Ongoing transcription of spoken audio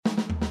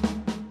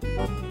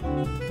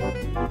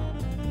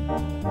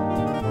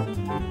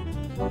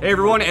Hey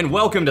everyone, and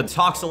welcome to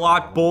Talks a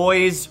Lot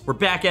Boys. We're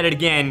back at it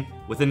again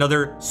with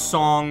another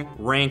song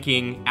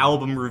ranking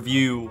album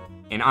review,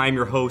 and I'm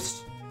your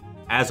host,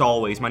 as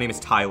always. My name is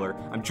Tyler.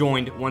 I'm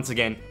joined once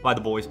again by the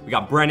boys. We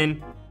got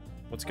Brennan.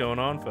 What's going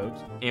on, folks?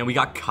 And we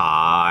got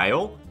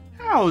Kyle.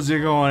 How's it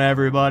going,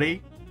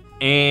 everybody?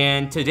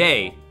 And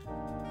today,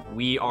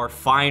 we are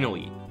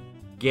finally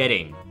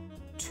getting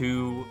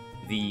to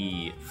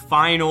the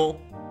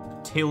final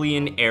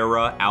Cotillion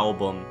era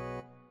album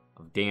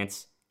of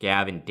Dance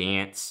Gavin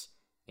Dance,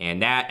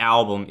 and that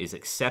album is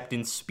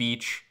Acceptance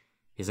Speech,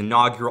 his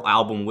inaugural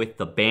album with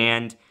the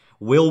band.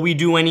 Will we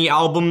do any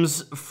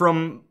albums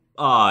from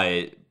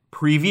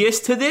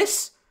previous to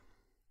this?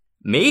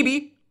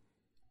 Maybe,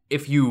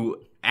 if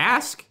you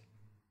ask.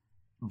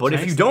 But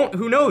if you don't,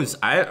 who knows?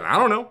 I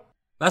don't know.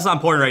 That's not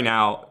important right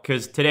now,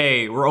 because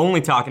today we're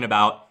only talking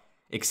about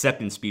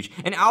Acceptance Speech,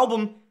 an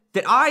album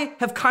that I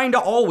have kind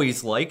of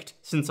always liked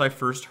since I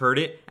first heard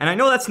it, and I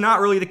know that's not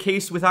really the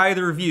case with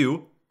either of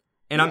you.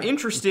 And I'm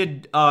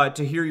interested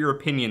to hear your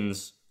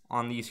opinions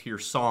on these here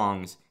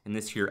songs and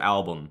this here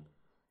album.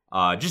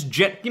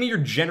 Give me your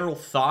general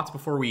thoughts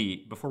before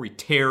we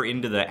tear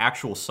into the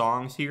actual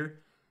songs here.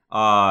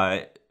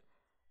 Kyle,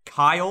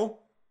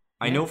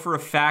 I know for a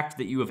fact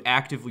that you have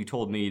actively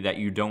told me that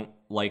you don't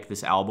like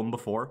this album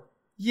before.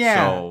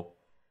 Yeah.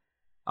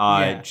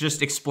 So,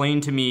 just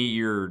explain to me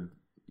your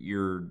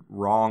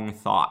wrong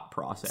thought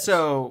process.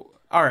 So,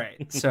 all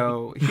right.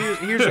 So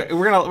here's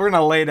we're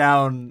gonna lay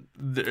down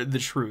the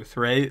truth,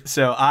 right?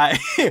 So I,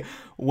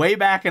 way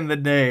back in the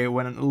day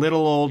when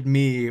little old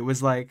me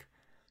was like,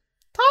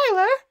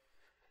 Tyler,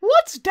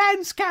 what's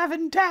Dance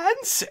Gavin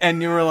Dance?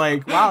 And you were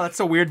like, wow, that's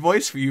a weird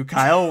voice for you,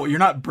 Kyle. You're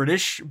not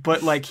British,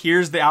 but like,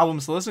 here's the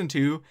albums to listen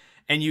to.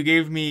 And you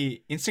gave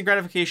me Instant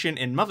Gratification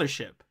and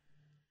Mothership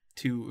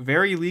to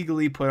very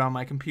legally put on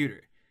my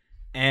computer.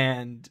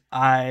 And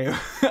I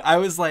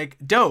was like,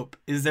 dope.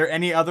 Is there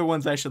any other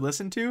ones I should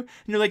listen to? And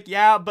you're like,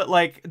 yeah, but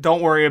like,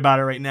 don't worry about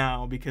it right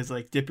now, because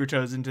like, dip your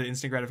toes into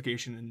Instant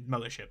Gratification and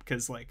Mothership,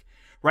 because like,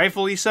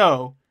 rightfully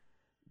so,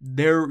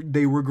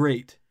 they were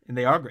great, and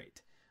they are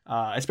great.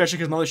 Especially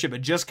because Mothership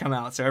had just come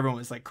out, so everyone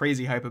was like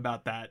crazy hype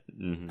about that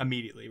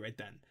immediately right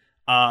then.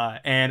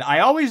 And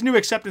I always knew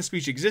Acceptance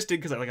Speech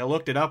existed because I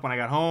looked it up when I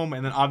got home,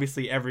 and then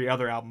obviously every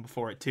other album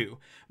before it too.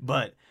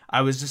 But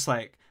I was just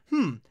like,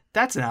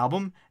 that's an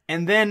album.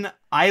 And then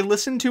I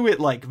listened to it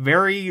like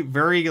very,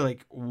 very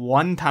like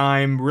one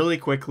time really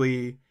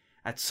quickly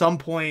at some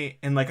point,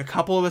 and like a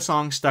couple of the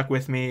songs stuck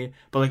with me,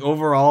 but like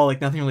overall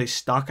like nothing really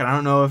stuck. And I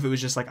don't know if it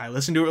was just like I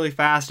listened to it really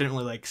fast, didn't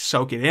really like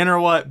soak it in or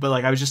what, but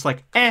like I was just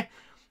like,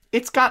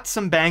 it's got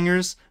some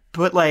bangers,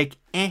 but like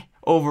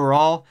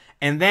overall.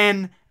 And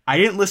then I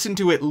didn't listen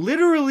to it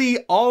literally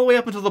all the way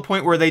up until the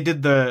point where they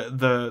did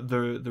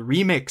the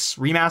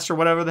remaster,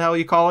 whatever the hell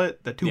you call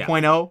it, the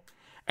 2.0. Yeah.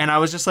 And I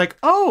was just like,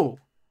 oh,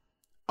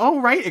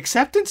 right,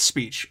 Acceptance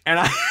Speech. And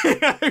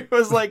I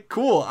was like,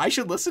 cool, I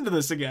should listen to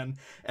this again.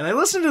 And I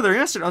listened to the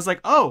remaster, and I was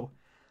like, oh,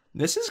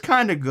 this is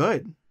kind of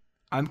good.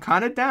 I'm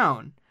kind of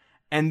down.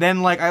 And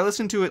then like I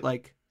listened to it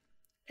like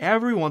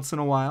every once in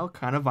a while,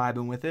 kind of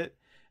vibing with it.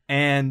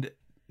 And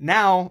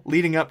now,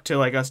 leading up to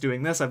like us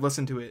doing this, I've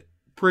listened to it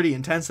pretty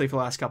intensely for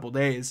the last couple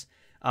days.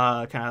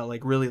 Kind of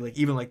like really like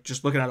even like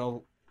just looking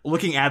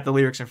at the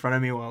lyrics in front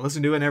of me while I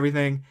listen to it and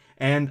everything.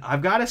 And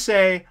I've got to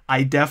say,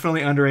 I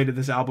definitely underrated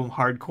this album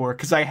hardcore,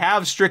 because I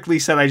have strictly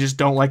said I just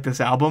don't like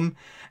this album.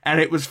 And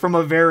it was from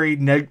a very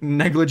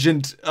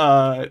negligent,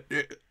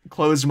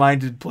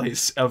 closed-minded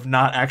place of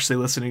not actually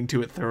listening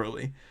to it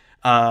thoroughly.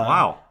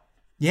 Wow.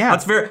 Yeah.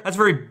 That's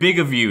very big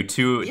of you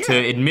to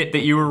admit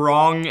that you were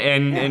wrong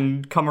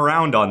and come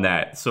around on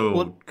that.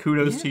 So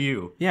kudos to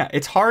you. Yeah,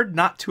 it's hard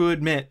not to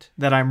admit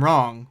that I'm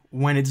wrong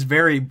when it's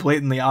very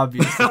blatantly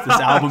obvious that this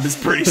album is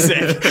pretty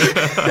sick.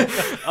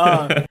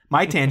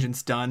 My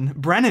tangent's done.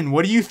 Brennan,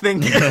 what do you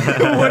think?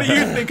 What do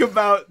you think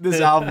about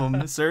this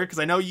album, sir? Because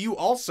I know you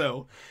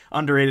also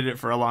underrated it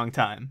for a long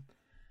time.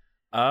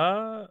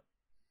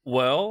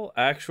 Well,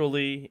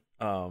 actually,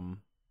 as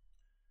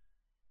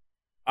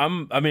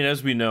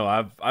we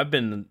know, I've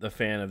been a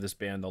fan of this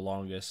band the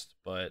longest,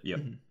 but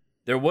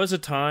there was a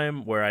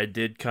time where I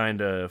did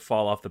kind of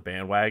fall off the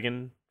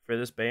bandwagon for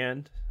this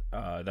band.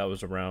 That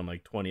was around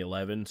like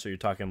 2011, so you're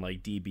talking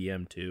like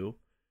DBM2.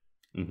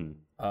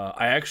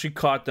 I actually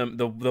caught them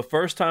the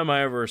first time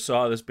I ever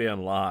saw this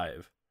band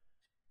live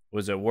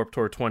was at Warped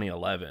Tour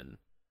 2011,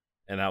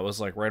 and that was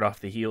like right off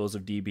the heels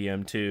of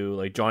DBM2.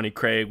 Like Johnny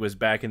Craig was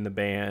back in the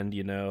band,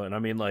 and I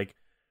mean like,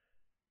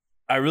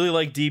 I really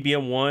like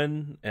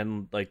DBM1,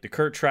 and like the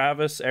Kurt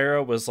Travis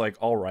era was like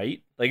all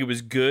right. Like it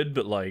was good,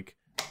 but like,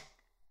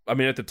 I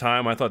mean at the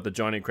time I thought the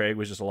Johnny Craig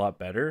was just a lot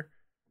better.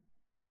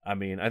 I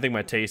mean, I think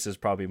my taste has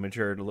probably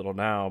matured a little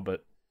now,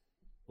 but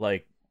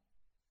like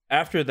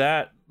after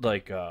that,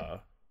 like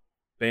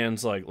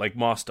bands like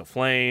Moss to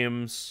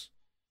Flames,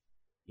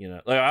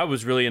 like I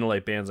was really into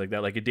like bands like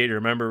that. Like A Day to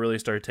Remember really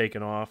started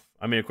taking off.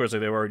 I mean, of course,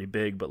 like they were already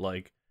big, but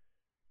like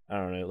I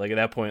don't know, like at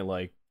that point,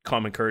 like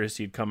Common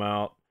Courtesy had come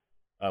out.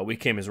 We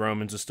Came as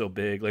Romans was still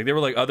big. Like there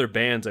were like other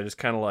bands I just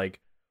kind of like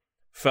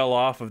fell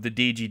off of the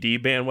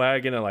DGD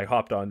bandwagon and like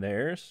hopped on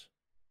theirs.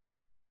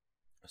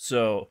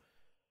 So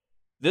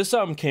this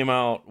album came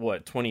out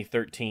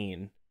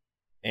 2013,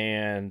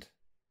 and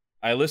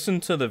I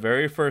listened to the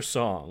very first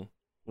song,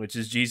 which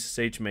is Jesus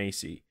H.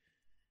 Macy,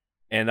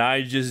 and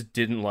I just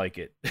didn't like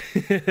it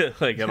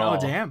like at all. Oh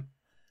damn.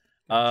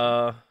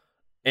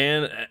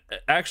 And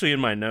actually in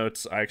my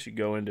notes I actually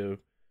go into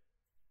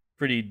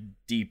pretty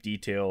deep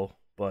detail,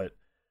 but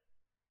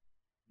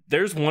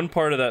there's one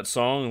part of that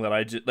song that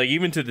I just like,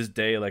 even to this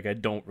day, like I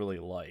don't really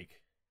like.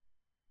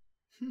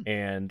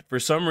 And for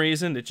some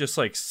reason it just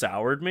like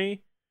soured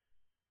me,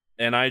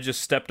 and I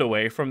just stepped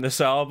away from this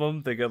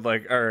album thinking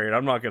like, all right,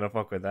 I'm not gonna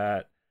fuck with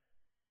that.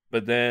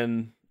 But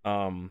then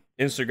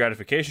Instant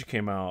Gratification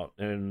came out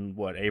in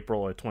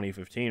April of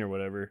 2015 or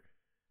whatever.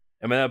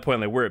 And at that point,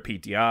 like, we're at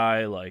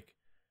PTI. Like,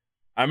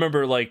 I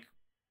remember like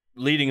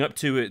leading up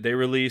to it, they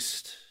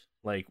released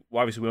like,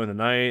 obviously We Own the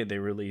Night. They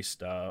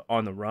released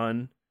On the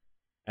Run.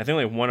 I think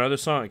like one other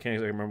song. I can't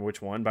exactly remember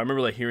which one, but I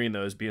remember like hearing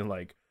those being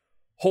like,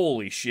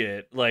 holy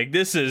shit, like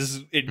this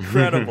is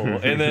incredible.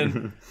 And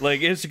then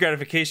like Instant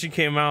Gratification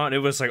came out, and it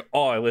was like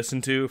all I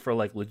listened to for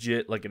like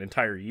legit like an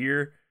entire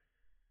year.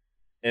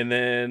 And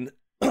then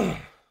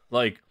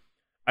like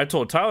I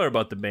told Tyler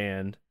about the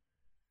band,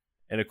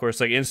 and of course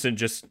like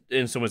Instant was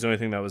the only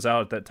thing that was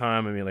out at that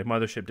time. I mean, like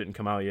Mothership didn't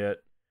come out yet.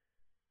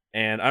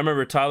 And I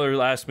remember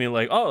Tyler asked me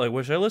like, oh, like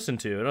what should I listen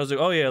to? And I was like,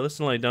 oh yeah,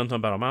 listen to like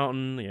Downtown Battle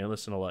Mountain,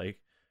 listen to like,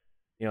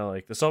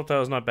 like the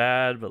self-title's not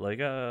bad, but like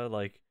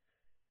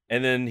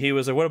and then he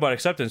was like, what about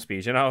Acceptance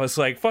Speech? And I was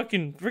like,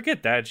 fucking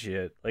forget that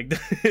shit. Like,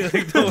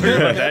 don't worry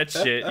about that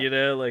shit,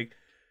 like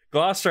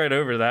gloss right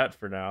over that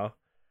for now.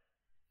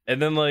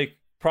 And then like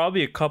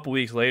probably a couple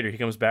weeks later, he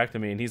comes back to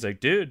me and he's like,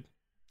 dude,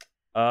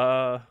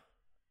 I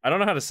don't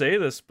know how to say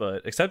this,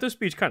 but Acceptance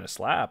Speech kind of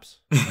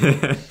slaps.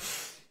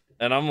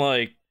 And I'm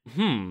like,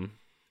 all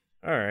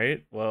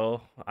right,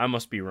 well, I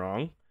must be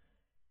wrong.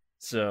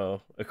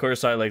 So of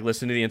course I like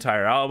listened to the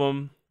entire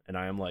album, and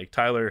I am like,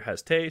 Tyler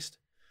has taste.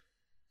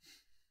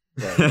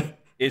 But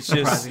it's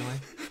just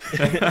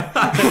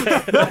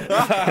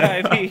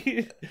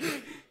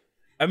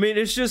I mean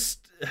it's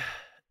just,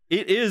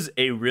 it is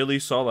a really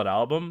solid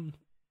album.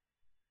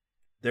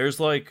 There's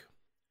like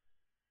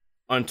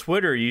on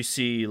Twitter you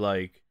see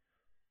like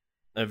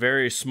a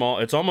very small,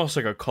 it's almost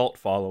like a cult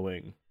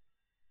following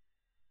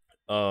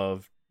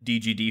of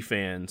DGD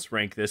fans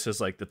rank this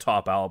as like the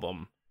top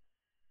album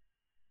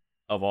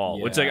of all,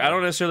 which like I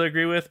don't necessarily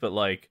agree with, but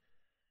like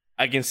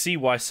I can see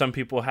why some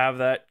people have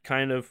that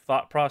kind of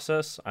thought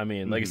process. I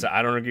mean, like I said,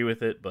 I don't agree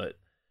with it, but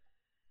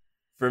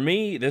for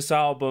me, this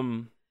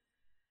album,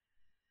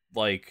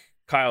 like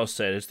Kyle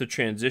said, it's the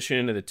transition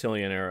into the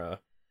Tilion era.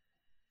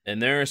 And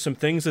there are some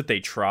things that they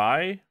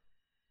try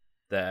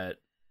that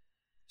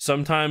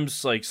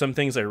sometimes, like, some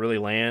things they really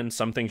land,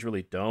 some things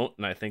really don't.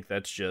 And I think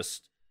that's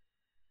just,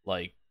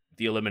 like,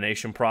 the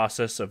elimination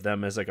process of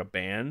them as, like, a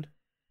band.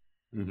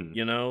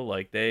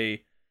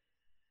 Like,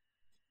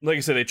 like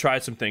I said, they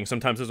tried some things.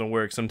 Sometimes it doesn't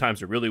work.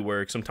 Sometimes it really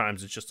works.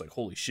 Sometimes it's just like,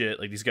 holy shit.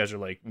 Like, these guys are,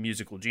 like,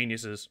 musical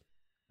geniuses.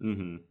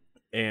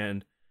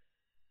 And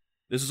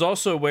this is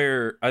also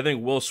where I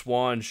think Will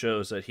Swan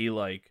shows that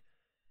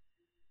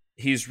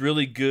he's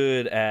really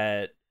good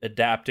at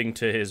adapting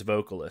to his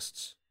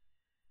vocalists.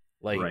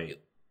 Like,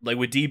 like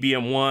with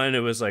DBM1, it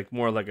was, like,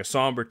 more like a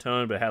somber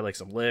tone, but it had, like,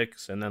 some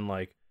licks. And then,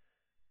 like,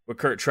 with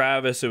Kurt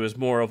Travis, it was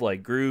more of,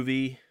 like,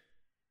 groovy.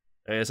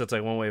 I guess that's,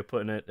 like, one way of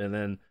putting it. And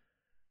then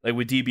like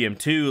with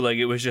DBM2, like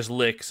it was just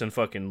licks and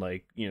fucking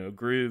like,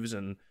 grooves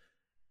and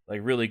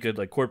like really good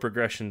like chord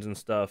progressions and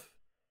stuff.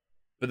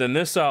 But then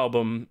this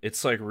album,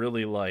 it's like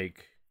really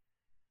like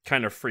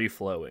kind of free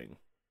flowing.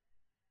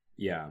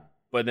 Yeah.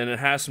 But then it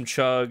has some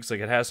chugs,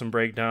 like it has some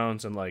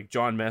breakdowns, and like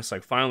John Mess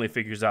like finally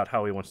figures out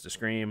how he wants to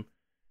scream.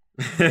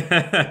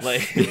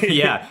 Like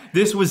yeah,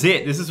 this was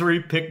it. This is where he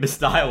picked the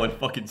style and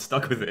fucking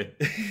stuck with it.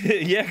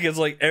 Yeah, because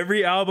like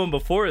every album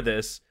before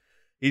this,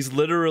 he's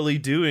literally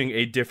doing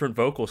a different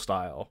vocal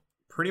style.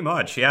 Pretty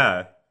much,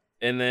 yeah.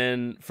 And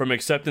then from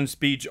Acceptance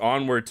Speech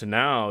onward to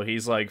now,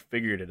 he's like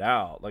figured it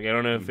out. Like I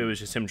don't know if it was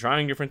just him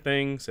trying different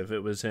things, if it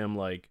was him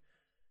like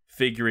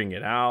figuring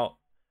it out.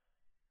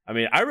 I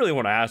mean, I really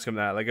want to ask him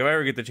that. Like if I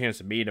ever get the chance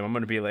to meet him, I'm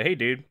going to be like, hey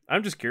dude,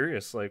 I'm just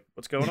curious. Like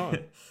what's going on?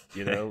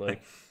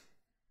 Like.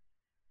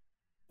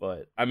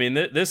 But I mean,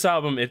 this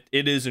album, it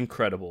is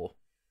incredible.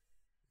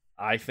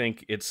 I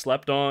think it's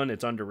slept on.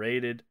 It's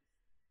underrated.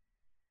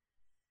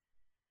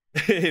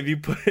 If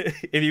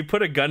you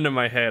put a gun to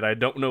my head, I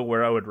don't know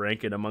where I would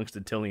rank it amongst the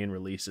Tilion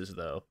releases,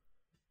 though.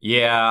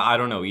 Yeah, I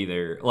don't know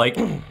either. Like,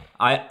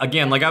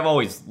 I've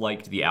always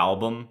liked the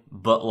album,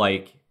 but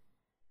like,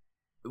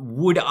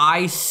 would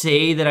I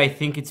say that I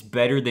think it's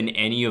better than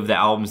any of the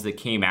albums that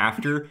came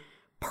after?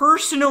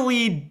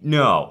 Personally,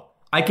 no.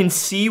 I can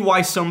see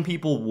why some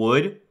people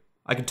would.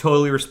 I can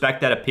totally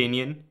respect that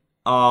opinion.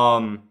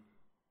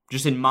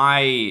 Just in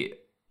my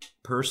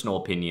personal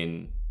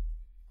opinion,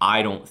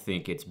 I don't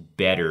think it's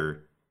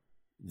better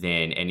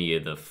than any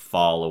of the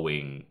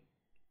following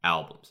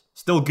albums.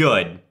 Still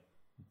good,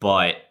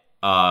 but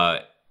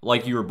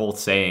like you were both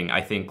saying,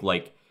 I think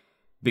like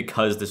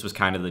because this was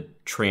kind of the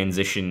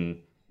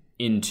transition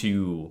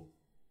into,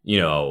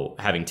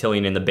 having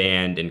Tilion in the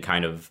band and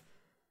kind of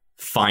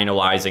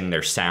finalizing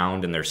their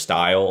sound and their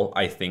style,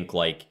 I think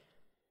like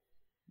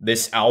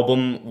this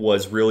album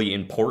was really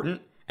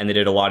important and they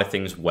did a lot of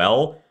things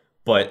well,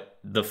 but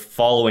the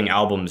following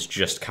albums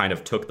just kind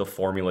of took the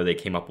formula they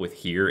came up with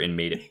here and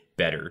made it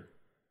better.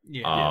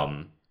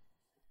 Yeah.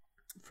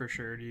 For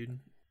sure, dude.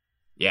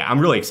 Yeah, I'm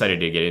really excited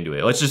to get into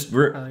it. Let's just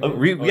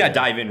we gotta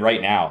dive in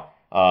right now,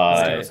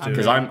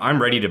 because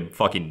I'm ready to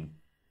fucking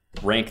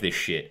rank this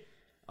shit.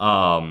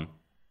 So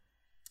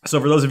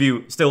for those of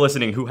you still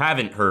listening who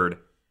haven't heard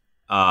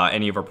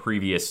any of our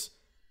previous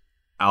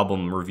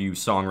album review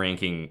song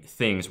ranking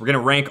things, we're gonna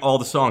rank all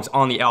the songs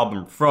on the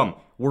album from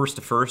worst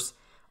to first,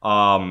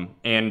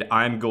 and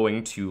I'm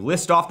going to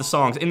list off the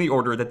songs in the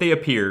order that they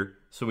appear,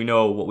 so we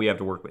know what we have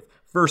to work with.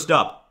 First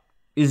up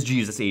is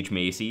Jesus H.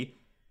 Macy.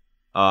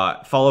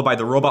 Followed by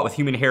The Robot with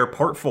Human Hair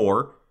Part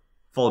 4,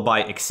 followed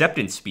by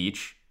Acceptance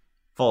Speech,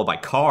 followed by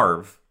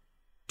Carve,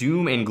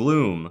 Doom and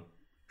Gloom,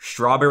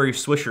 Strawberry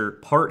Swisher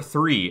Part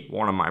 3,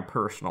 one of my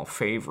personal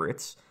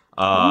favorites,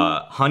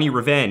 Honey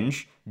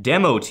Revenge,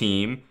 Demo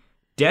Team,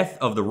 Death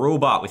of the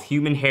Robot with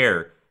Human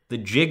Hair, The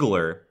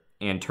Jiggler,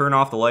 and Turn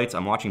Off the Lights,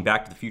 I'm Watching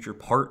Back to the Future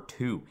Part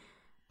 2.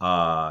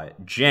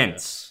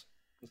 Gents,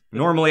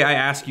 normally I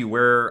ask you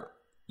where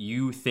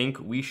you think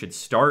we should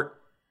start,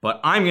 but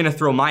I'm going to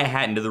throw my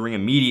hat into the ring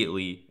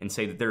immediately and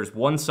say that there's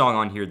one song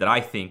on here that I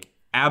think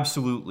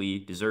absolutely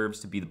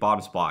deserves to be the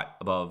bottom spot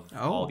above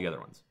all the other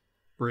ones.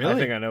 Really? I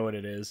think I know what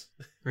it is.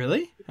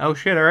 Really? Oh,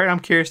 shit. All right. I'm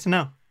curious to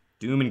know.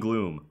 Doom and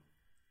Gloom.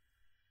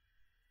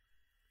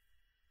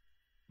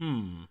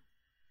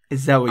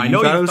 Is that what I you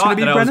know thought it you was thought going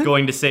to be, that I Brennan? was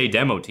going to say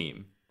Demo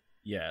Team.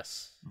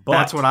 Yes. But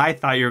that's what I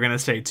thought you were going to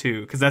say,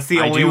 too, because that's the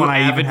only one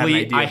I even had an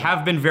idea I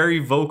have been very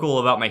vocal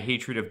about my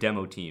hatred of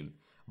Demo Team,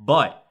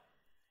 but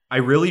I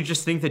really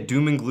just think that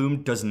Doom and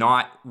Gloom does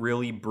not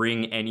really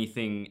bring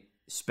anything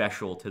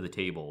special to the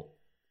table.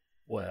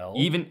 Well,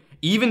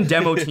 even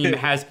Demo Team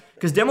has,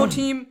 because Demo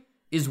Team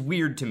is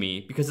weird to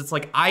me because it's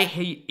like I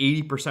hate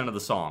 80% of the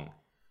song,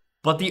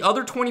 but the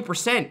other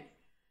 20%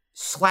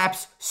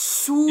 slaps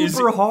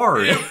super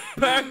hard.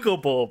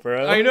 Impeccable,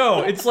 bro. I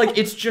know. It's like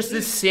it's just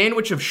this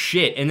sandwich of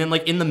shit, and then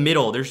like in the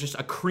middle, there's just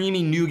a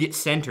creamy nougat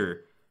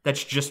center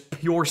that's just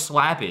pure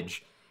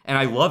slappage, and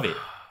I love it.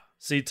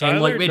 See, Tyler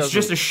and like it's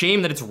just a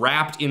shame that it's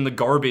wrapped in the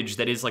garbage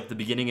that is like the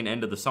beginning and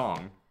end of the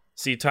song.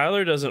 See,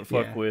 Tyler doesn't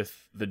fuck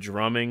with the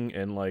drumming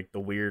and like the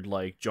weird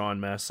like John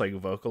Mass like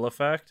vocal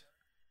effect.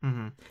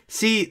 Mm-hmm.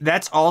 See,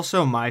 that's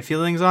also my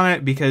feelings on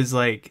it because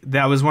like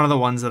that was one of the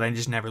ones that I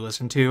just never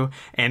listened to,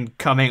 and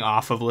coming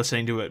off of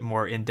listening to it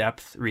more in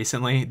depth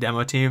recently,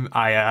 Demo Team,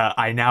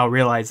 I now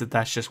realize that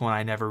that's just one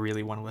I never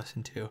really want to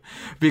listen to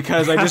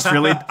because I just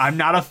really I'm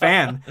not a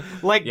fan.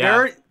 Like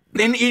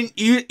And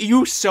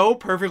you so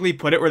perfectly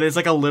put it where there's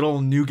like a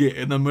little nougat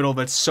in the middle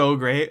that's so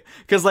great.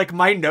 Because like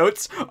my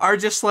notes are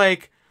just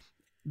like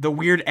the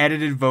weird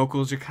edited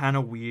vocals are kind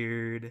of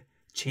weird.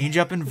 Change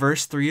up in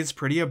verse 3 is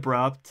pretty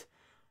abrupt.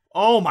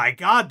 Oh my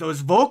god,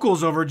 those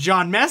vocals over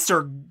John Mess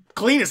are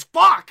clean as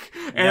fuck.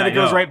 And then it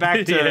goes right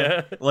back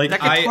to like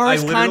that I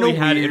guitar's literally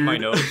had weird. it in my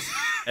notes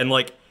and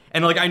like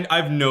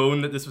I've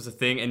known that this was a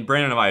thing, and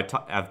Brandon and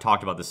I have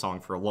talked about this song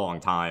for a long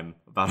time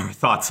about our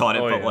thoughts on it,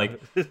 but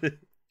like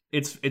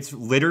It's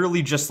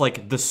literally just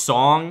like the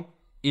song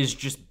is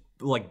just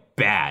like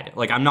bad.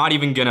 Like I'm not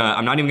even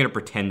gonna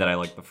pretend that I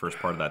like the first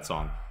part of that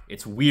song.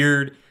 It's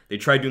weird. They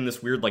tried doing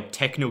this weird like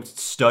techno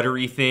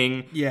stuttery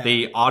thing. Yeah.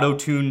 They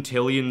auto-tuned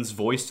Tillion's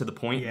voice to the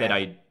point that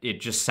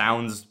it just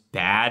sounds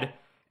bad.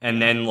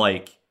 And then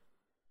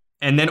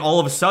all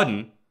of a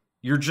sudden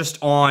you're just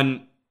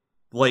on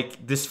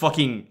like this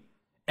fucking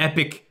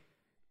epic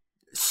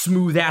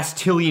smooth ass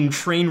Tillion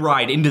train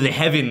ride into the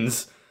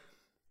heavens,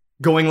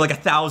 going like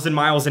 1,000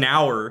 miles an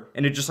hour,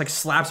 and it just like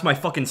slaps my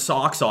fucking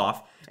socks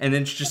off, and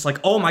then it's just like,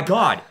 oh my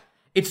god,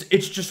 it's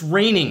just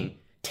raining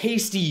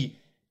tasty,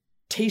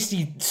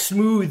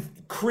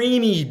 smooth,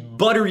 creamy,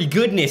 buttery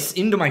goodness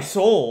into my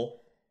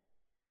soul,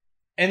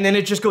 and then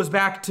it just goes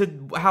back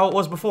to how it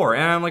was before,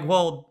 and I'm like,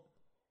 well,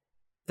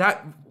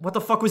 what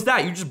the fuck was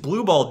that? You just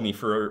blue-balled me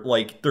for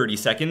like 30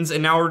 seconds,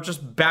 and now we're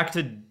just back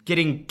to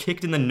getting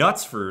kicked in the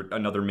nuts for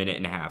another minute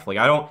and a half. Like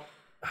I don't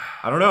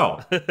know,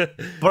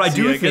 but I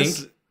do think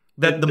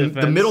that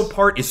the middle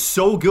part is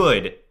so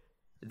good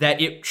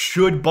that it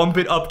should bump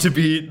it up to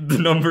be the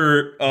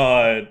number,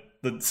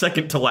 the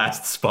second to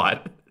last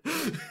spot.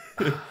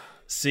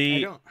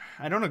 See,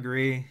 I don't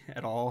agree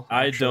at all.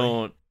 I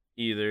don't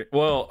either.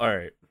 Well, all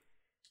right.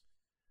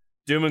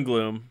 Doom and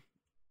Gloom.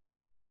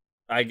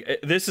 I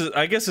guess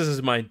this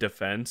is my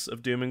defense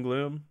of Doom and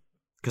Gloom.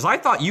 Because I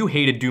thought you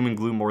hated Doom and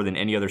Gloom more than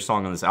any other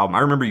song on this album. I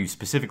remember you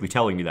specifically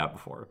telling me that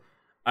before.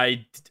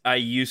 I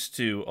used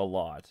to a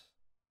lot.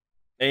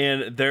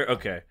 And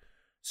okay.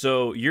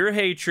 So your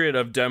hatred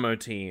of Demo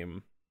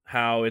Team,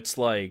 how it's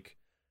like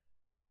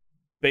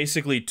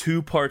basically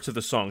two parts of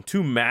the song,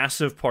 two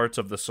massive parts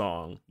of the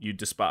song you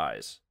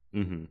despise.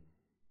 Mm-hmm.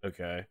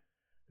 Okay.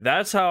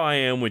 That's how I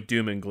am with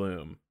Doom and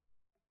Gloom.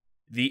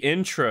 The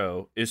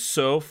intro is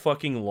so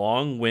fucking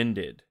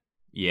long-winded.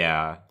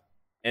 Yeah.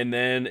 And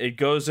then it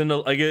goes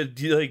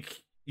into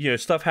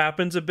stuff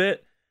happens a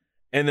bit,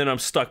 and then I'm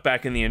stuck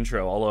back in the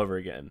intro all over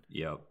again.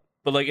 Yep.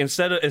 But like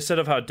instead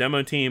of how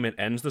Demo Team it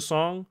ends the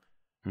song,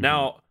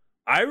 now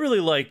I really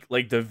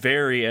like the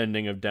very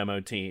ending of Demo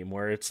Team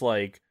where it's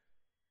like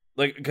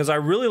because I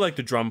really like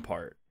the drum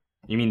part.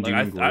 You mean Doom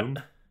and Gloom?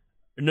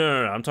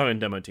 No, I'm talking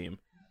Demo Team.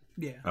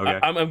 Yeah. Okay.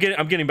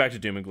 I'm getting back to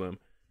Doom and Gloom.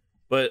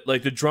 But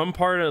like the drum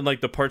part and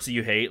like the parts that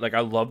you hate, like I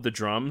love the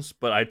drums,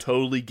 but I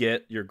totally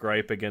get your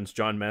gripe against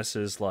John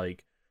Mess's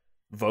like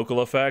vocal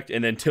effect,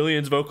 and then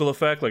Tilian's vocal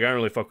effect. Like I don't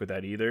really fuck with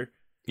that either.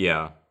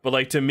 Yeah. But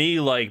like to me,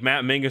 like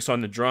Matt Mingus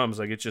on the drums,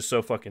 like it's just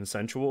so fucking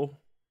sensual.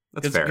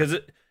 That's fair. Because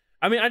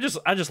I mean, I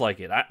just like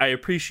it. I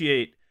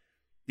appreciate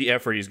the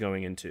effort he's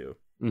going into.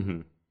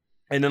 Mm-hmm.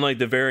 And then like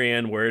the very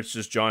end where it's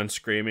just John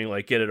screaming,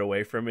 like "Get it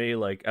away from me!"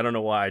 Like I don't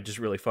know why, I just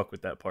really fuck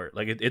with that part.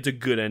 Like it's a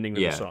good ending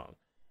to the song.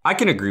 I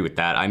can agree with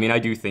that. I mean, I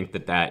do think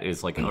that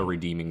is like a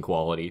redeeming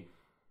quality.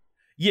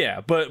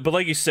 Yeah, but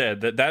like you said,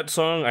 that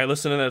song, I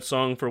listen to that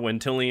song for when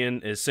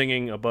Tilian is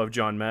singing above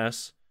John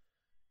Mess.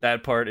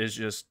 That part is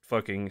just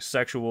fucking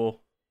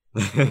sexual.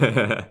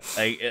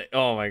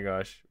 Oh my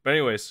gosh. But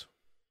anyways,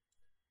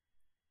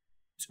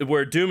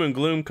 where Doom and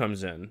Gloom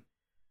comes in,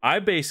 I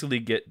basically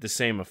get the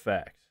same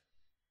effect.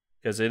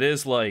 Because it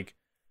is like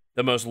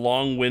the most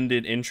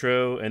long-winded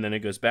intro, and then it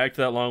goes back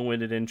to that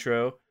long-winded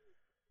intro.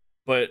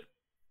 But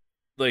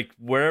like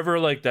wherever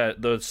like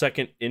the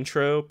second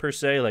intro per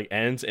se like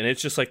ends, and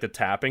it's just like the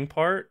tapping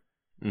part.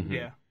 Mm-hmm.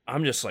 Yeah.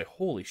 I'm just like,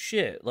 holy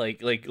shit.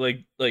 Like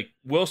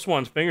Will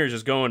Swan's fingers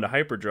just go into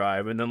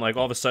hyperdrive, and then like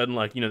all of a sudden,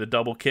 like, you know, the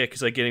double kick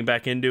is like getting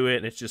back into it,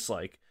 and it's just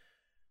like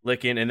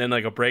licking, and then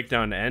like a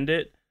breakdown to end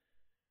it.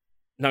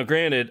 Now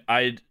granted,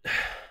 I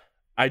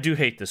do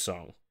hate this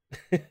song.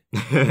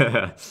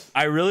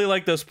 I really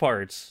like those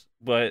parts,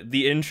 but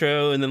the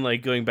intro and then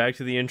like going back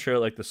to the intro,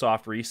 like the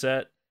soft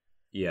reset.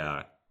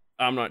 Yeah.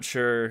 I'm not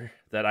sure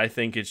that I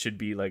think it should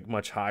be like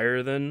much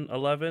higher than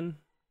 11.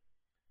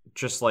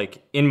 Just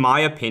like, in my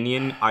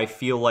opinion, I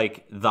feel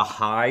like the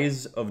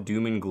highs of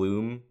Doom and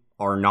Gloom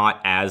are not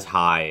as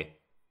high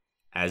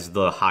as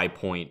the high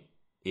point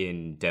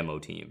in Demo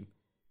Team.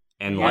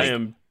 And like,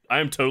 I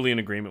am totally in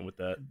agreement with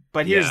that.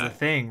 But here's the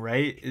thing,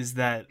 right? Is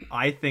that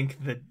I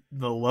think that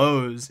the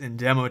lows in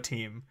Demo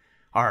Team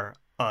are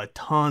a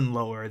ton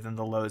lower than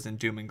the lows in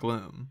Doom and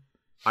Gloom.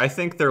 I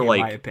think they're in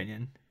like, my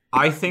opinion.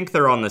 I think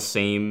they're on the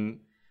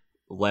same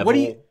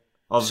level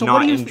of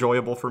not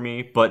enjoyable for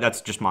me, but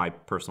that's just my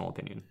personal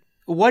opinion.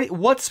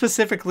 What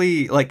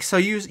specifically, like, so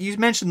you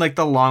mentioned like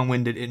the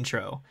long-winded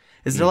intro.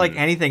 Is there like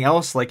anything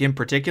else like in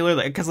particular,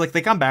 like, because like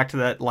they come back to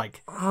that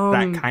like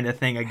that kind of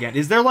thing again?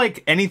 Is there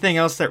like anything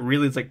else that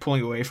really is like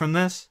pulling away from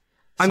this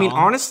song? I mean,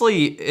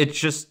 honestly, it's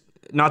just,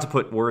 not to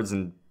put words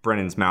in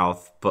Brennan's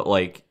mouth, but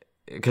like,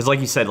 because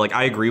like you said, like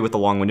I agree with the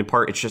long-winded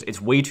part.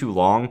 It's way too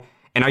long,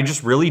 and I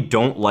just really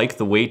don't like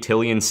the way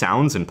Tilian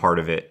sounds in part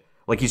of it.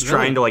 Like he's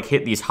trying to like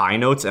hit these high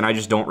notes, and I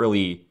don't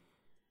really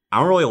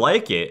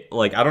like it.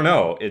 Like, I don't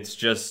know.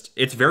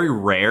 It's very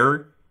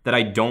rare that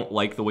I don't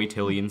like the way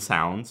Tilian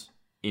sounds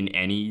in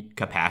any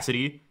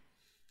capacity.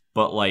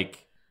 But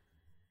like,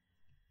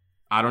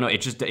 I don't know.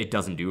 It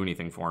doesn't do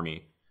anything for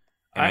me.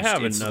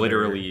 And it's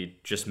literally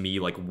just me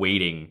like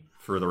waiting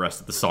for the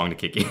rest of the song to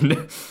kick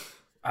in.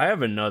 I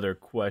have another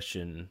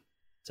question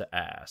to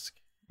ask.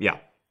 Yeah.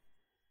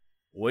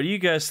 What do you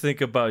guys think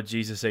about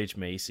Jesus H.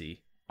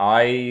 Macy?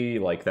 I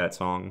like that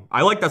song.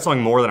 I like that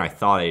song more than I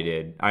thought I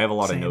did. I have a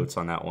lot of notes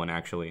on that one,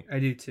 actually. I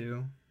do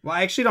too. Well,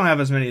 I actually don't have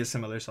as many as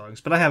some other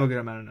songs, but I have a good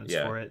amount of notes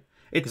for it.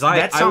 Because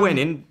I went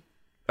in...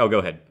 Oh, go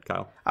ahead,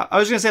 Kyle. I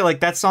was going to say,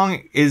 like, that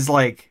song is,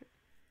 like...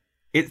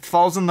 It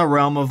falls in the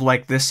realm of,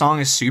 like, this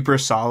song is super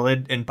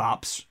solid and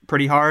bops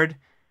pretty hard.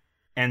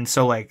 And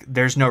so, like,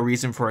 there's no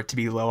reason for it to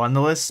be low on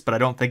the list, but I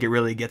don't think it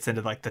really gets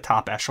into, like, the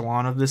top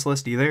echelon of this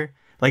list either.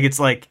 Like, it's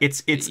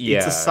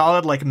a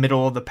solid, like,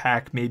 middle of the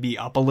pack, maybe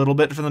up a little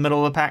bit from the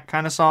middle of the pack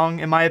kind of song,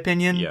 in my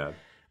opinion. Yeah.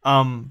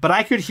 But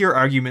I could hear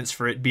arguments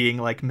for it being,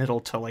 like, middle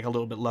to, like, a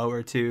little bit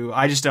lower, too.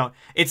 I just don't.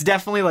 It's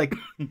definitely, like,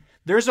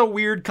 there's a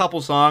weird couple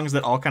songs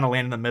that all kind of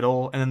land in the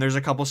middle, and then there's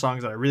a couple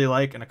songs that I really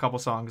like, and a couple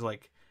songs,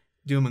 like,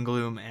 Doom and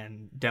Gloom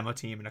and Demo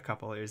Team, and a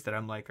couple others that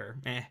I'm like, are,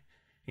 a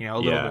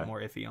little bit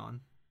more iffy on.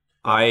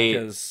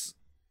 What's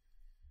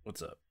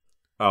up?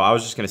 Oh, I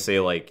was just going to say,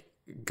 like,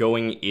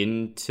 going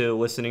into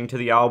listening to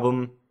the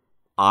album,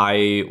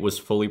 I was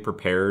fully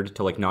prepared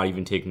to like not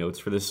even take notes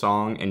for this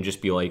song and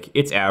just be like,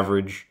 it's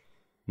average,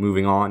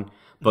 moving on.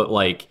 But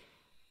like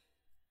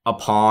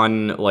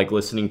upon like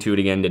listening to it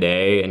again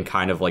today and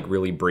kind of like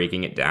really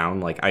breaking it down,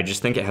 like I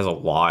just think it has a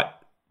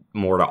lot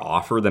more to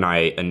offer than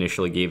I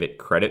initially gave it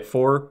credit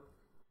for.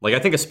 Like I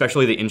think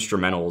especially the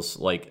instrumentals,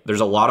 like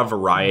there's a lot of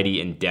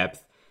variety and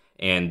depth,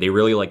 and they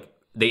really like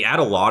they add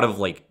a lot of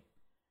like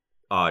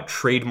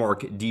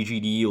trademark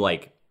DGD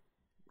like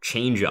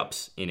change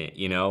ups in it,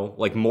 you know,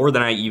 like more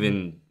than I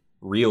even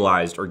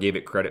realized or gave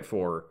it credit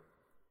for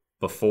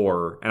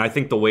before, and I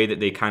think the way that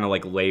they kind of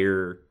like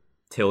layer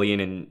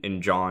Tilian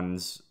and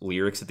John's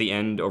lyrics at the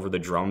end over the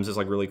drums is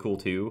like really cool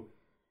too.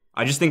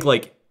 I just think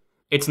like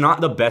it's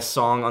not the best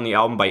song on the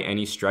album by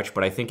any stretch,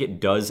 but I think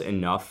it does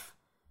enough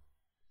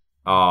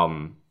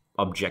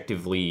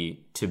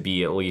objectively to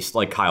be, at least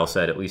like Kyle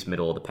said, at least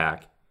middle of the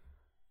pack.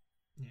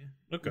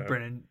 Okay.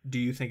 Brennan, do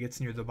you think it's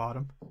near the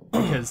bottom?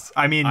 Because,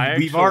 I mean,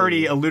 we've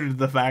already alluded to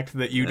the fact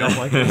that you don't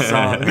like the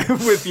song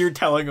with your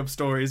telling of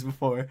stories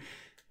before.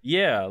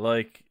 Yeah,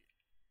 like,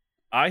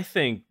 I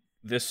think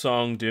this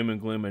song, Doom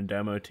and Gloom and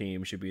Demo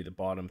Team, should be the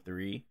bottom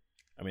 3.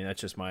 I mean,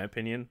 that's just my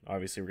opinion.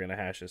 Obviously, we're going to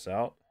hash this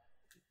out.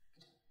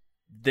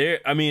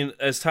 I mean,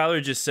 as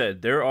Tyler just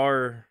said, there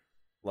are,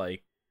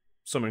 like,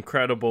 some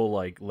incredible,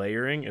 like,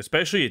 layering,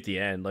 especially at the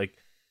end. Like,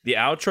 the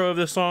outro of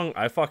this song,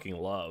 I fucking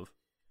love.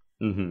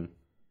 Mm-hmm.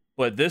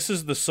 But this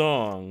is the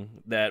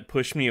song that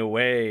pushed me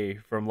away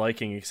from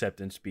liking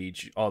Acceptance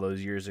Speech all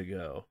those years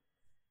ago.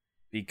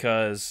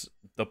 Because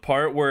the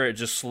part where it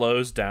just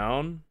slows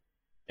down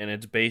and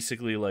it's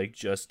basically like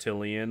just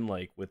Tilian,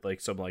 like with like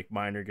some like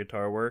minor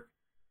guitar work.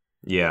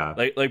 Yeah.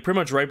 Like pretty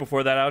much right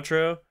before that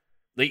outro.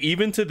 Like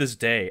even to this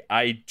day,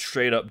 I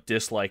straight up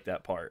dislike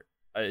that part.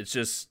 It's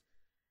just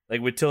like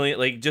with Tilian,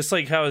 like just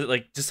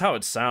how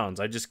it sounds.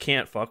 I just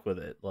can't fuck with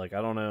it. Like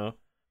I don't know.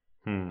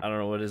 I don't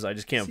know what it is. I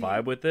just can't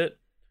vibe with it.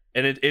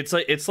 And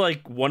it's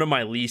like one of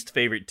my least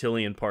favorite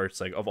Tilian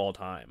parts like of all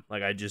time.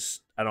 Like I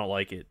don't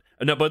like it.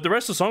 No, but the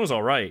rest of the song is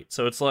all right.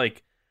 So it's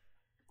like,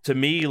 to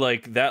me,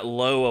 like that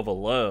low of a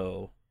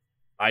low,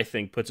 I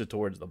think puts it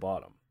towards the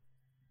bottom.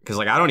 Because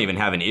like I don't even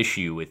have an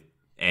issue with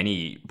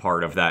any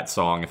part of that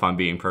song, if I'm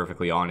being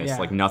perfectly honest. Yeah.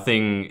 Like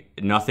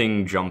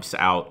nothing jumps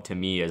out to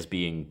me as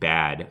being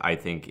bad. I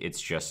think it's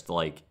just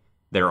like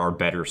there are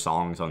better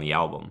songs on the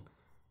album.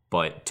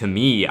 But to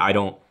me, I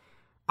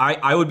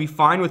would be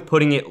fine with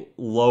putting it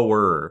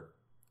lower,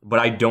 but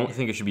I don't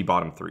think it should be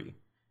bottom 3.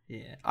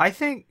 Yeah, I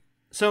think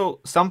so.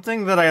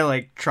 Something that I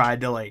like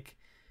tried to like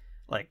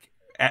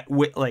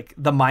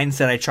the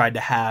mindset I tried to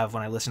have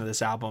when I listened to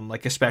this album,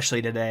 like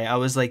especially today, I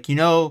was like,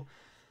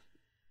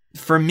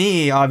 for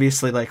me,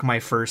 obviously, like my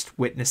first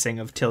witnessing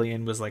of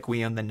Tilian was like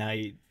We Own the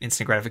Night,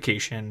 Instant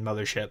Gratification,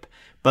 Mothership.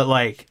 But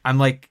like, I'm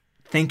like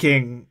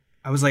thinking,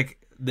 I was like,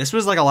 this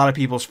was like a lot of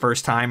people's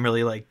first time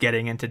really like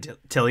getting into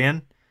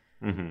Tilian.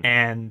 Mm-hmm.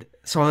 And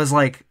so I was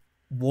like,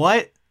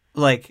 what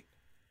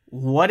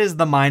is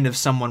the mind of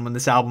someone when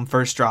this album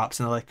first drops?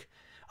 And they're like,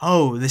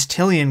 oh, this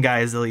Tilian guy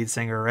is the lead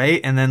singer,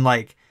 right? And then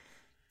like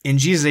in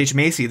Jesus H.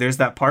 Macy, there's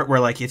that part where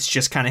like it's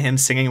just kind of him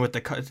singing with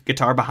the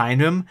guitar behind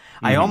him.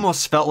 Mm-hmm. I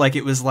almost felt like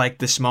it was like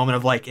this moment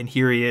of like, and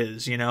here he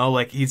is,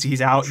 like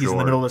he's out, he's in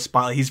the middle of the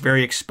spotlight, he's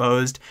very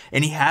exposed,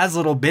 and he has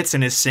little bits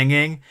in his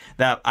singing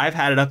that I've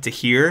had it up to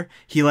here.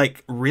 He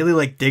like really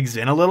like digs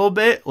in a little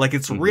bit, like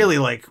it's really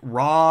like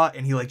raw,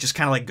 and he like just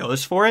kind of like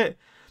goes for it.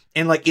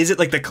 And like, is it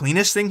like the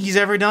cleanest thing he's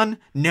ever done?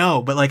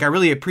 No, but like I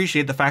really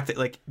appreciate the fact that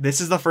like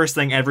this is the first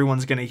thing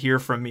everyone's gonna hear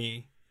from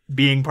me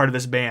being part of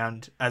this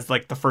band as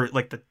like the first,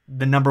 like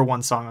the number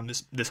one song on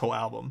this whole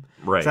album.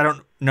 Right. So I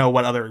don't know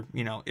what other,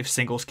 if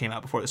singles came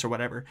out before this or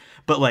whatever,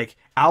 but like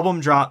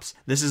album drops,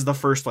 this is the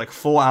first like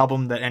full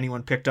album that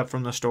anyone picked up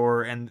from the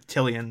store, and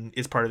Tilian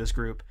is part of this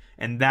group.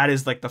 And that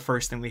is like the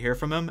first thing we hear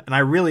from him. And I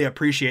really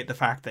appreciate the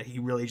fact that he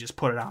really just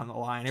put it out on the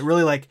line. It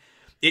really like,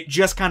 it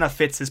just kind of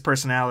fits his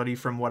personality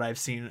from what I've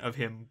seen of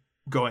him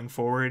going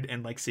forward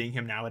and like seeing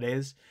him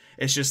nowadays.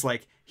 It's just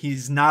like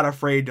he's not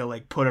afraid to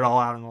like put it all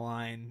out on the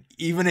line,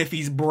 even if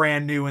he's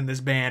brand new in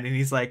this band and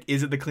he's like,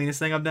 is it the cleanest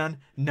thing I've done?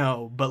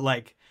 No, but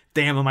like,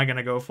 damn, am I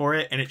gonna go for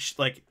it? And it's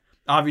like,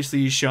 obviously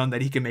he's shown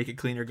that he can make it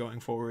cleaner going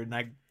forward,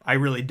 and I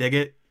really dig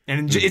it.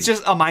 And it's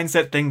just a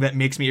mindset thing that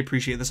makes me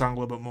appreciate the song a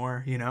little bit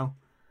more,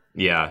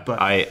 Yeah,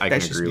 but I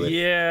can agree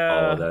with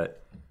all of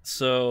that.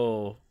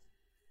 So,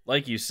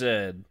 like you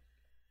said,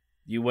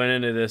 you went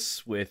into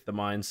this with the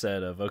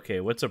mindset of,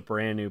 okay, what's a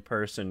brand new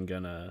person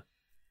gonna,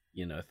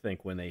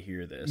 think when they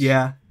hear this?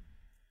 Yeah.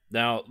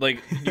 Now,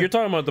 like, you're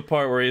talking about the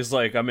part where he's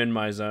like, I'm in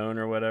my zone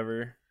or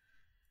whatever.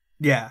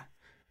 Yeah.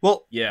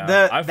 Well,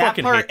 yeah, I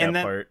fucking hate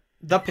that part.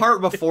 The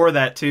part before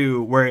that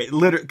too, where it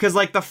literally, because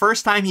like the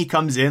first time he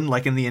comes in,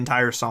 like in the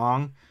entire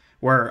song,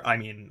 where I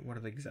mean, what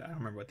are the exact? I don't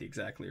remember what the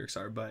exact lyrics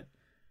are, but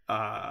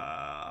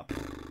because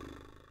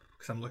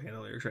I'm looking at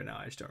the lyrics right now,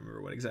 I just don't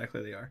remember what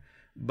exactly they are.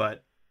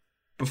 But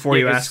before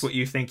you ask what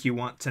you think you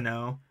want to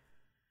know,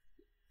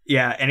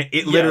 yeah, and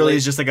it literally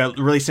is just like a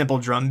really simple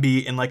drum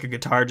beat and like a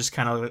guitar just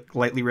kind of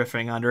lightly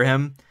riffing under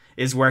him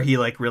is where he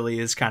like really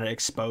is kind of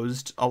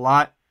exposed a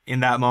lot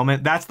in that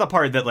moment. That's the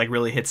part that like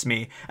really hits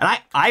me, and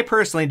I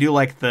personally do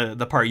like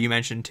the part you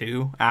mentioned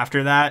too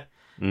after that,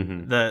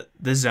 the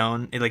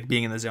zone, it like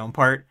being in the zone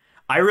part.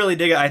 I really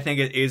dig it. I think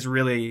it is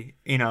really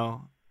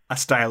a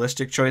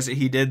stylistic choice that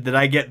he did, that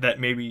I get that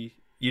maybe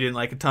you didn't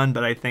like a ton,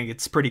 but I think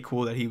it's pretty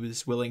cool that he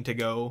was willing to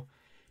go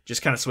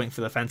just kind of swing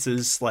for the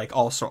fences, like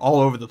also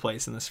all over the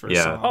place in this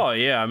first song. Oh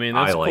yeah, I mean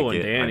that's cool and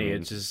it. Danny.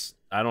 It's just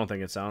I don't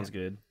think it sounds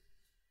good.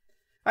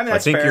 I mean,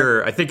 that's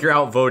fair. I think you're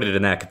outvoted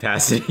in that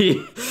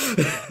capacity.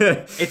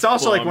 It's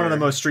also like one of the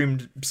most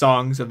streamed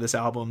songs of this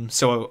album,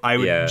 so I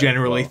would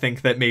generally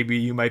think that maybe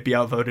you might be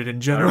outvoted in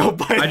general.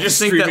 I just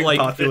think that like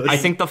I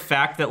think the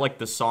fact that like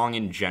the song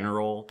in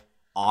general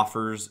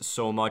offers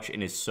so much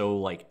and is so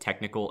like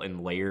technical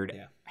and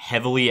layered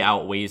heavily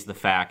outweighs the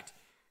fact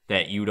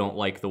that you don't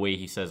like the way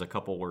he says a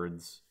couple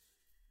words.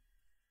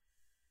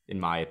 In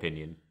my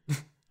opinion.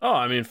 Oh,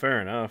 I mean,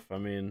 fair enough. I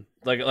mean,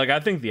 like I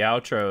think the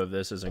outro of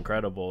this is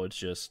incredible. It's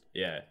just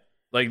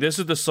like this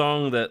is the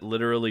song that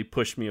literally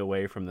pushed me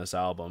away from this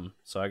album.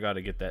 So I got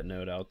to get that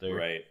note out there.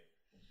 Right.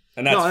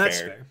 And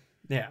that's fair.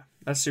 Yeah,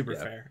 that's super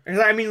fair.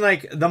 I mean,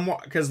 like the more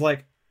because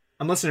like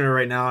I'm listening to it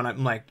right now and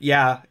I'm like,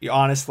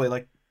 honestly,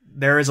 like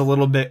there is a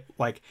little bit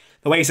like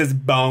the way he says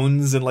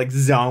bones and like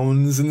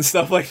zones and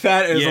stuff like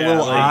that is a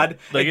little odd.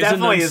 Like, it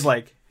definitely is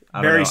like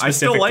very specific. I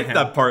still like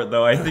that part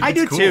though. I think I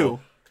do cool. too.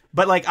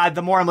 But, like,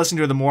 the more I'm listening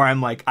to it, the more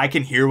I'm like, I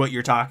can hear what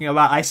you're talking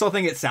about. I still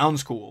think it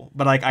sounds cool,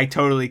 but, like, I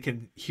totally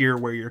can hear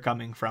where you're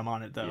coming from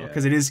on it, though.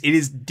 Because it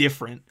is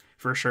different,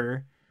 for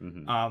sure.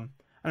 Mm-hmm. I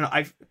don't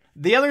know.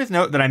 The other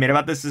note that I made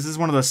about this is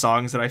one of those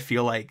songs that I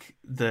feel like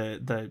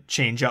the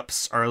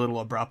change-ups are a little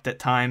abrupt at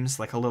times.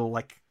 Like, a little,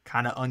 like,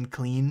 kind of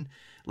unclean.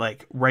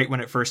 Like, right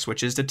when it first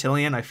switches to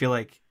Tilion, I feel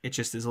like it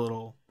just is a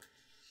little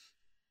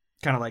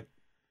kind of, like,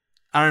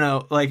 I don't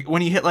know, like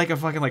when you hit like a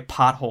fucking like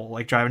pothole,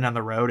 like driving down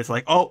the road, it's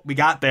like, oh, we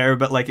got there,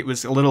 but like it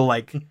was a little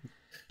like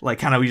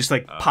kind of we just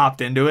like popped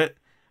into it.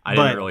 I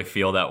didn't really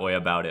feel that way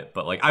about it,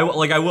 but I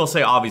will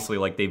say obviously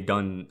like they've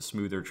done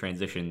smoother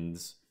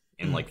transitions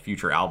in like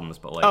future albums,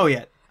 but like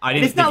I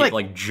didn't think it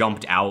like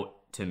jumped out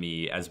to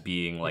me as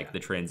being like the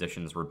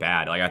transitions were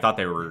bad. Like I thought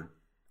they were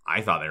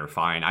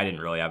fine. I didn't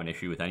really have an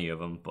issue with any of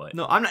them, but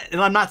no, I'm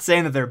not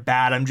saying that they're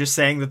bad. I'm just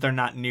saying that they're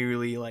not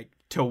nearly like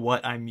to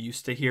what I'm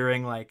used to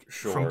hearing, like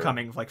from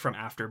coming like from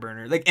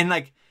Afterburner, like and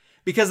like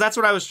because that's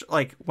what I was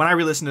like when I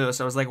re-listened to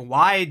this. I was like,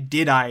 why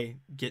did I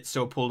get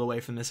so pulled away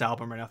from this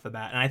album right off the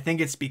bat? And I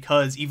think it's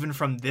because even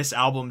from this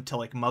album to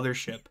like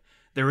Mothership,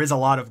 there is a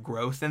lot of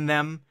growth in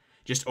them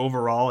just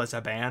overall as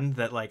a band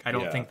that like I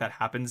don't think that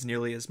happens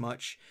nearly as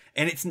much.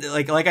 And it's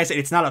like I said,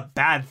 it's not a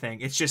bad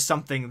thing. It's just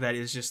something that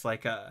is just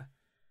like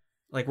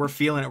we're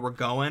feeling it, we're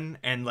going,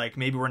 and like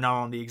maybe we're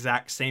not on the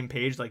exact same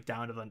page, like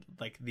down to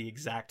the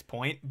exact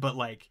point, but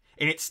like,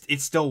 and it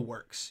still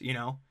works, you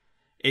know.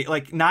 It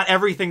like not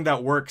everything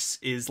that works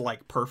is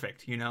like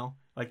perfect, you know.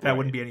 Like that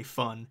wouldn't be any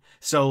fun.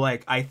 So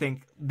like I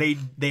think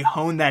they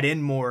hone that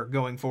in more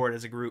going forward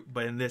as a group,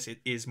 but in this it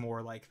is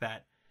more like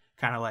that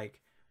kind of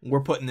like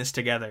we're putting this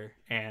together,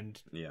 and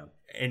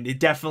it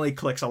definitely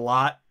clicks a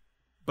lot.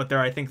 But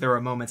I think there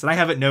are moments, and I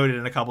have it noted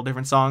in a couple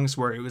different songs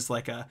where it was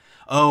like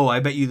I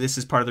bet you this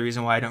is part of the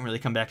reason why I don't really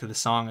come back to the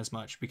song as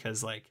much,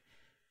 because like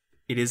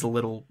it is a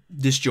little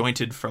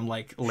disjointed from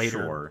like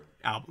later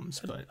albums.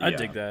 But I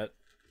dig that.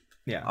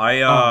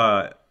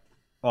 Yeah.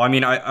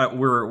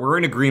 We're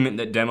in agreement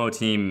that Demo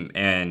Team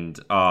and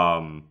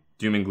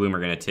Doom and Gloom are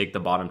going to take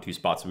the bottom two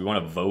spots. So we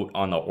want to vote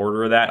on the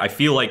order of that. I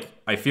feel like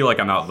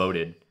I'm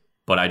outvoted,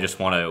 but I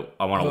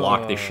want to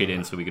lock this shit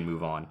in so we can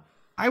move on.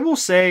 I will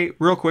say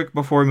real quick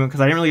before we move,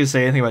 because I didn't really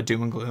say anything about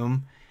Doom and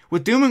Gloom.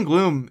 With Doom and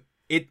Gloom,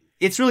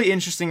 it's really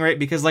interesting, right?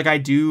 Because like I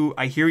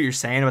hear what you're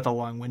saying about the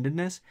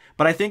long-windedness,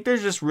 but I think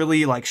there's just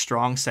really like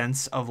strong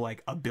sense of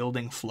like a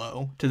building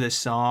flow to this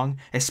song,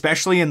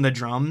 especially in the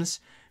drums,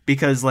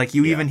 because like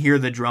you even hear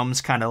the drums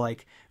kind of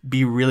like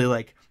be really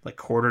like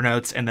quarter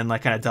notes and then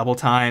like kind of double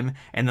time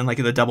and then like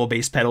the double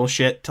bass pedal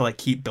shit to like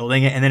keep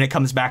building it, and then it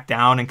comes back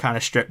down and kind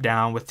of stripped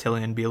down with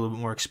Tilion be a little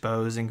bit more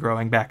exposed and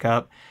growing back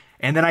up.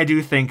 And then I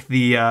do think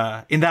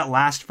in that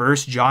last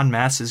verse, John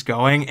Mess is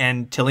going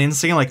and Tilion's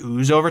singing like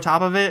ooze over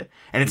top of it,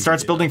 and it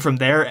starts building from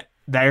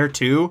there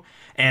too.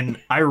 And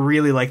I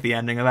really like the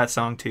ending of that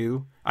song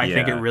too. I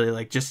think it really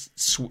like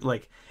just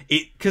like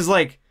it, because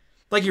like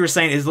you were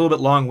saying, it's a little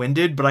bit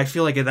long-winded, but I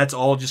feel like that's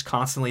all just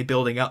constantly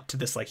building up to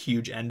this like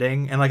huge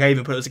ending. And like I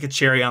even put it as like a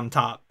cherry on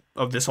top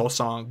of this whole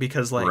song,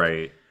 because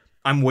like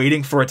I'm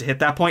waiting for it to hit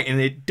that point, and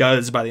it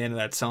does by the end of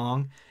that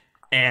song.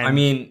 And I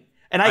mean,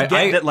 and I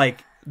get that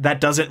like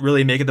that doesn't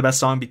really make it the best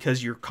song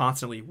because you're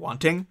constantly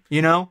wanting,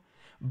 you know,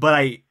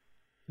 but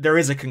there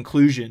is a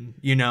conclusion,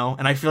 you know,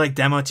 and I feel like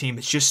Demo Team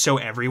is just so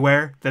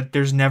everywhere that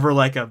there's never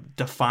like a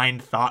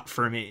defined thought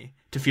for me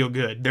to feel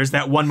good. There's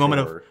that one moment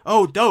of,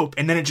 oh, dope,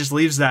 and then it just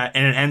leaves that,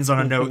 and it ends on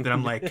a note that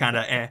I'm like kind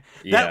of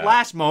That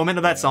last moment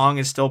of that song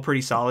is still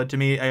pretty solid to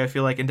me, I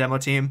feel like, in Demo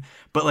Team,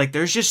 but like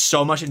there's just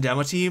so much in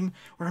Demo Team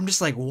where I'm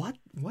just like, what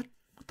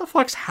the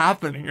fuck's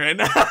happening right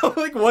now?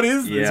 Like, what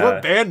is this?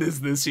 What band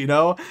is this, you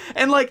know?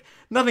 And like,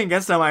 nothing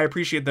against them, I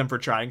appreciate them for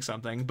trying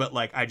something, but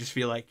like I just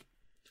feel like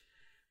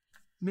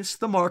missed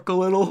the mark a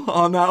little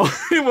on that one.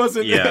 It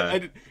wasn't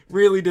I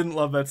really didn't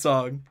love that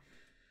song.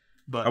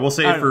 But I will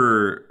say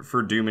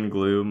for Doom and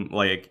Gloom,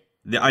 like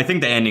I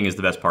think the ending is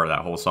the best part of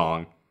that whole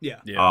song.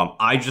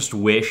 I just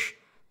wish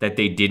that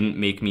they didn't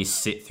make me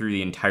sit through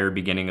the entire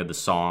beginning of the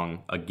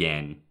song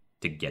again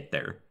to get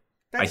there.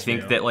 I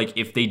think that like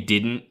if they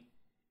didn't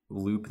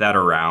loop that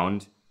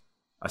around,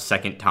 a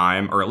second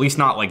time, or at least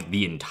not like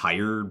the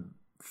entire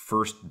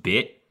first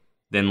bit,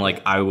 then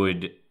like I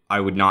would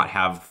not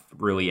have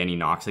really any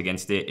knocks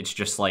against it. It's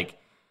just like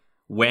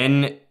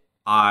when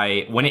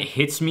it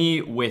hits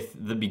me with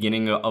the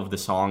beginning of the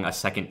song a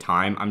second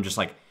time, I'm just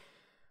like,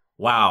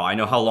 wow, I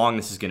know how long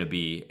this is going to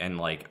be. And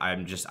like,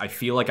 I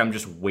feel like I'm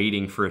just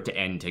waiting for it to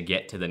end to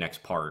get to the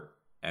next part.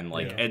 And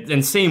like,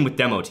 and same with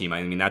Demo Team.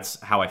 I mean, that's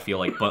how I feel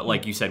like, but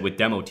like you said with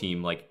Demo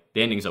Team, like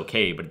the ending's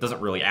okay, but it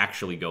doesn't really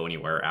actually go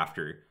anywhere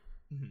after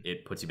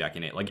it puts you back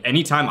in it. Like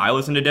anytime I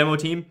listen to Demo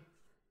Team,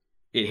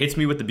 it hits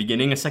me with the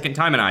beginning a second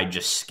time and I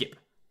just skip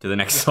to the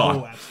next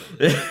song.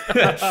 So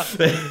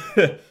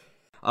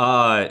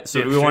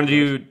do we want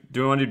to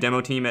do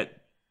Demo Team at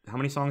how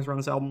many songs are on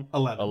this album?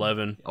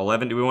 11.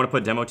 11. Do we want to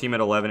put Demo Team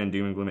at 11 and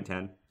Doom and Gloom at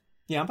 10?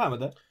 Yeah, I'm fine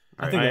with that.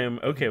 I am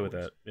okay with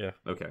that. Yeah.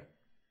 Okay.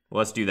 Well,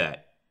 let's do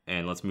that.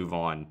 And let's move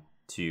on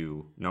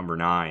to number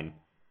 9.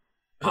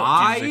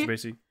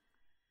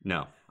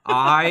 No.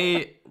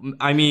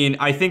 I mean,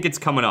 I think it's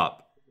coming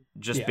up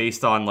just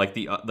based on like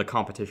the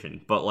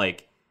competition, but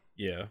like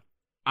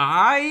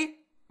I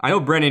know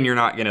Brennan, you're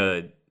not going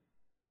to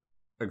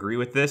agree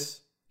with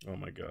this. Oh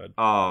my god.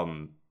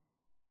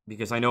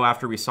 Because I know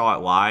after we saw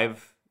it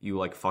live, you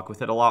like fuck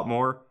with it a lot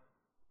more,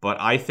 but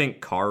I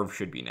think Carve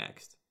should be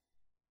next.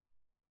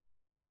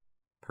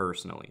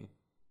 Personally.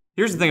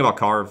 Here's the thing about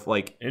Carve,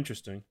 like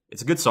interesting.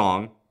 It's a good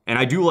song, and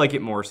I do like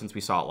it more since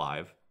we saw it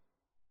live.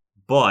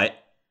 But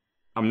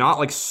I'm not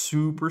like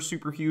super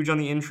huge on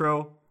the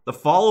intro. The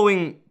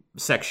following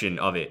section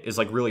of it is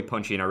like really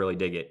punchy and I really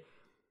dig it.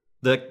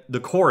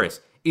 The chorus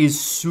is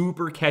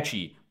super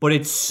catchy, but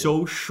it's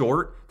so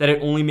short that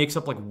it only makes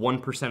up like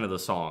 1% of the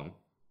song.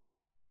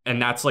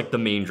 And that's like the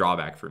main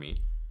drawback for me.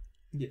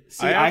 Yeah.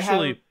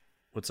 See,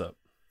 what's up?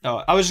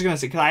 Oh, I was just gonna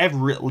say, because I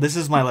have this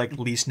is my like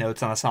least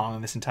notes on a song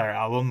on this entire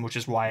album, which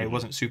is why I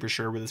wasn't super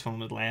sure where this one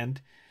would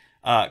land.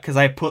 Because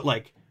I put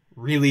like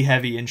really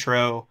heavy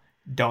intro,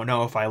 don't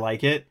know if I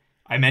like it.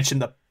 I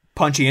mentioned the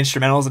punchy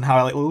instrumentals and how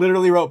I like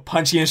literally wrote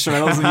punchy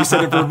instrumentals, and you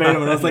said it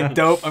verbatim, and I was like,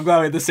 dope. I'm glad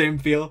we had the same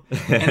feel.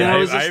 And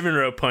then I even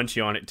wrote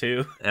punchy on it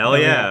too. Hell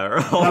yeah,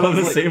 we're all on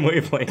the same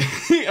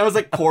wavelength. I was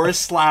like, chorus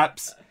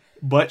slaps,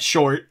 but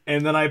short,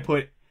 and then I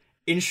put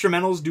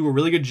instrumentals do a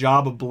really good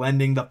job of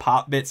blending the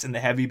pop bits and the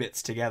heavy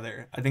bits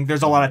together. I think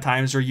there's a lot of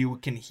times where you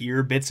can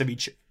hear bits of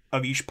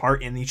each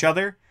part in each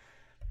other,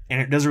 and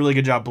it does a really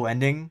good job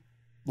blending,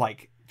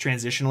 like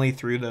transitionally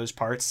through those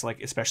parts,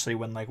 like especially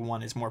when like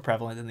one is more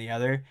prevalent than the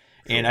other.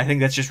 Sure. And I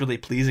think that's just really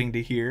pleasing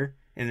to hear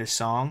in this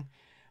song.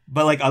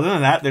 But like other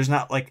than that, there's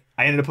not like,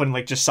 I ended up putting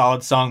like just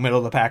solid song middle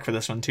of the pack for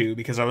this one too,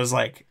 because I was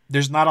like,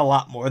 there's not a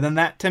lot more than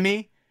that to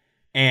me.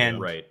 And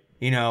right.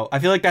 You know, I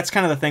feel like that's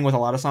kind of the thing with a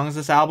lot of songs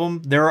this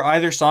album. There are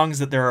either songs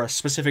that there are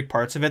specific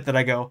parts of it that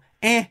I go,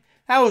 that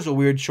was a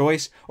weird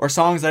choice, or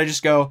songs that I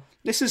just go,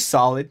 this is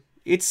solid.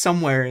 It's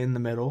somewhere in the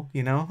middle,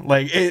 you know?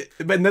 Like it,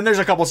 but then there's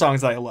a couple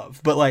songs that I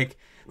love. But like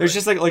there's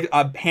just like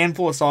a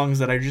handful of songs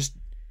that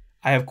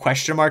I have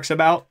question marks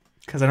about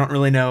because I don't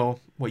really know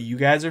what you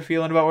guys are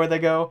feeling about where they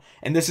go.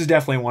 And this is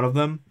definitely one of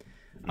them.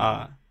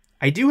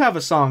 I do have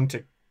a song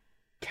to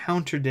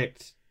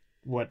contradict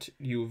what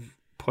you've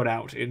put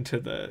out into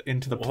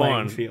the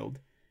playing field.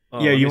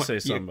 You say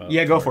something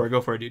about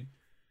go for it, dude.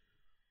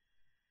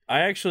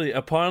 I actually,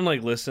 upon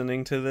like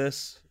listening to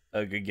this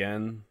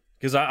again,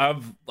 because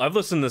I've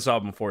listened to this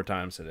album 4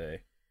 times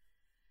today,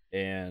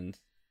 and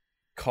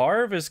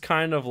Carve is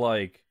kind of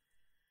like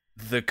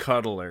the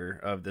cuddler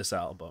of this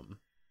album.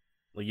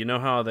 Like, you know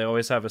how they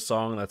always have a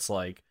song that's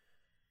like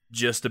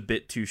just a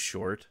bit too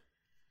short?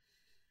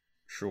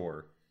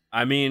 Sure.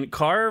 I mean,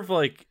 Carve,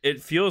 like,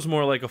 it feels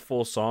more like a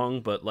full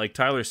song, but like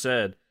Tyler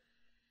said,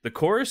 the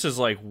chorus is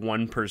like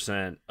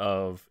 1%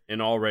 of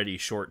an already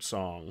short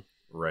song.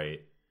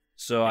 Right.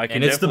 So I can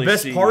and it's the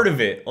best part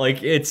of it.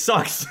 Like, it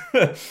sucks.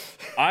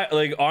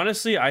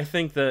 Honestly, I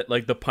think that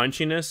like the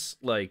punchiness,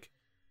 like,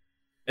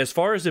 as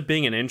far as it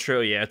being an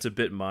intro, yeah, it's a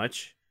bit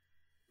much.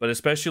 But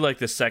especially like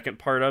the second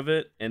part of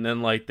it, and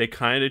then like they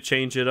kind of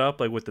change it up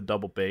like with the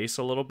double bass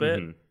a little bit.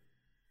 Mm-hmm.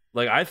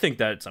 Like, I think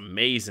that's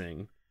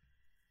amazing.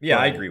 Yeah,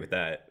 I agree with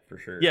that for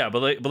sure. Yeah,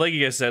 but like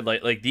you guys said,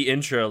 like the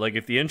intro, like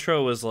if the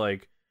intro was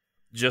like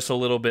just a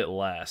little bit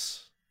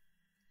less,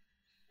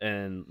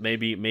 and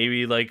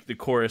maybe like the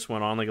chorus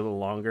went on like a little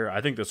longer,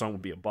 I think the song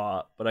would be a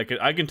bop. But I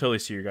can totally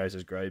see your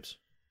guys' gripes.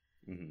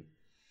 Mm-hmm.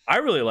 I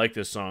really like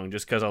this song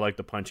just because I like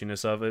the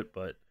punchiness of it.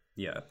 But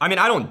yeah, I mean,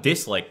 I don't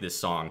dislike this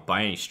song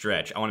by any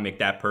stretch. I want to make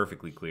that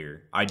perfectly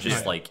clear. I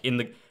just like in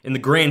the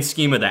grand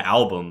scheme of the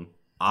album,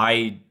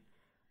 I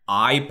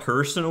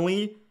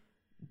personally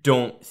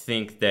don't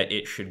think that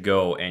it should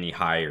go any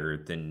higher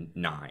than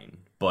 9.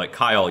 But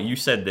Kyle, you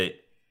said that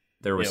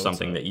there was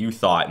something that you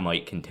thought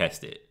might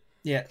contest it.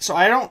 Yeah, so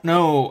I don't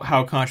know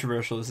how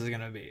controversial this is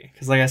going to be.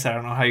 Because like I said, I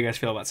don't know how you guys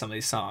feel about some of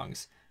these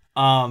songs.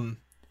 And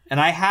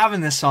I have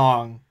in this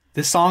song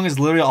is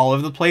literally all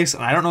over the place,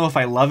 and I don't know if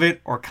I love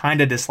it or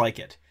kind of dislike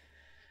it.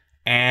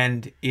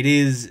 And it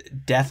is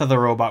Death of the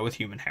Robot with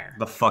Human Hair.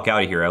 The fuck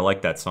out of here. I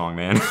like that song,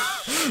 man.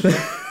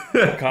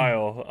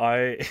 Kyle,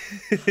 I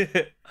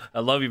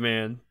love you,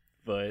 man,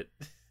 but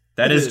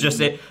that is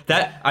just it.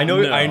 That I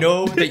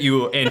know that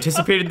you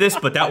anticipated this,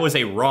 but that was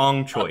a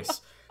wrong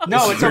choice.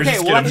 No, it's okay.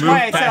 Well, that's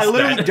why I said I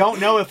literally don't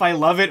know if I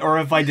love it or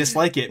if I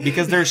dislike it,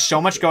 because there's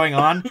so much going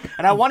on,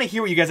 and I want to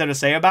hear what you guys have to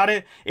say about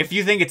it. If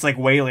you think it's like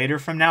way later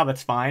from now,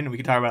 that's fine. We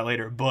can talk about it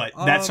later. But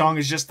that song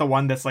is just the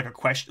one that's like a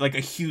question, like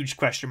a huge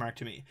question mark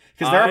to me,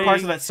 because there are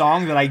parts of that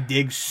song that I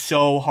dig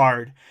so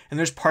hard, and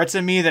there's parts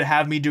of me that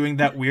have me doing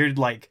that weird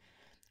like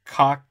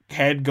cock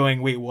head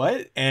going, "Wait,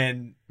 what?"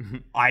 And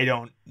I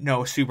don't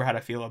know super how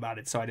to feel about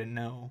it, so I didn't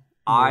know.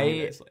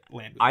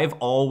 I've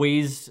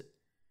always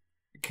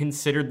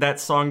considered that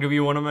song to be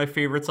one of my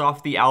favorites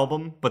off the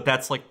album, but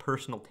that's like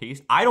personal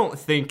taste. I don't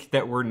think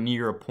that we're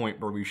near a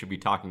point where we should be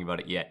talking about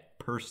it yet,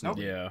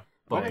 personally. Yeah.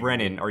 But Okay.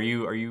 Brennan, are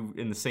you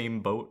in the same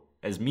boat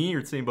as me,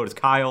 or the same boat as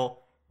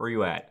Kyle? Where are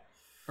you at?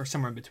 Or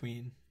somewhere in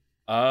between.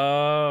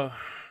 I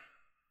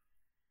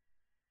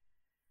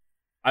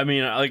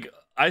mean, like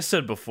I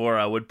said before,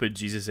 I would put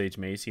Jesus H.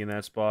 Macy in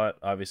that spot.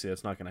 Obviously,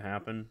 that's not going to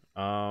happen.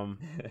 I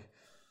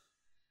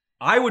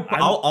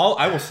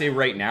will say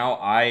right now,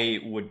 I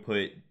would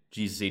put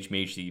Jesus H.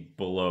 Macy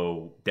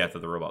below Death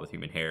of the Robot with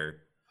Human Hair.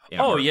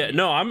 Oh yeah,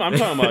 no, I'm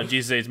talking about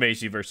Jesus H.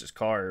 Macy versus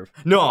Carve.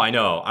 No, I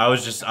know. I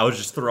was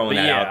just throwing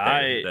that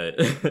out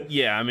there.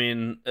 Yeah, I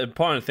mean,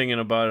 upon thinking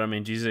about it, I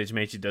mean, Jesus H.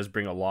 Macy does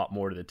bring a lot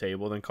more to the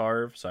table than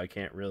Carve, so I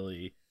can't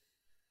really.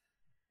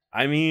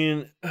 I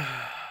mean,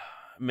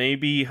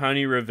 maybe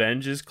Honey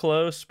Revenge is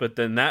close, but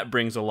then that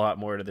brings a lot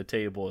more to the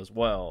table as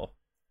well.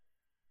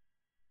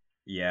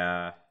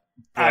 Yeah.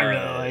 I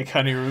really like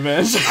Honey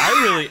Revenge.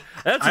 I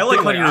like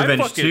Honey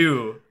Revenge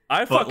too.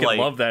 I fucking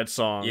love that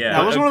song. Yeah,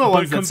 that was one of the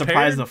ones that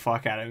surprised the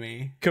fuck out of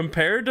me.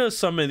 Compared to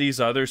some of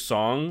these other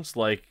songs,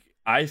 like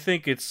I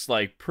think it's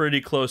like pretty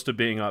close to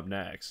being up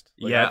next.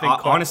 Like, yeah, I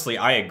think honestly,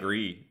 I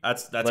agree.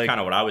 That's like, kind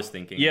of what I was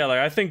thinking. Yeah, like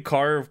I think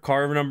Carve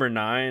number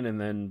 9,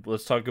 and then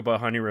let's talk about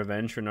Honey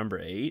Revenge for number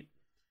 8.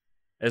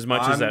 As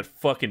much as that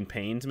fucking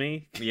pains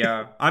me.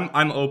 Yeah,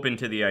 I'm open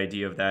to the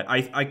idea of that.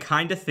 I'm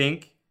kind of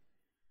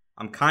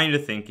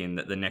thinking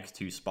that the next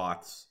two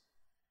spots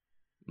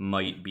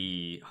might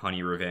be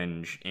Honey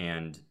Revenge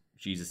and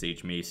Jesus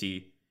H.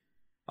 Macy.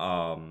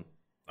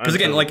 Because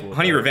again, like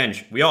Honey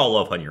Revenge, we all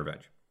love Honey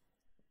Revenge.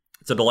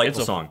 It's a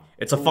delightful song.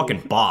 It's a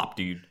fucking bop,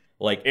 dude.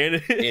 Like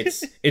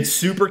it's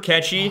super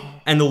catchy,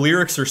 and the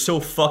lyrics are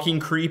so fucking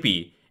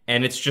creepy,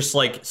 and it's just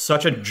like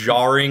such a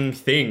jarring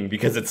thing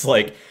because it's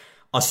like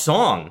a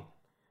song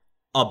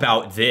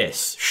about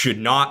this should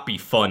not be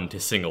fun to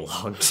sing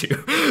along to.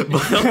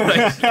 But,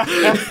 like,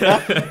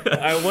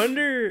 I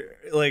wonder,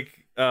 like,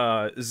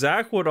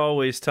 Zach would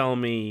always tell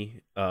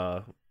me,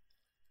 like,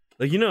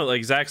 you know,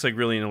 like Zach's like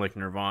really into like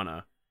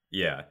Nirvana.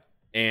 Yeah.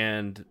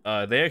 And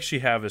they actually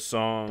have a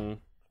song,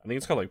 I think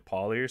it's called like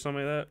Polly or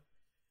something like that,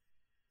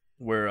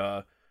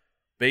 where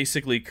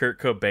basically Kurt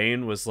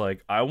Cobain was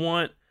like, I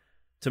want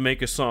to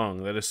make a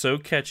song that is so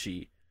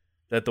catchy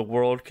that the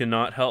world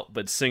cannot help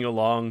but sing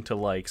along to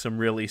like some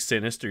really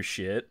sinister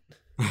shit.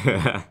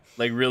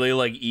 Like really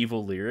like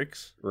evil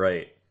lyrics.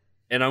 Right.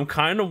 And I'm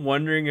kind of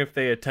wondering if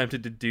they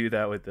attempted to do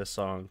that with this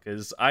song,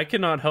 because I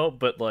cannot help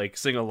but like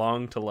sing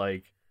along to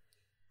like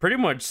pretty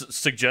much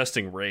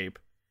suggesting rape.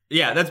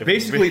 Yeah, that's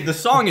basically, the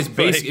song is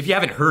basically, if you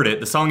haven't heard it,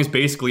 the song is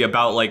basically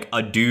about like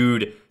a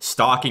dude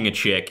stalking a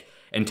chick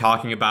and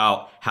talking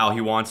about how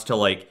he wants to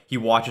like, he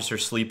watches her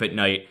sleep at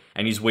night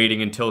and he's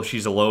waiting until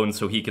she's alone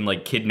so he can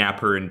like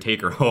kidnap her and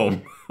take her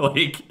home.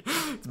 Like,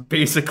 it's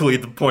basically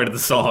the point of the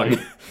song.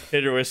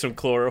 Hit her with some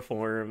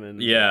chloroform and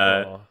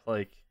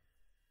like,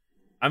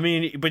 I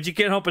mean, but you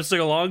can't help but sing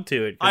along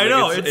to it. I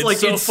know,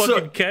 it's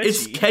fucking catchy.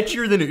 It's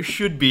catchier than it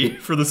should be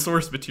for the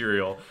source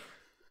material.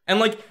 And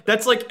like,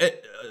 that's like,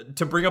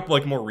 to bring up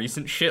like more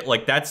recent shit,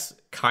 like that's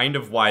kind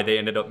of why they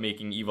ended up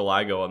making Evil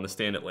Igo on the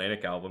Stand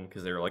Atlantic album,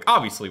 because they were like,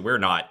 obviously we're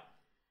not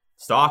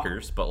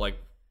stalkers, but like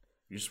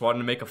we just wanted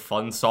to make a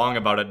fun song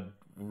about a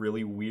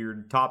really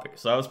weird topic.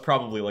 So that was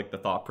probably like the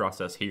thought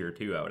process here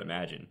too, I would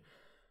imagine.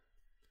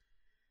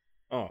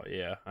 Oh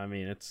yeah, I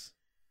mean it's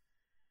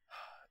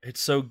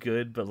so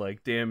good, but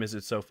like damn, is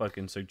it so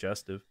fucking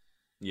suggestive.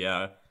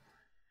 Yeah.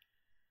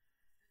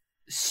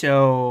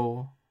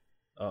 So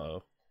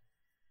uh-oh.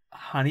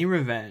 Honey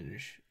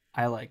Revenge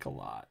I like a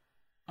lot.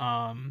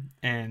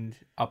 And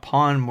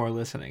upon more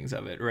listenings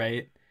of it,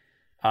 right?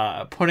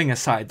 Putting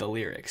aside the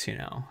lyrics, you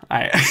know,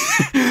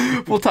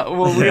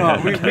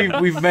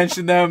 we've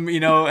mentioned them, you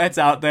know, it's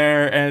out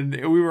there, and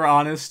we were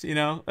honest, you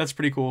know, that's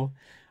pretty cool.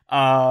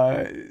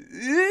 Let's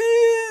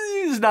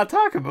just not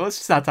talk about,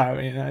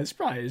 you know, it's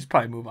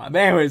probably move on. But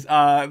anyways,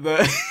 I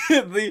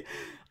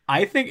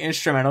think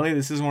instrumentally,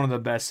 this is one of the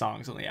best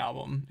songs on the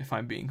album, if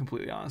I'm being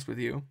completely honest with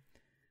you.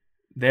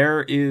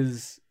 There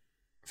is,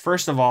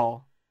 first of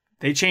all,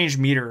 they changed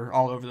meter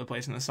all over the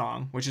place in the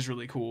song, which is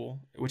really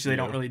cool, which they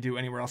don't really do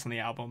anywhere else on the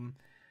album,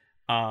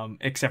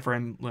 except for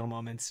in little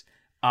moments.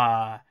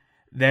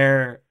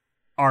 There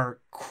are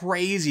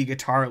crazy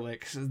guitar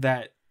licks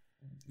that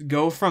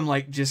go from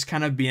like just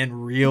kind of being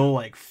real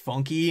like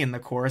funky in the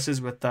choruses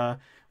with the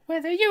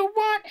whether you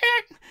want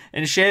it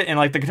and shit, and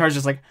like the guitar's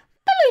just like,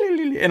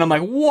 and I'm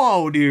like,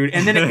 whoa, dude.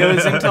 And then it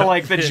goes into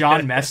like the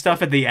John Mess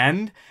stuff at the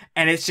end,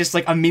 and it's just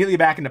like immediately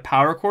back into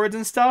power chords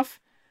and stuff.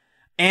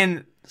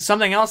 And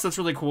something else that's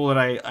really cool that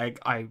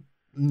I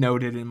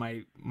noted in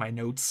my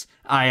notes,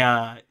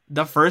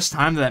 the first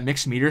time that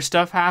mixed meter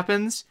stuff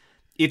happens,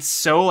 it's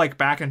so like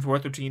back and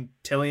forth between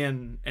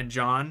Tilian and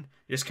John,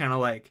 just kind of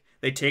like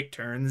they take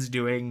turns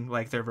doing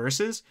like their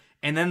verses,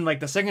 and then like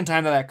the second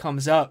time that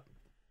comes up,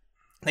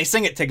 they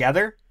sing it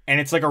together. And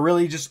it's like a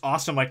really just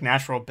awesome like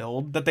natural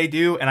build that they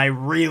do, and I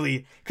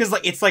really, because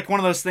like it's like one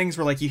of those things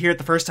where like you hear it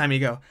the first time, you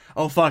go,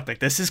 oh fuck, like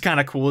this is kind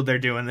of cool they're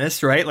doing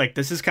this, right? Like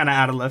this is kind of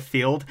out of left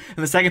field.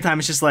 And the second time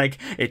it's just like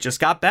it just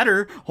got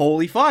better,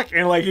 holy fuck,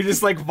 and like you're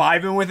just like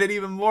vibing with it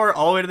even more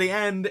all the way to the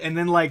end, and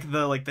then like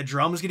the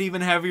drums get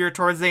even heavier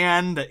towards the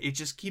end. It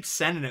just keeps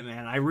sending it,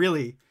 man. I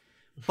really,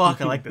 fuck,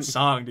 I like this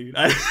song, dude.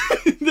 Well,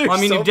 I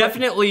mean, you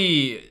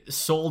definitely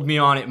sold me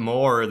on it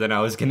more than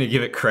I was gonna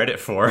give it credit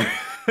for.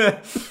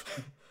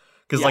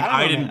 Because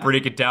I didn't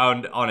break it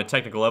down on a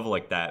technical level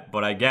like that,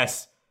 but I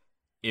guess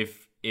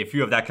if you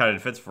have that kind of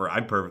defense for it,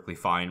 I'm perfectly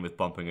fine with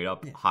bumping it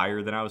up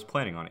higher than I was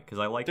planning on it, because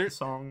I like the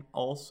song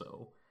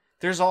also.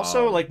 There's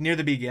also like near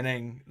the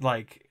beginning,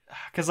 like,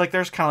 because like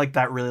there's kind of like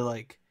that really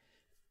like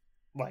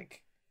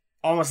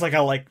almost like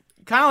a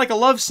kind of like a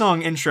love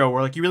song intro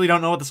where like you really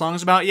don't know what the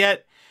song's about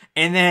yet,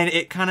 and then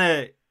it kind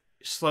of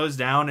slows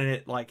down and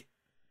it like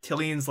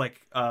Tilian's like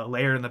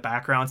layer in the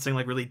background sing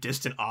like really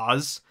distant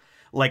ahs,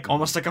 like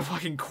almost like a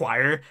fucking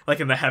choir,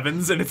 like in the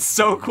heavens, and it's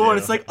so cool. And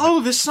it's like,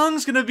 oh, this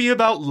song's gonna be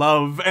about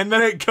love, and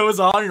then it goes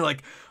on, and you're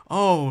like,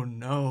 oh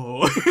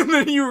no, and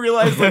then you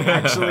realize like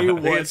actually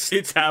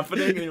it's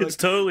happening. And you're it's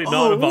like, totally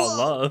not about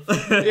love.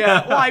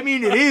 Yeah, well, I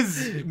mean, it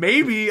is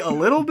maybe a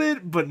little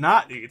bit, but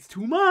not. It's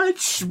too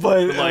much,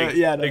 but like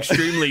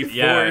extremely forced.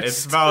 Yeah,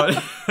 it's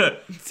about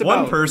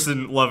one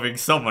person loving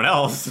someone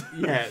else.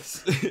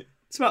 Yes.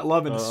 It's about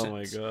love and oh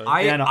my god!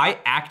 I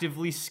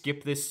actively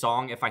skip this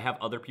song if I have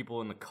other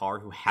people in the car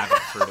who haven't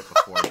heard it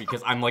before,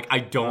 because I'm like, I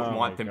don't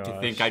want them to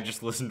think I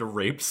just listen to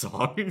rape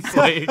songs.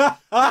 Like,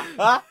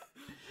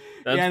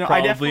 that's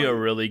probably a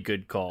really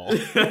good call.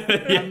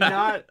 I'm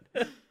not.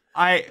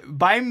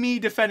 By me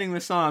defending the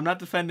song, I'm not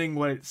defending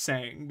what it's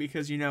saying,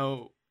 because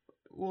we'll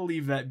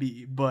leave that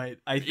be. But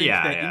I think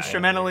that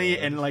instrumentally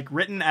and like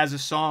written as a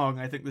song,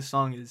 I think the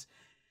song is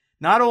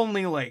not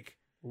only like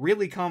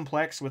really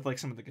complex with like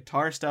some of the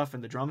guitar stuff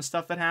and the drum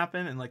stuff that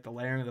happen and like the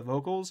layering of the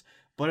vocals,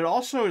 but it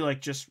also like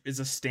just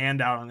is a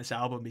standout on this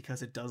album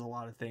because it does a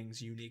lot of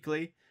things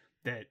uniquely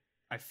that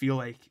I feel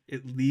like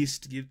at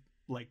least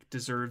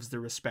deserves the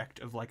respect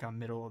of like a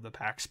middle of the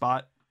pack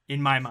spot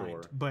in my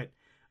mind. But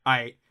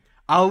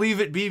I'll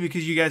leave it be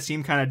because you guys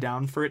seem kind of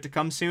down for it to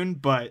come soon,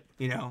 but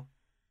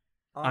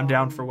I'm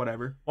down for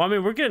whatever. Well, I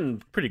mean, we're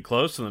getting pretty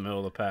close to the middle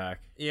of the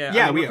pack.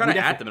 Yeah, we're kind of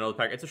at the middle of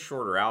the pack. It's a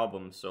shorter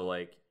album, so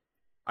like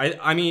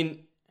I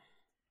mean,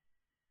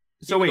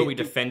 so even though we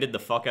defended the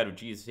fuck out of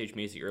Jesus H.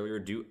 Macy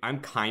earlier, I'm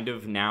kind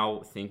of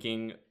now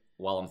thinking,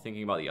 while I'm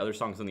thinking about the other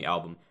songs on the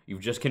album,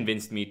 you've just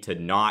convinced me to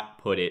not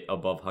put it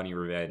above Honey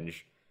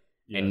Revenge.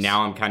 Yes. And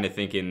now I'm kind of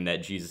thinking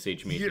that Jesus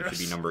H. Macy should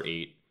be number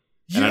 8.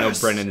 Yes. And I know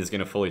Brendan is going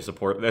to fully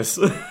support this.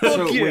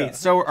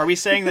 So are we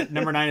saying that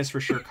number 9 is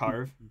for sure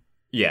Carve?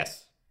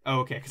 Yes. Oh,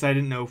 okay, because I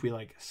didn't know if we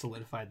like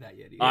solidified that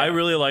yet. I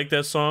really like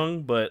that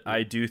song, but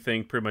I do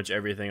think pretty much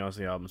everything else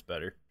in the album is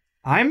better.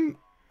 I'm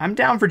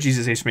down for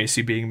Jesus H.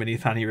 Macy being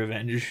beneath Honey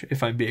Revenge,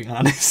 if I'm being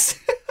honest.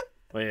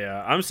 Well,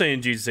 yeah, I'm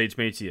saying Jesus H.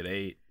 Macy at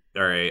 8.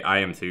 All right, I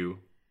am too.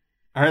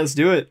 All right, let's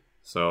do it.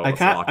 So I'm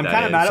kind of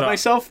mad at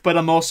myself, but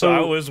I'm also. So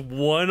I was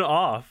one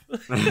off.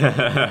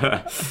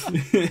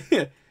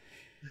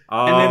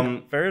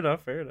 Fair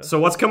enough. So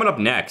what's coming up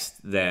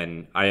next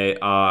then?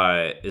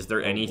 Is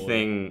there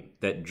anything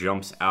that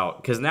jumps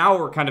out? Because now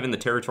we're kind of in the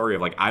territory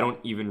of like I don't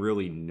even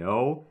really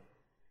know.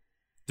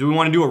 Do we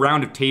want to do a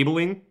round of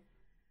tabling?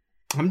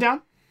 I'm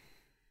down.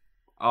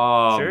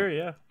 Sure,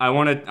 yeah. I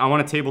want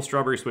to table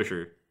Strawberry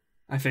Swisher.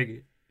 I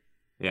figured.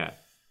 Yeah.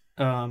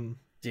 Damn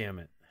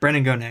it.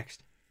 Brennan, go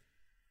next.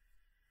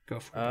 Go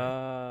for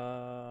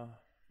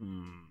it.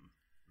 Man,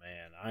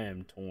 I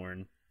am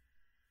torn.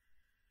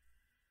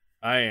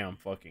 I am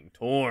fucking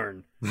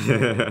torn.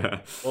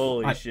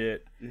 Holy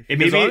shit.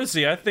 Because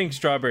honestly, I think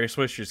Strawberry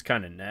Swisher's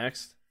kind of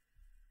next.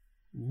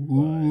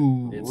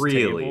 Ooh,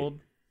 really?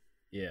 Tabled.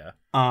 Yeah.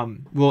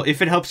 Well,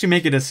 if it helps you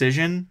make a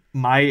decision,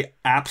 my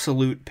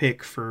absolute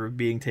pick for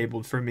being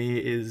tabled for me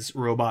is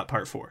Robot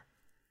Part 4.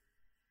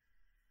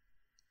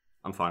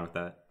 I'm fine with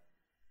that.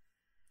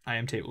 I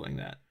am tabling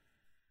that.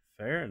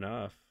 Fair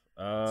enough.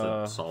 It's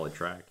a solid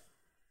track.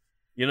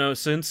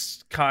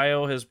 Since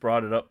Kyle has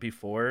brought it up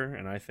before,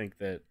 and I think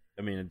that,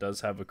 it does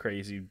have a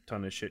crazy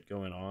ton of shit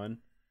going on,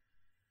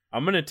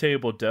 I'm going to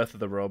table Death of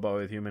the Robot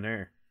with Human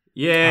Hair.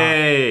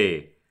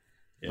 Yay!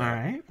 Yeah. All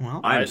right. Well,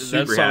 I'm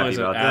super happy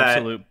about that.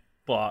 Absolute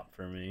bop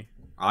for me.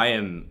 I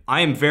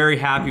am very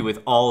happy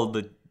with all of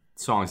the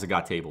songs that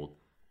got tabled.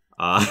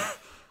 I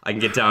can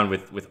get down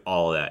with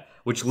all of that,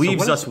 which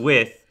leaves us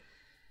with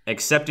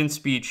Acceptance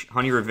Speech,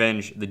 Honey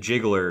Revenge, The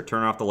Jiggler,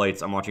 Turn Off the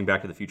Lights, I'm watching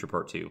Back to the Future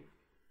Part 2.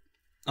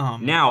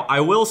 Now, I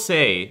will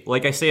say,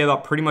 like I say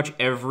about pretty much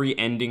every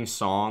ending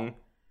song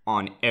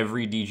on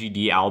every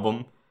DGD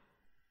album,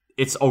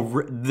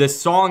 the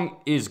song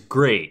is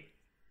great.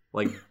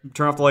 Like,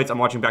 Turn Off the Lights, I'm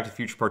watching Back to the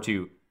Future Part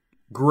 2.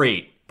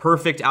 Great.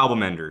 Perfect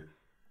album ender.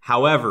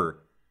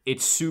 However,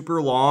 it's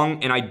super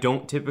long, and I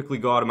don't typically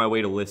go out of my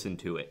way to listen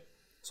to it.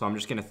 So I'm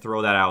just going to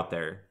throw that out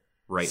there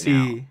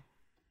now.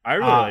 I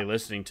really like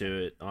listening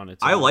to it on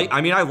its own.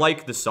 I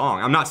like the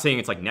song. I'm not saying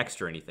it's like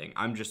next or anything.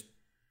 I'm just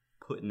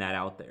putting that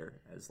out there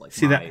as like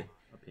my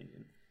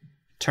opinion.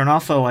 Turn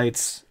Off the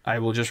Lights. I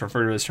will just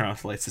refer to it as Turn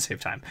Off the Lights to save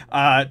time.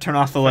 Turn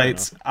Off the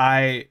Lights.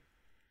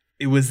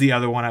 It was the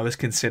other one I was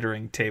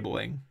considering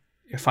tabling,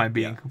 if I'm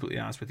being completely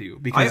honest with you.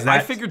 Because I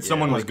figured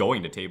someone was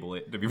going to table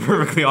it, to be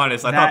perfectly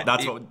honest. I thought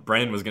that's what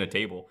Brennan was going to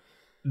table.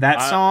 That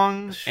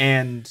song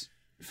and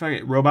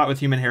Robot with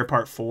Human Hair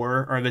Part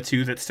 4 are the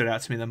two that stood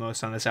out to me the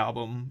most on this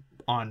album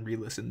on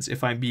re-listens,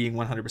 if I'm being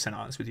 100%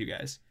 honest with you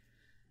guys.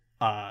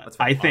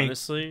 I think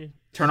honestly,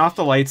 Turn Off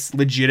the Lights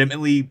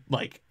legitimately,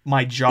 like,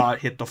 my jaw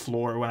hit the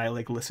floor when I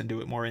like listened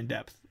to it more in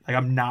depth. Like,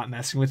 I'm not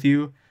messing with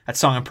you. That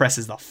song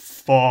impresses the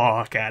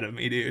fuck out of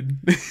me, dude.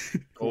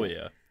 Oh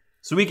yeah.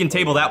 So we can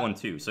table that one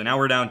too. So now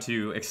we're down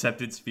to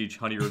Accepted Speech,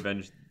 Honey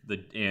Revenge,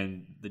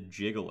 and The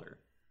Jiggler.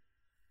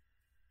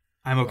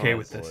 I'm okay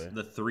with this.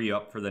 The 3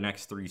 up for the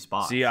next 3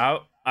 spots. See,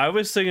 I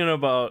was thinking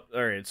about,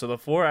 all right, so the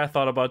 4 I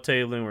thought about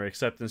tabling were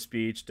Acceptance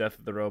Speech, Death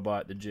of the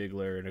Robot, The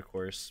Jiggler, and of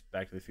course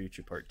Back to the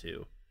Future Part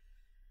 2.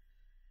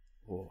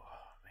 Oh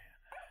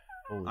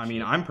man. I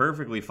mean, I'm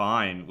perfectly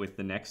fine with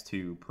the next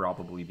 2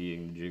 probably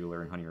being The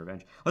Jiggler and Honey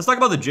Revenge. Let's talk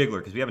about The Jiggler,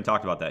 because we haven't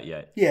talked about that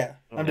yet. Yeah,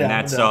 I'm down. And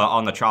that's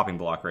on the chopping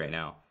block right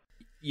now.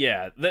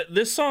 Yeah,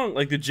 this song,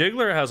 like, The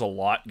Jiggler has a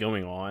lot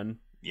going on.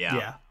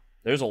 Yeah.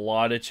 There's a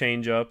lot of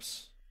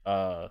change-ups.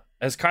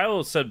 As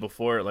Kyle said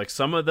before, like,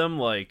 some of them,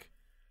 like,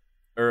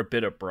 are a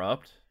bit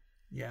abrupt.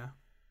 Yeah.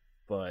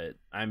 But,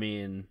 I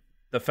mean,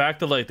 the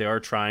fact that, like, they are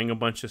trying a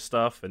bunch of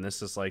stuff, and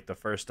this is, like, the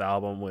first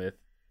album with,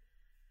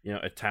 you know,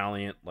 a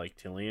talent like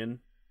Tilian.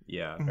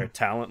 Yeah. Or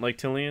talent like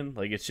Tilian.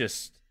 Like, it's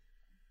just...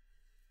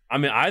 I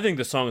mean, I think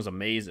the song is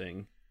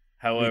amazing.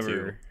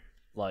 However,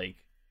 like...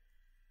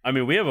 I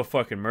mean, we have a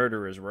fucking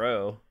Murderer's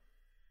Row.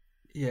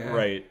 Yeah.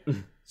 Right.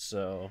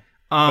 So...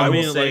 I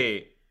mean, will say...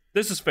 Like,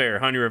 this is fair.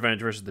 Honey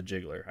Revenge versus The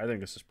Jiggler. I think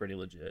this is pretty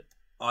legit.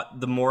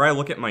 The more I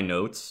look at my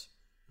notes,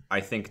 I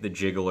think The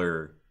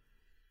Jiggler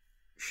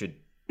should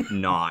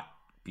not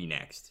be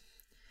next.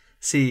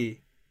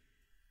 See,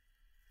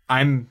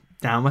 I'm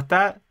down with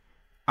that.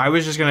 I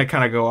was just going to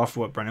kind of go off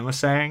what Brennan was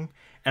saying.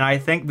 And I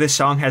think this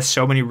song has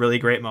so many really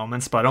great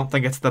moments, but I don't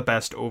think it's the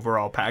best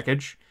overall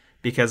package.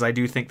 Because I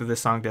do think that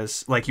this song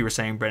does, like you were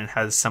saying, Brennan,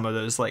 has some of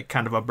those like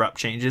kind of abrupt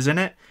changes in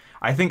it.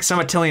 I think some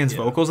of Tilian's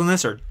vocals in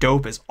this are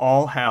dope as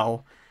all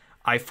hell.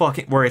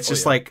 Where it's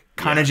just like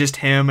kind of just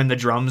him and the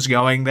drums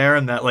going there,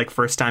 and that like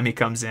first time he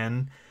comes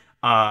in.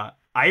 I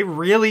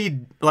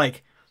really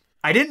like,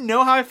 I didn't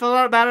know how I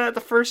felt about it at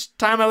the first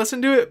time I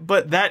listened to it,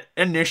 but that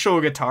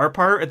initial guitar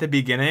part at the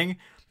beginning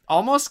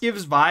almost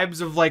gives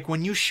vibes of like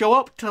when you show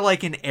up to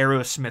like an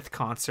Aerosmith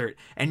concert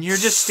and you're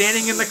just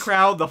standing in the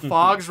crowd, the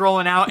fog's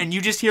rolling out, and you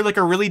just hear like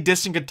a really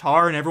distant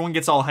guitar and everyone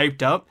gets all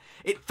hyped up.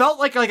 It felt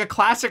like a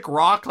classic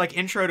rock like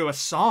intro to a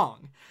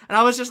song. And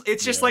I was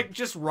it's just like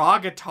just raw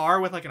guitar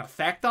with like an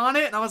effect on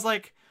it. And I was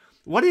like,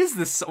 what is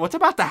this? What's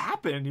about to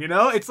happen? You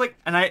know, it's like,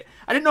 and I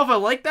didn't know if I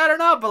liked that or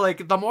not, but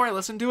like the more I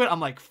listened to it, I'm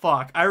like,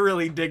 fuck, I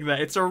really dig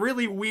that. It's a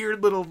really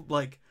weird little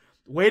like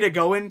way to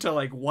go into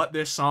like what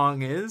this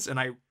song is. And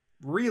I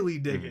really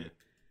dig it.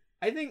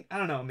 I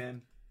don't know,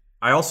 man.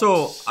 I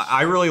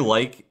really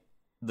like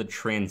the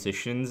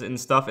transitions and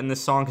stuff in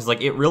this song. Cause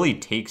like it really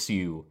takes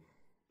you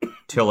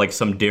to like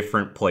some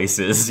different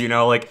places, you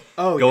know, like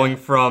going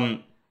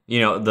from, you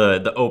know,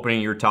 the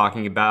opening you're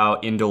talking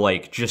about into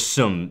like just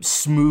some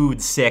smooth,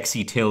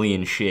 sexy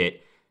Tilian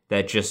shit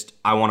that just,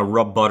 I want to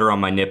rub butter on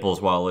my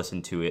nipples while I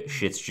listen to it.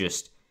 Shit's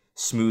just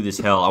smooth as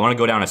hell. I want to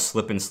go down a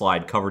slip and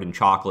slide covered in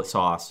chocolate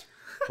sauce.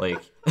 Like,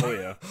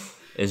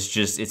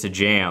 it's a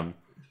jam.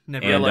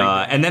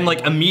 And then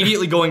like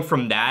immediately going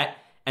from that,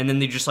 and then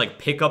they just like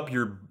pick up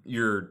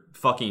your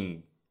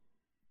fucking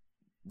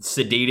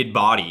sedated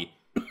body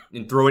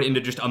and throw it into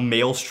just a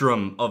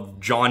maelstrom of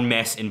John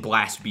Mess and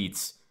blast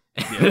beats.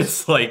 And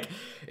it's like,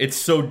 it's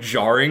so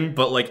jarring,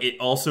 but like it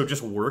also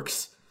just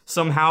works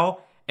somehow.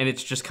 And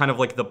it's just kind of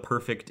like the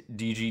perfect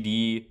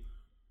DGD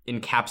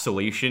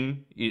encapsulation,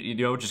 you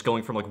know, just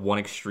going from like one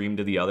extreme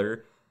to the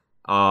other.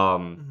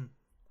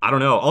 I don't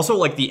know. Also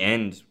like the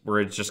end where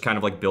it's just kind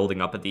of like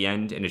building up at the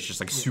end and it's just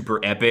like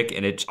super epic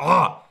and it's,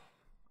 I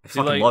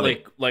fucking love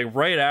it. Like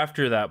right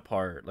after that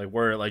part, like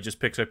where it like just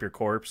picks up your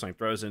corpse and like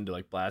throws into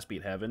like blast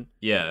beat heaven.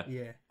 Yeah.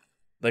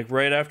 Like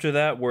right after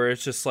that, where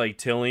it's just like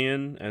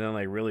Tilian and then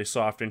like really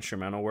soft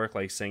instrumental work,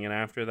 like singing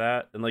after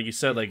that. And like you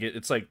said, like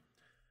it's like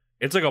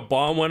a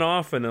bomb went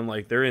off and then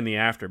like they're in the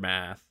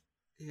aftermath.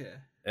 Yeah.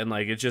 And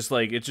like it's just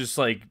like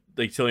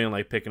Tilian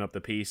like picking up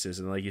the pieces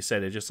and like you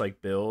said, it just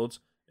like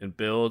builds and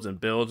builds and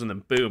builds, and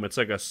then boom, it's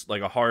like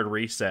a hard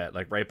reset,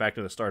 like right back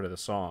to the start of the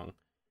song.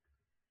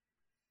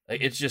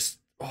 Like it's just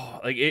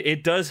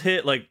it does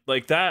hit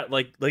like that,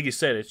 like you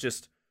said, it's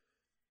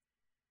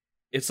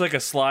like a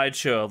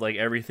slideshow of like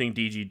everything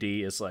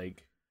DGD is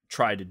like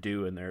tried to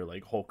do in their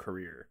like whole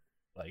career,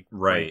 like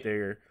right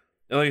there.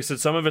 And like I said,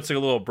 some of it's like a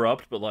little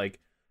abrupt, but like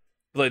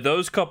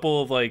those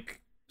couple of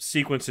like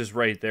sequences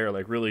right there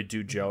like really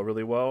do gel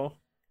really well.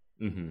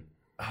 Mm-hmm.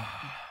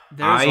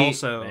 There's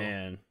also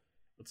man,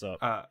 what's up?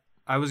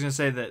 I was gonna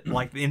say that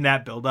like in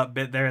that build up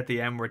bit there at the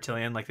end where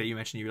Tilian, like that you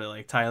mentioned you really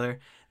like, Tyler,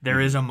 there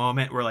is a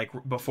moment where like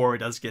before it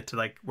does get to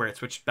like where it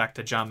switched back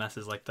to John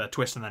Mess's like the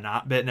twist and the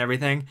knot bit and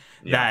everything,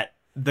 that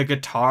the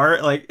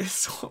guitar, like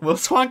Will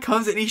Swan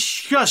comes and he's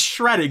just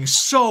shredding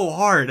so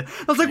hard.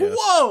 I was like,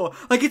 whoa!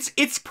 Like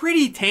it's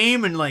pretty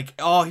tame and like,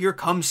 oh, here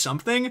comes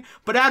something,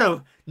 but out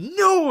of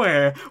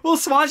nowhere, Will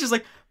Swan's just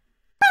like,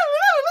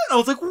 I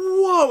was like,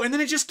 whoa! And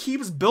then it just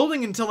keeps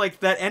building until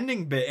like that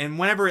ending bit. And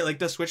whenever it like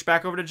does switch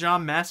back over to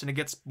John Mess and it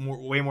gets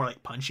way more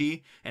like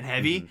punchy and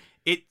heavy,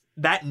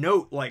 that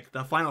note, like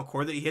the final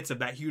chord that he hits of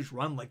that huge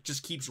run, like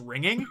just keeps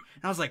ringing.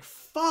 And I was like,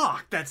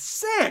 fuck, that's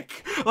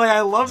sick! Like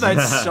I love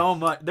that so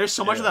much. There's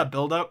so much of that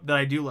build up that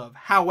I do love.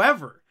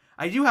 However,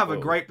 I do have a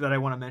gripe that I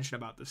want to mention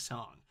about this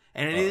song.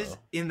 And it is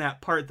in that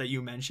part that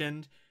you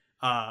mentioned,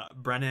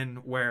 Brennan,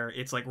 where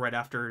it's like right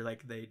after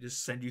like they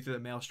just send you through the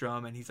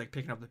maelstrom and he's like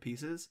picking up the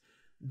pieces.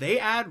 They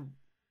add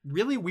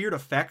really weird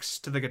effects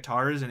to the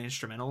guitars and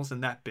instrumentals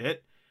in that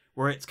bit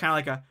where it's kind of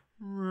like a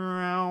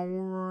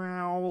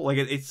like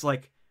it's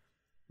like,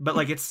 but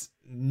like it's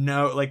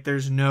no, like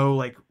there's no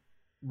like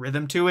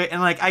rhythm to it.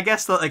 And like I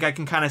guess that like I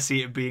can kind of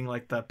see it being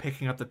like the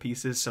picking up the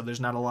pieces, so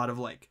there's not a lot of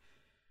like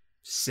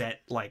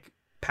set like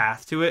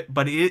path to it.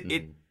 But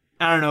it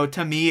I don't know,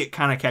 to me it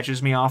kind of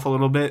catches me off a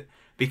little bit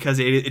because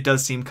it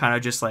does seem kind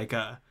of just like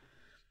a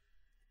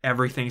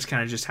everything's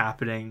kind of just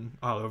happening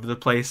all over the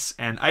place.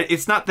 And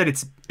it's not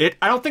that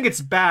I don't think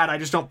it's bad. I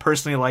just don't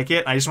personally like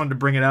it. I just wanted to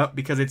bring it up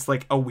because it's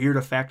like a weird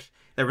effect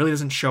that really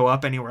doesn't show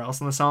up anywhere else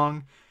in the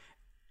song.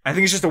 I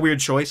think it's just a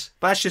weird choice,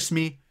 but that's just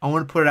me. I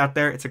want to put it out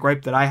there. It's a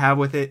gripe that I have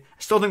with it. I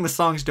still think the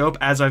song's dope,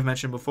 as I've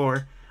mentioned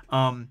before.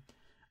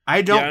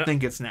 I don't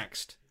think it's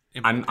next.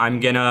 I'm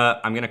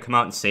gonna come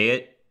out and say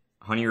it.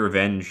 Honey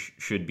Revenge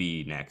should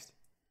be next.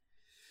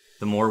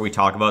 The more we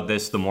talk about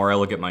this, the more I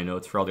look at my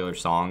notes for all the other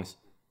songs.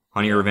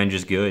 Honey Revenge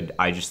is good.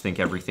 I just think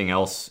everything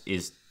else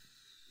is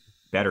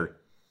better.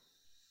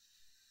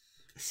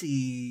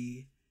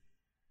 See,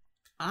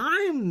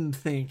 I'm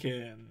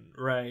thinking,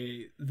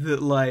 right,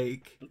 that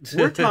like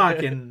we're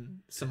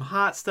talking some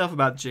hot stuff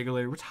about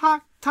Jiggler. We're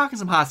talking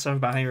some hot stuff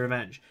about Honey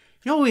Revenge.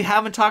 You know what we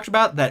haven't talked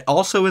about that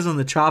also is on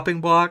the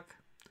chopping block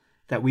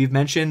that we've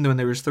mentioned when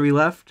there was 3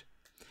 left?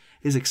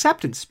 Is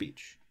Acceptance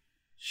Speech.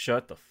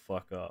 Shut the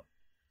fuck up.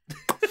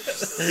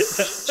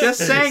 Just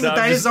saying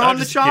that is on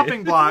the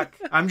chopping block.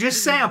 I'm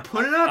just saying, I'm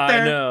putting it out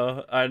there. I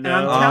know. And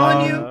I'm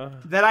telling you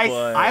that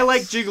I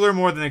like Jiggler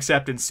more than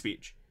Acceptance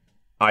Speech.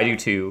 I do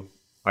too,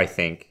 I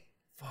think.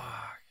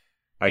 Fuck.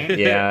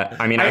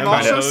 I'm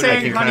also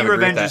saying Honey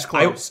Revenge is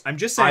close. I'm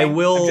just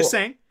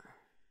saying.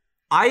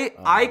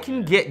 I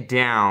can get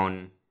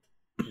down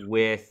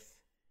with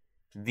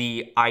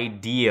the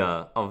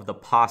idea of the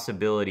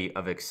possibility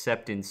of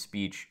Acceptance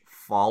Speech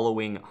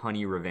following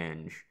Honey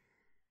Revenge.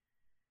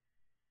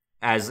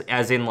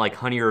 As in, like,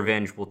 Honey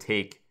Revenge will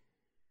take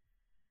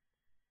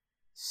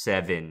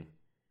 7,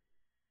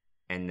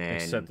 and then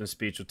Acceptance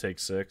Speech will take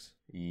 6.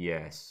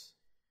 Yes.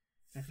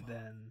 And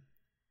then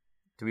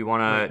do we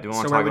want to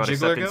talk about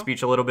Acceptance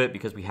Speech a little bit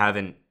because we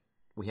haven't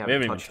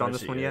touched on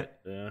this one yet?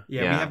 Yeah, we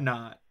have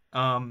not.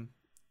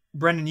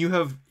 Brendan, you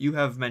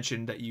have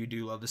mentioned that you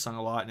do love the song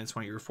a lot, and it's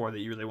one of your 4 that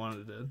you really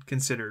wanted to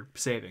consider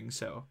saving.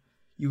 So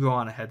you go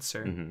on ahead,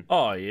 sir. Mm-hmm.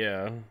 Oh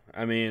yeah,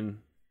 I mean,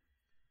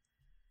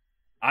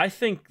 I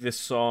think this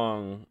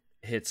song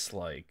hits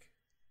like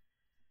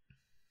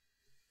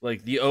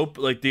the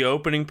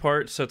opening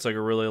part sets like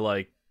a really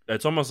like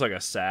it's almost like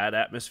a sad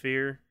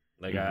atmosphere.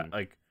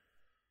 Like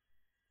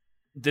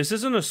this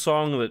isn't a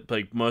song that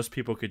like most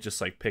people could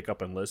just like pick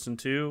up and listen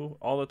to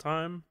all the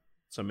time.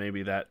 So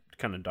maybe that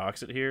kind of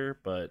docks it here,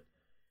 but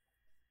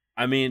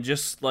I mean,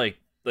 just like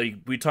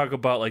we talk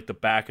about like the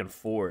back and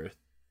forth,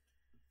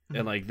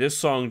 and like this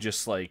song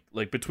just like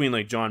between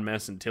like John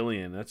Mess and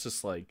Tilian, that's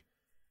just like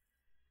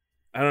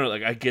I don't know,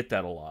 like I get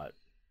that a lot.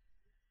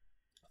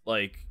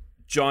 Like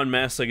John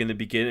Mess, like in the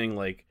beginning,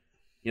 like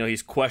you know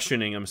he's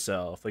questioning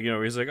himself, like you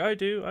know he's like I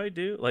do,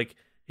 like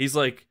he's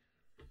like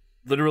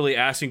literally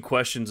asking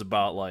questions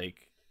about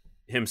like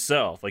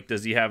himself, like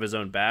does he have his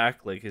own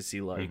back, like is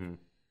he like. Mm-hmm.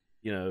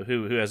 You know,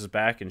 who has his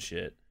back and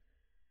shit.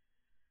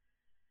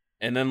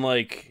 And then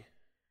like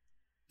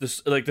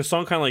this like the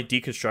song kinda like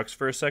deconstructs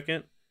for a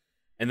second.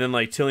 And then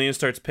like Tilian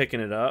starts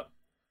picking it up.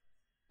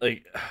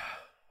 Like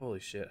holy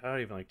shit, how do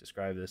I even like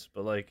describe this?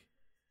 But like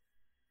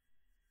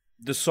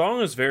the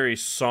song is very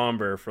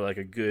somber for like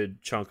a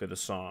good chunk of the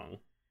song.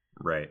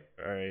 Right.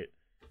 All right.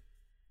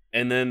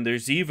 And then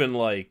there's even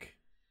like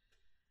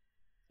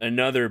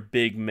another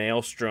big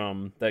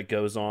maelstrom that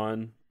goes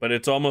on, but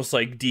it's almost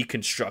like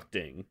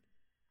deconstructing.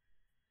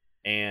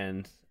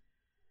 And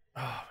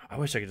I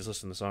wish I could just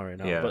listen to the song right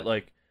now, but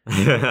like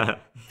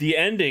the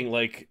ending,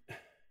 like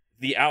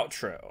the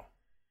outro,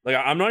 like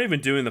I'm not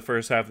even doing the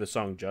first half of the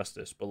song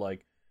justice, but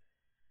like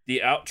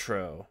the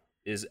outro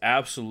is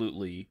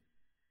absolutely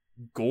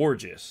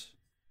gorgeous.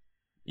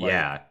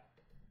 Like,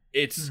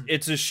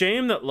 it's a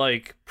shame that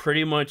like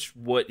pretty much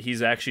what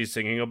he's actually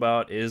singing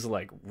about is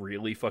like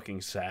really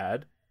fucking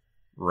sad.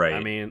 Right.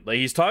 I mean, like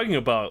he's talking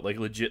about like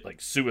legit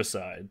like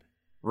suicide.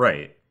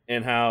 Right.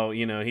 And how,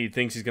 you know, he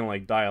thinks he's gonna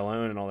like die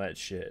alone and all that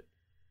shit.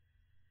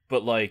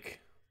 But like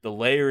the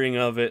layering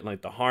of it and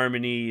like the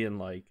harmony and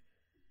like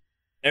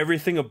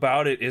everything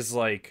about it is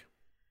like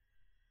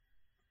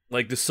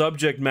the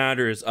subject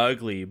matter is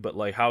ugly, but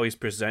like how he's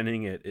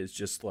presenting it is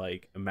just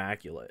like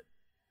immaculate.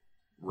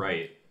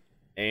 Right.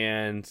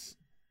 And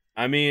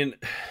I mean,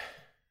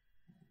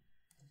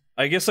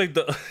 I guess like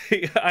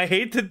I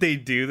hate that they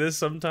do this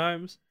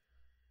sometimes,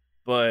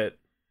 but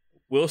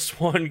Will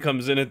Swan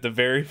comes in at the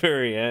very,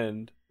 very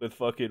end with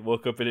fucking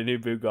 "Woke Up in a New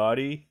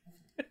Bugatti."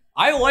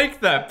 I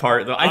like that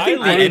part though. I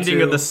think the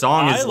ending of the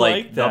song is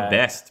like the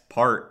best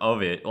part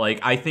of it. Like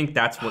I think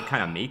that's what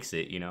kind of makes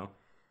it, you know.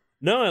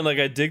 No, and like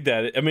I dig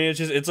that. I mean,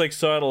 it's like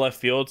so out of left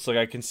field. It's like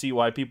I can see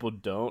why people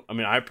don't. I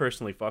mean, I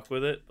personally fuck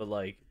with it, but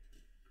like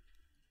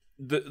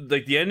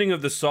the ending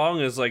of the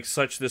song is like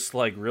such this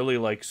like really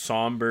like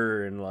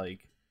somber and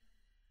like,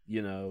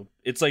 you know,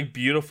 it's like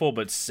beautiful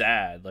but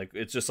sad. Like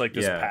it's just like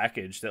this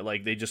package that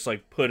like they just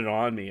like put it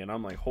on me, and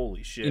I'm like,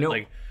 holy shit! You know,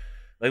 like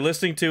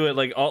listening to it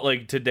like all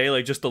like today,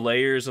 like just the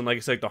layers and like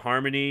it's like the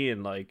harmony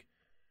and like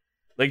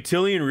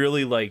Tilian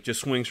really like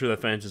just swings for the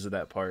fences of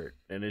that part,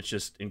 and it's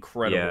just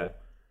incredible. Yeah.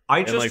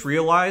 I just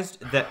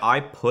realized that I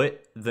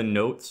put the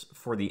notes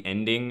for the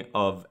ending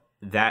of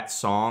that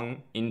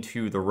song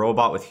into the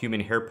Robot with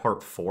Human Hair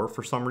Part 4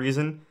 for some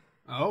reason.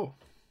 Oh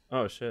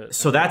shit.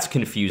 So that's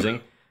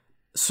confusing.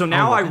 So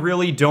now I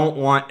really don't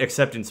want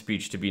Acceptance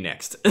Speech to be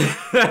next.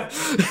 Because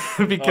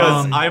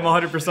I'm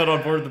 100%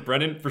 on board with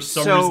Brennan. For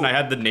some reason, I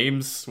had the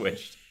names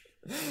switched.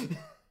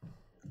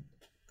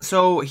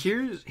 So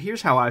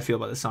here's how I feel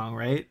about the song,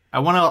 right? I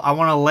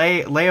wanna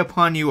lay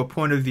upon you a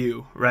point of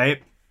view,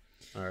 right?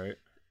 All right.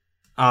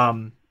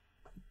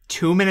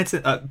 2 minutes,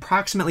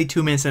 approximately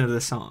 2 minutes into the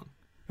song,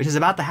 which is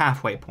about the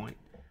halfway point,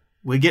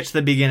 we get to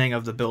the beginning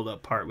of the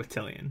build-up part with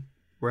Tilian,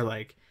 where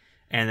like,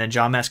 and then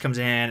John Mess comes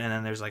in, and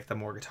then there's like the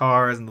more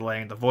guitars and the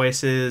laying of the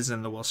voices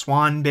and the Will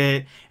Swan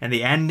bit, and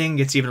the ending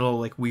gets even a little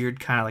like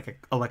weird, kind of like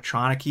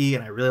electronic-y,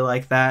 and I really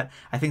like that.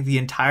 I think the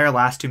entire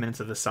last 2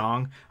 minutes of the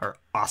song are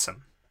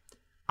awesome.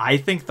 I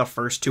think the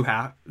first 2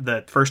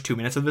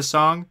 minutes of the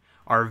song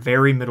are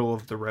very middle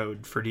of the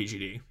road for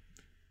DGD.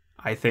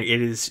 I think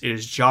it is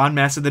John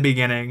Mess at the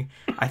beginning.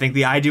 I think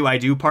the I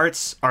Do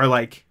parts are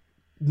like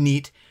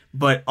neat,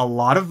 but a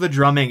lot of the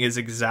drumming is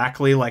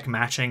exactly like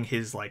matching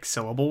his like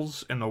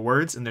syllables in the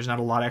words, and there's not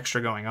a lot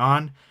extra going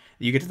on.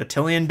 You get to the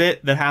Tilian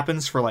bit that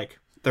happens for like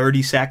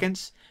 30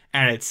 seconds,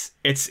 and it's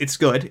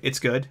good. It's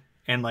good.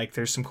 And like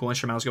there's some cool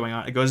instrumentals going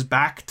on. It goes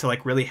back to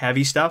like really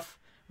heavy stuff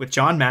with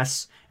John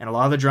Mess, and a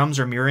lot of the drums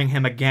are mirroring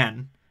him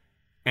again.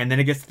 And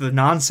then it gets to the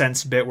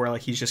nonsense bit where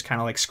like he's just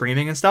kind of like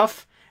screaming and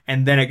stuff.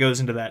 And then it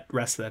goes into that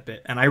rest of that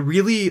bit. And I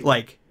really,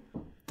 like,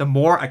 the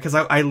more... Because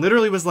I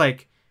literally was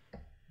like,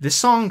 this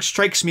song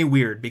strikes me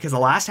weird. Because the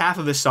last half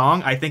of this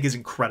song, I think, is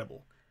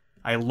incredible.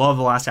 I love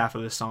the last half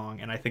of this song.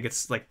 And I think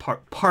it's, like,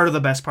 part of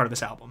the best part of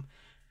this album.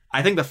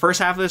 I think the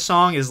first half of this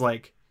song is,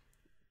 like,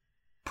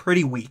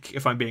 pretty weak,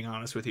 if I'm being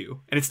honest with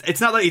you. And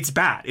it's not like it's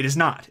bad. It is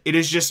not. It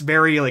is just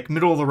very, like,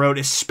 middle of the road.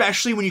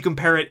 Especially when you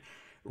compare it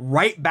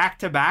right back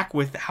to back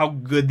with how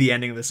good the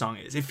ending of the song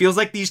is. It feels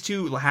like these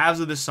two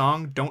halves of the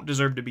song don't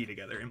deserve to be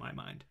together in my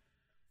mind.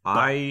 But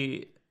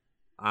I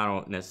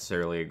don't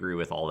necessarily agree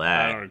with all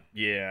that.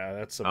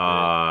 That's a bit.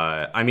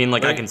 I mean,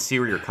 like, I can see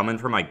where you're coming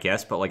from, I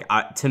guess, but like,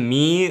 to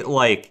me,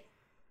 like,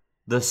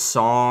 the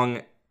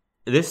song,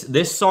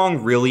 this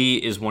song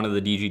really is one of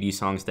the DGD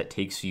songs that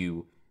takes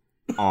you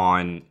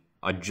on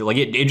like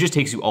it just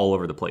takes you all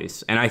over the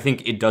place, and I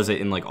think it does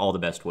it in like all the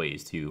best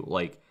ways too.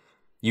 Like,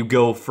 you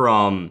go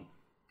from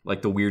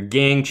like the weird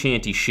gang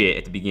chanty shit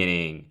at the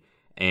beginning,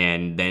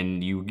 and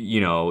then you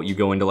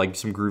go into like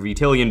some groovy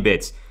Tilian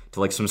bits,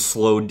 to like some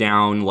slowed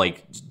down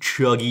like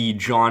chuggy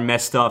John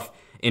Mess stuff,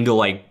 into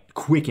like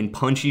quick and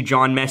punchy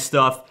John Mess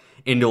stuff,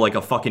 into like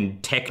a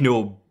fucking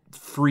techno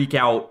freak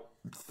out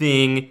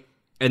thing,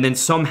 and then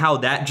somehow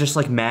that just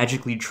like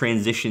magically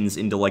transitions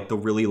into like the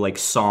really like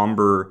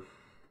somber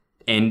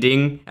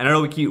ending. And I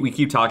know we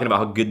keep talking about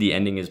how good the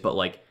ending is, but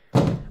like,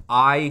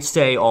 I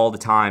say all the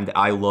time that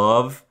I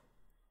love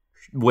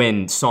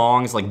when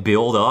songs like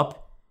build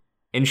up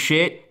and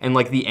shit, and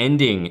like the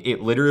ending,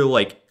 it literally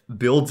like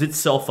builds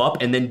itself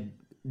up and then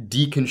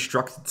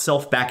deconstructs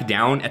itself back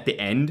down at the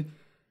end,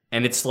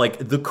 and it's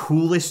like the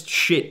coolest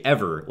shit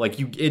ever. Like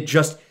it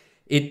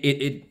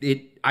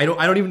I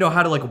don't even know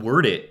how to like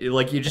word it.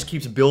 Like it just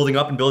keeps building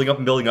up and building up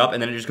and building up,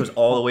 and then it just goes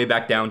all the way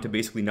back down to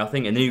basically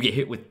nothing, and then you get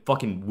hit with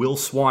fucking Will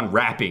Swan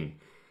rapping.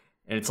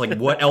 And it's like,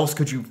 what else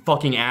could you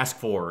fucking ask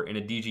for in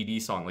a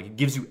DGD song? Like, it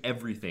gives you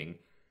everything.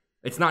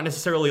 It's not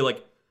necessarily,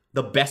 like,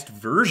 the best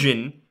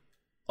version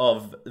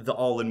of the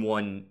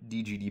all-in-one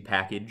DGD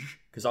package,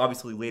 because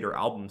obviously later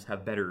albums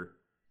have better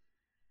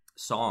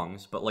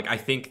songs, but, like, I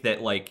think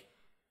that, like,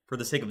 for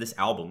the sake of this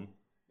album,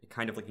 it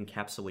kind of, like,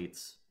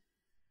 encapsulates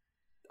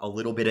a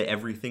little bit of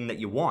everything that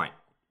you want.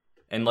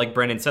 And like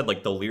Brendan said,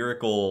 like, the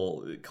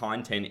lyrical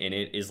content in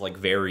it is, like,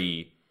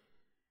 very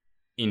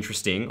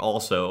interesting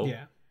also.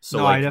 Yeah. So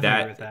no, like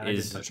that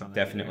is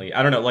definitely,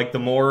 I don't know, like the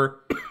more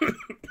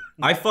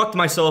I fucked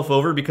myself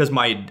over because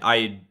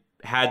I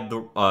had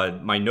the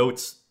my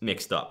notes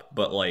mixed up,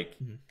 but like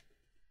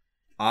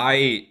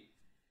I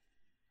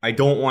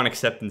don't want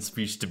acceptance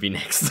speech to be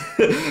next.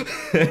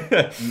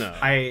 No.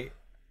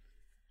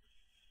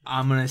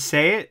 I'm gonna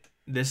say it.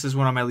 This is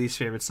one of my least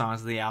favorite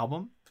songs of the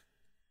album.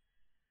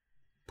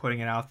 Putting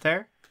it out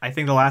there. I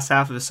think the last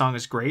half of the song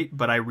is great,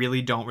 but I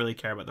really don't really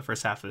care about the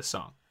first half of the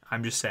song.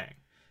 I'm just saying.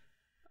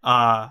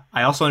 I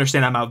also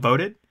understand I'm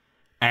outvoted,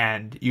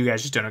 and you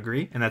guys just don't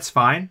agree, and that's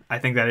fine. I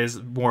think that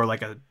is more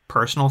like a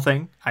personal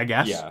thing, I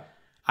guess. Yeah.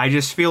 I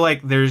just feel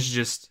like there's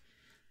just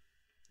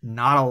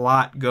not a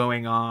lot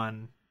going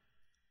on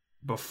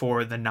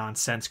before the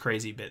nonsense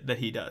crazy bit that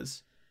he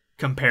does,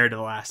 compared to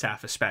the last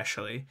half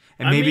especially.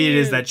 And maybe it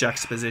is that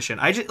juxtaposition.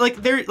 I just like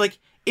they're like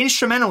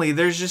instrumentally,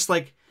 there's just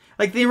like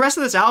the rest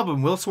of this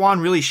album, Will Swan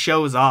really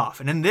shows off,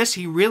 and in this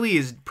he really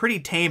is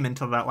pretty tame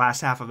until that last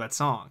half of that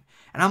song.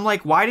 And I'm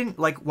like,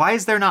 why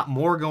is there not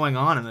more going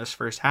on in this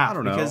first half? I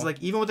don't know. Because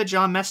like even with the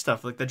John Mess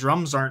stuff, like the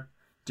drums aren't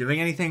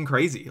doing anything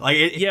crazy. Like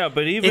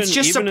but it's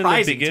just even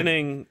surprising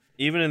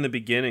in the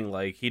beginning,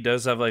 like he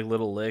does have like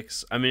little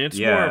licks. I mean, it's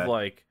more of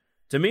like,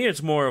 to me,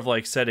 it's more of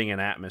like setting an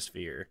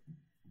atmosphere,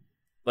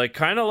 like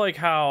kind of like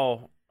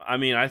how, I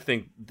mean, I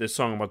think this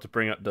song I'm about to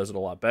bring up does it a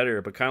lot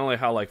better, but kind of like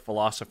how like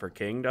Philosopher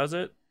King does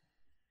it.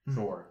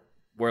 Sure.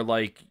 Where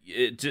like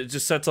it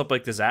just sets up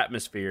like this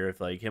atmosphere of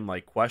like him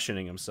like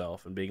questioning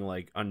himself and being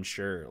like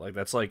unsure. Like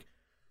that's like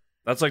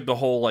the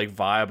whole like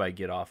vibe I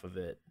get off of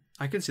it.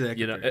 I could see that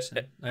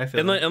comparison. I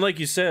feel and like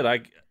you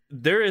said,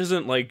 there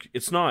isn't like,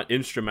 it's not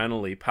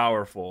instrumentally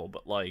powerful,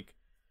 but like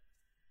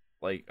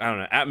I don't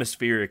know,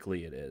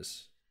 atmospherically it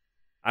is.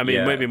 I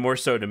mean, maybe more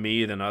so to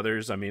me than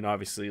others. I mean,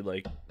 obviously,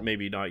 like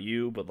maybe not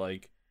you, but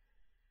like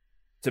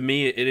to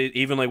me, it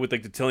even like with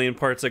like the Tillian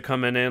parts that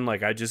come in,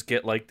 like I just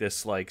get like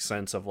this like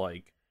sense of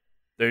like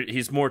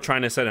he's more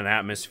trying to set an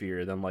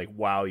atmosphere than like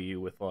wow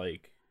you with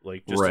like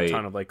just a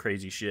ton of like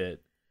crazy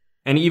shit.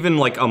 And even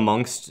like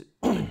amongst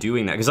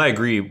doing that, because I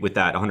agree with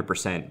that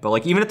 100%. But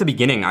like even at the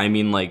beginning, I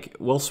mean, like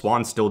Will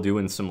Swan's still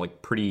doing some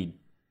like pretty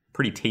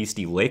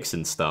tasty licks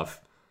and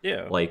stuff.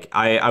 Yeah. Like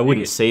I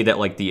wouldn't say that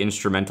like the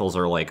instrumentals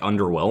are like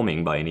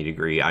underwhelming by any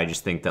degree. I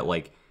just think that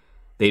like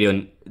they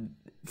didn't,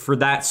 for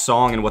that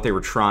song and what they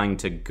were trying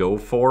to go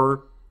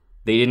for,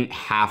 they didn't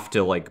have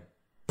to like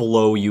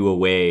blow you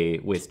away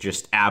with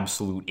just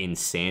absolute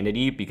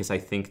insanity, because I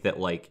think that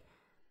like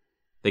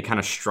they kind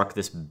of struck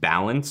this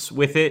balance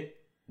with it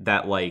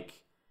that like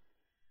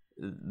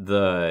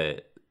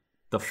the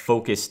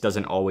focus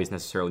doesn't always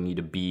necessarily need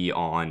to be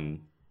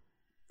on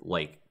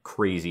like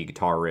crazy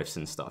guitar riffs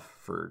and stuff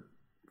for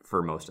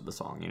most of the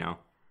song, you know?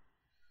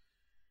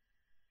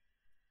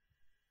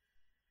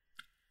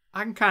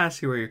 I can kind of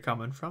see where you're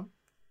coming from.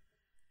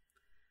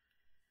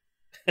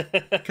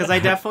 Because I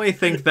definitely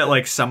think that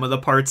like some of the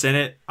parts in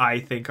it I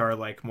think are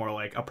like more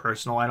like a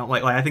personal. I don't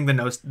like I think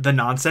the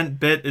nonsense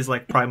bit is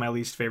like probably my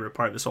least favorite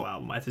part of this whole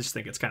album. I just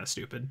think it's kind of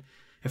stupid,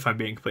 if I'm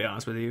being completely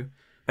honest with you.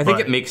 I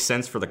think it makes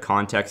sense for the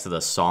context of the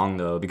song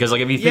though, because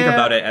like if you think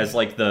about it as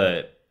like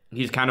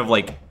he's kind of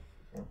like,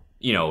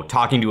 you know,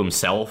 talking to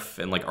himself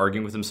and like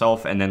arguing with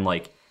himself, and then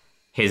like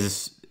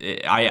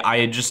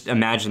I just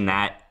imagine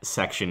that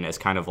section as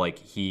kind of like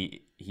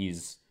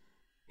his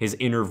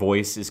inner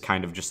voice is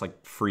kind of just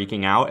like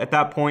freaking out at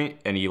that point,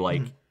 and he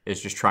like is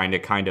just trying to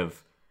kind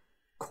of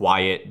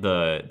quiet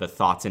the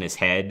thoughts in his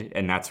head,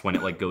 and that's when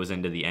it like goes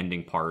into the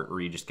ending part where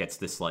he just gets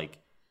this like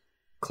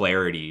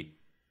clarity,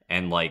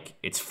 and like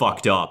it's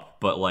fucked up,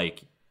 but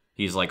like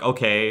he's like,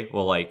 okay,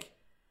 well like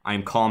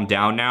I'm calmed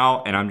down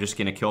now, and I'm just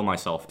gonna kill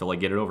myself to like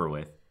get it over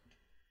with.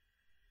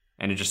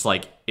 And it's just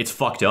like, it's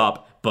fucked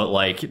up, but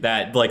like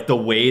that, like the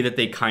way that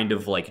they kind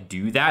of like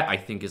do that, I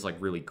think is like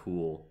really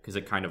cool, because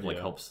it kind of like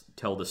helps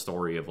tell the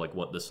story of like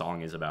what the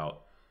song is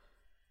about.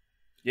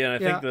 Yeah,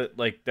 and I think that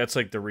like that's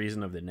like the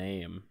reason of the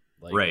name.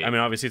 Like, right. I mean,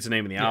 obviously it's the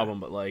name of the album,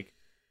 but like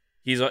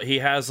he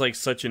has like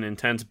such an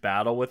intense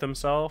battle with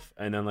himself,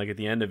 and then like at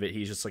the end of it,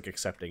 he's just like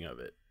accepting of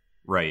it.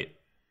 Right.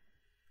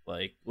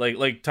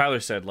 Like Tyler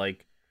said,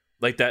 like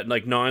that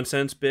like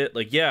nonsense bit.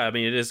 Like, yeah, I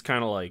mean it is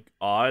kind of like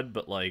odd,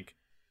 but like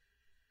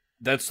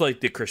that's like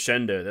the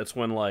crescendo. That's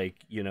when like,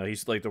 you know,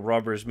 he's like the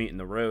rubbers meeting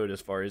the road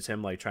as far as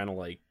him like trying to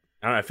like,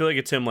 I don't know, I feel like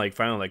it's him like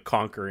finally like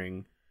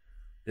conquering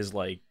his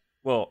like,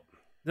 well,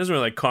 he doesn't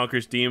really like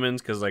conquers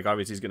demons because like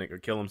obviously he's gonna go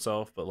kill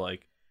himself, but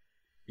like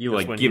He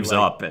like gives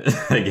up,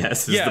 I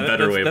guess, is the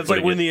better way of putting it. That's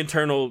like when the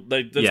internal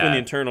when the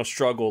internal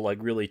struggle like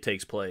really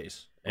takes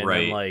place. And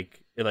then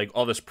like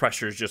all this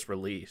pressure is just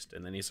released,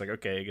 and then he's like,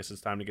 okay, I guess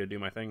it's time to go do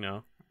my thing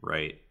now.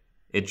 Right.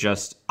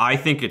 I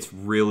think it's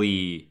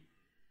really,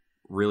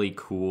 really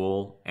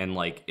cool, and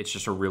like it's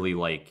just a really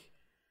like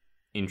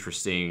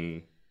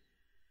interesting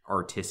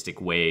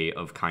artistic way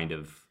of kind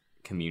of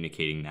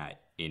communicating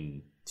that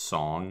in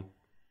song.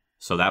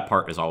 So that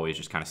part has always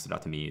just kind of stood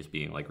out to me as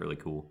being like really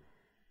cool,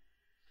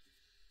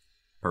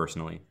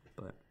 personally.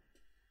 But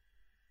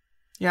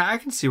yeah, I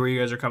can see where you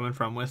guys are coming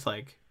from with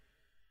like,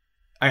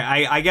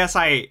 I guess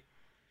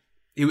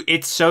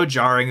it's so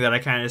jarring that I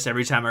kind of just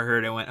every time I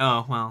heard it went,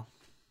 oh well,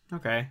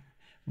 okay,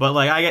 but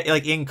like I get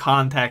like in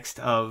context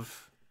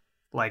of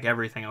like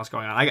everything else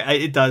going on,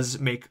 it does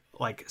make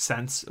like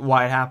sense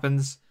why it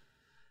happens.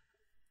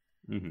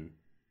 Mm-hmm.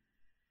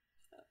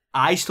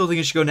 I still think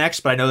it should go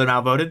next, but I know they're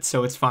outvoted,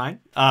 so it's fine.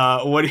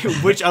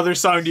 Which other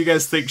song do you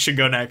guys think should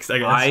go next? I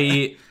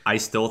guess I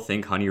still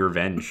think Honey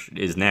Revenge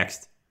is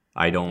next.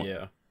 I don't.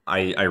 Yeah.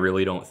 I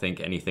really don't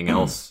think anything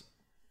else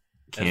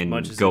can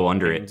go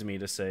under it. Me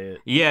to say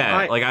it.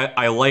 Yeah, like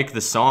I like the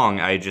song.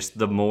 I just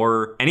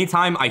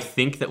anytime I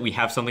think that we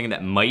have something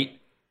that might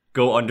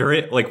go under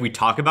it, like we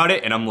talk about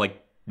it, and I'm like,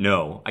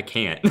 no, I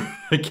can't.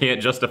 I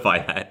can't justify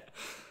that.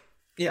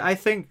 Yeah, I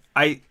think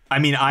I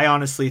mean I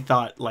honestly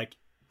thought like.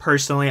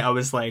 Personally, I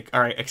was like,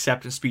 all right,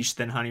 Acceptance Speech,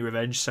 then Honey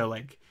Revenge. So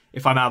like,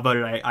 if I'm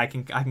outvoted, I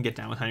can get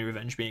down with Honey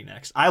Revenge being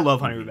next. I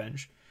love Honey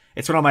Revenge.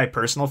 It's one of my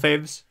personal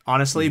faves,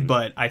 honestly.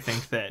 But I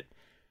think that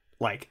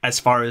like as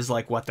far as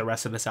like what the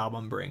rest of this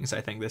album brings, I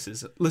think this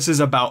is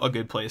about a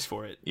good place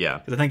for it. Yeah,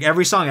 because I think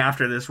every song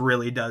after this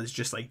really does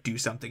just like do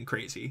something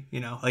crazy. You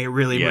know, like it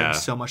really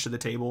brings so much to the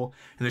table,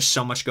 and there's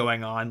so much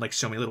going on, like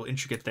so many little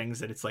intricate things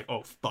that it's like,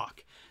 oh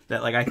fuck,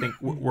 that like I think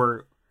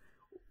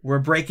we're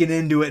breaking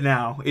into it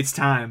now. It's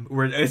time.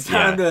 It's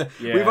time to.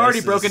 Yeah, we've already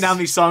broken down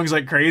these songs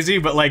like crazy,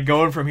 but like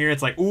going from here,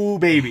 it's like, ooh,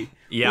 baby.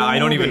 Yeah,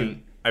 ooh,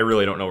 I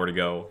really don't know where to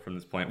go from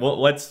this point. Well,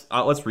 let's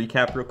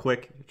recap real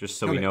quick, just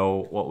so we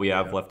know what we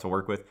have left to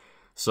work with.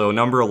 So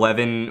number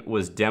 11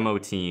 was Demo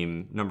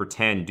Team. Number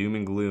 10, Doom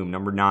and Gloom.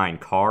 Number 9,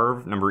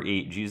 Carve. Number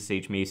 8, Jesus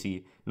H.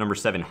 Macy. Number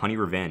 7, Honey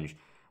Revenge.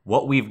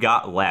 What we've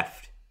got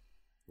left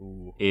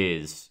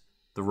is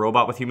The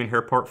Robot with Human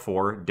Hair Part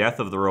 4, Death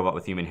of the Robot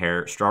with Human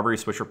Hair, Strawberry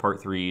Swisher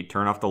Part 3,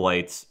 Turn Off the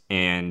Lights,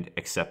 and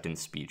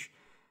Acceptance Speech,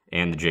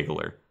 and The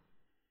Jiggler.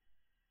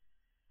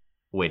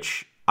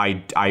 Which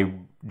I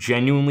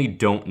genuinely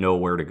don't know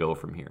where to go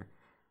from here.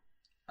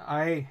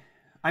 I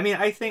mean,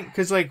 I think,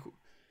 because, like,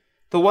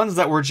 the ones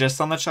that were just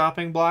on the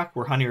chopping block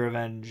were Honey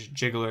Revenge,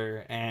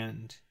 Jiggler,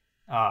 and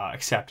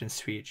Acceptance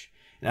Speech.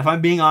 And if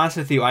I'm being honest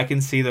with you, I can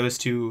see those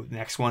two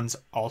next ones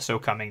also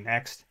coming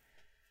next.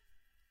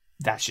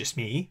 That's just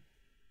me.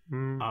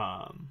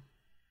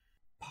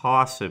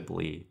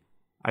 Possibly.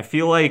 I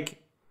feel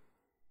like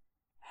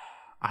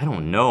I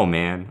don't know,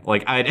 man.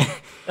 Like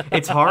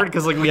it's hard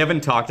because like we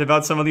haven't talked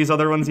about some of these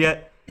other ones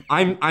yet.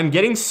 I'm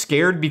getting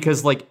scared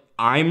because like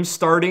I'm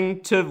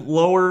starting to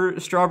lower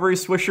Strawberry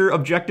Swisher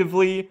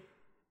objectively,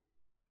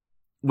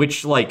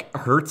 which like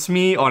hurts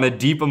me on a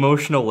deep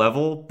emotional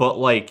level, but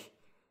like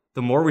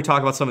the more we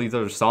talk about some of these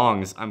other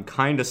songs, I'm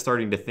kind of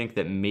starting to think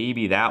that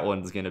maybe that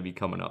one's going to be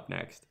coming up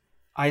next.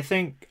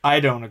 I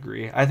don't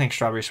agree. I think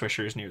Strawberry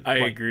Swisher is new. I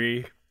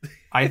agree.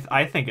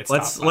 I think it's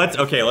let's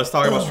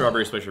talk about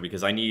Strawberry Swisher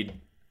because I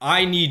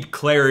need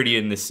clarity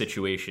in this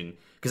situation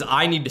because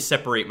I need to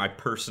separate my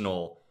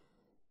personal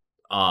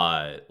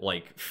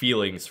like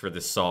feelings for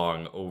this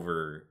song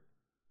over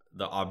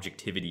the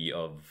objectivity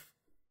of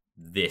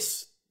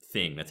this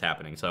thing that's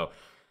happening. So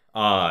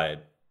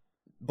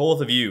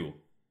both of you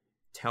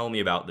tell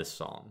me about this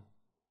song.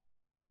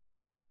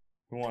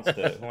 Who wants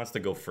to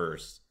go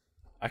first?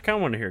 I kind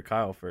of want to hear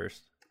Kyle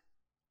first.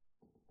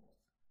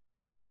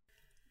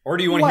 Or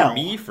do you want to hear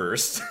me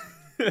first?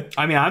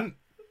 I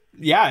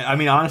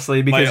mean,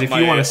 honestly, because if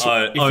you want us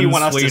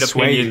to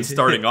sway,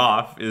 starting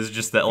off is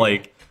just that,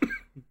 like,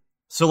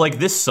 so like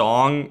this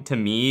song to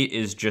me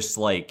is just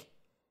like,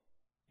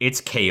 it's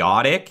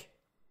chaotic,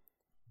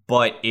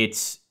 but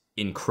it's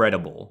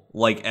incredible.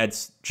 Like,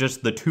 it's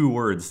just the two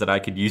words that I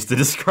could use to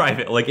describe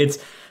it. Like,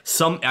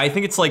 I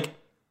think it's like,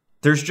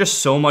 there's just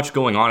so much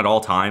going on at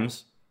all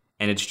times.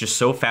 And it's just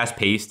so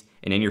fast-paced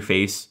and in your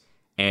face,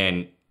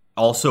 and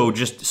also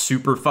just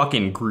super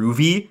fucking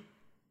groovy.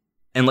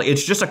 And like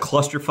it's just a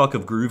clusterfuck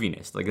of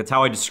grooviness. Like that's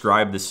how I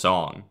describe this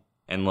song.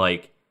 And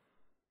like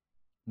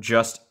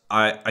just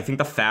I think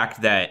the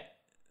fact that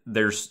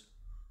there's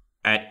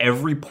at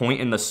every point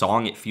in the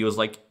song it feels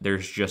like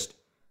there's just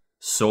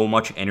so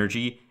much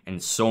energy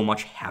and so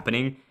much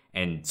happening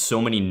and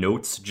so many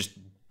notes just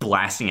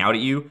blasting out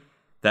at you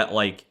that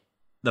like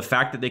the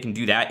fact that they can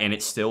do that and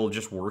it still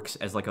just works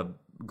as like a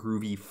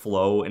groovy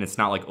flow and it's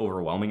not like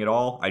overwhelming at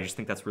all. I just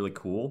think that's really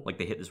cool. Like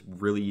they hit this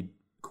really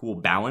cool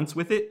balance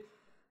with it.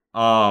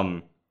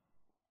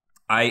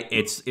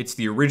 It's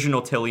the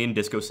original Tilian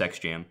Disco Sex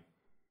Jam.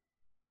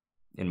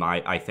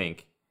 I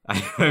think.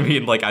 I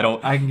mean, like I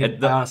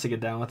can honestly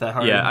get down with that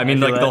hard. Yeah, I mean,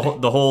 like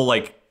the whole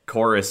like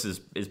chorus is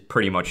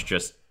pretty much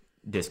just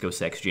disco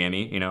sex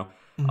jammy, you know,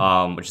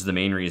 which is the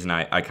main reason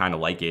I kind of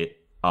like it.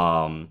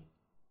 I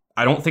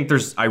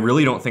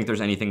really don't think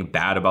there's anything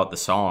bad about the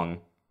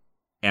song.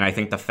 And I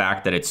think the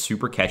fact that it's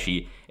super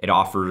catchy, it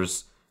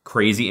offers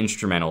crazy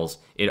instrumentals,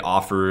 it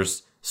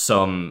offers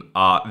some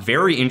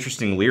very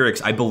interesting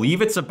lyrics. I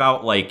believe it's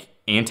about like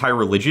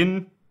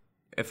anti-religion,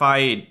 if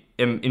I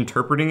am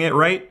interpreting it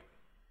right.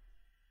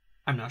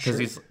 I'm not sure.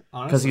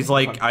 Because he's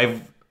like,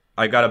 I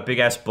got a big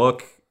ass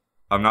book.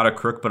 I'm not a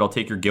crook, but I'll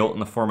take your guilt in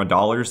the form of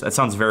dollars. That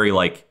sounds very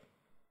like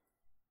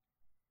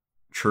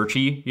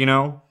churchy, you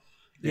know?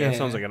 Yeah, it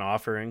sounds like an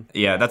offering.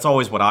 Yeah, that's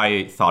always what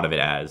I thought of it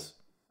as.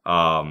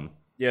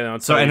 Yeah.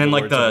 So and then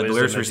like the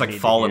lyrics are just like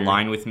fall in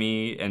line with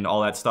me and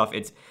all that stuff.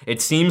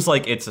 It seems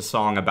like it's a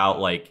song about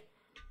like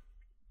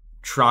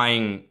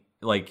trying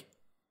like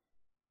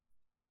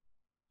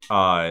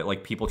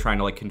people trying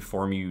to like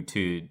conform you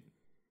to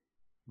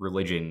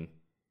religion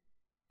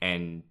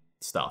and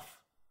stuff.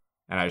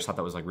 And I just thought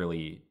that was like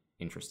really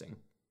interesting.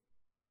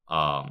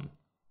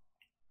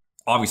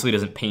 Obviously it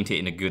doesn't paint it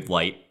in a good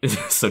light,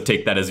 so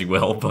take that as you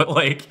will, but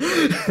like yeah,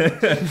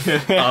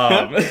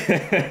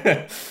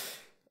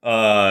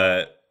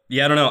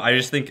 I don't know. I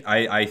just think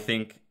I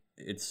think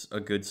it's a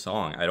good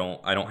song. I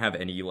don't have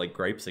any like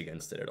gripes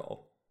against it at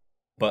all.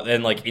 But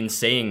then like in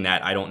saying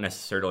that, I don't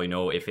necessarily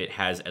know if it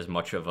has as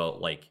much of a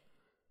like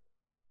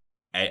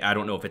I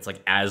don't know if it's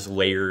like as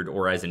layered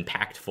or as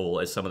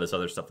impactful as some of this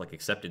other stuff like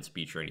Acceptance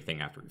Speech or anything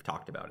after we've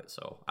talked about it.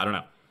 So I don't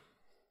know.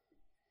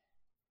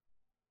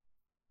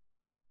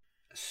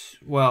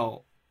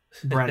 Well,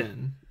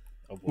 Brennan,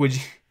 what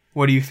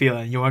are you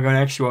feeling? You want to go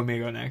next? You want me to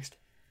go next?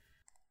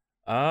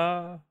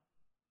 I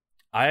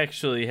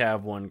actually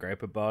have one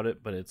gripe about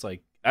it, but it's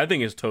like I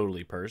think it's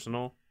totally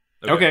personal.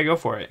 Okay, go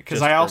for it.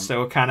 Because I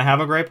also kind of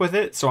have a gripe with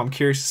it, so I'm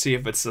curious to see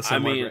if it's the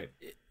same gripe.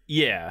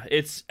 Yeah,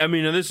 it's. I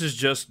mean, and this is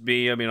just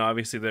me. I mean,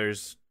 obviously,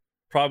 there's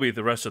probably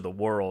the rest of the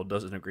world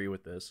doesn't agree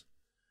with this.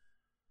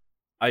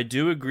 I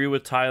do agree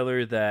with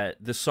Tyler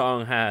that this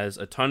song has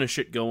a ton of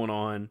shit going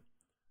on.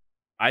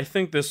 I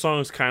think this song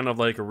is kind of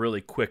like a really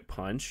quick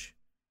punch,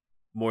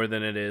 more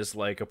than it is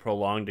like a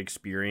prolonged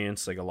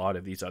experience, like a lot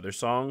of these other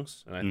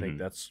songs. And I think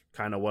that's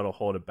kind of what'll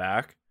hold it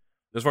back,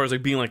 as far as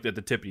like being like at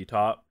the tippity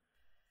top.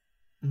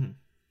 Mm-hmm.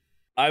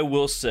 I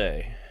will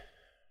say,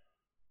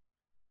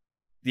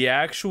 the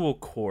actual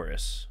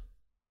chorus,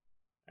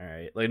 all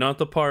right, like not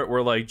the part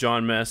where like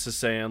John Mess is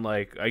saying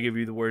like I give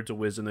you the words of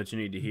wisdom that you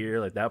need to hear,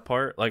 like that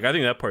part, like I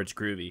think that part's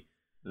groovy.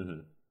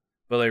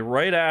 But like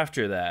right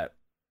after that,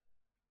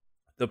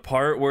 the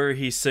part where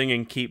he's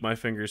singing "Keep My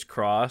Fingers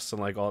Crossed"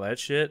 and like all that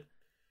shit,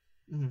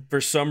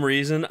 for some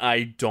reason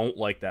I don't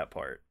like that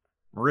part.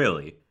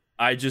 Really?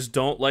 I just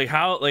don't like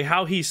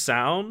how he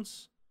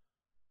sounds,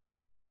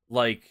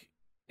 like,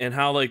 and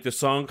how like the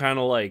song kind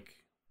of like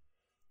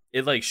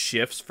it like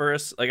shifts for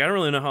us. Like I don't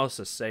really know how else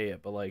to say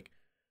it, but like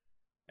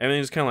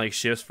everything just kind of like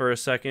shifts for a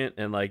second,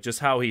 and like just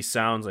how he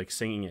sounds like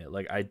singing it,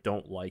 like I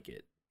don't like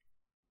it.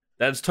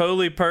 That's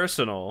totally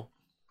personal,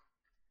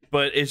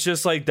 but it's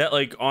just like that.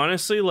 Like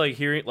honestly, like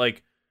hearing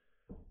like,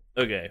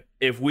 okay,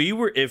 if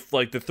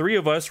like the three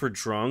of us were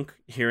drunk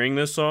hearing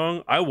this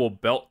song, I will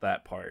belt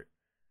that part.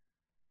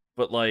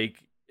 But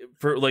like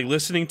for like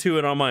listening to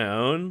it on my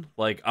own,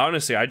 like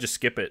honestly, I just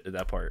skip it at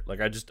that part.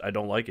 Like I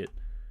don't like it.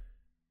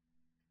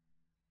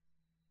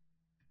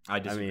 I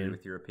disagree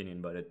with your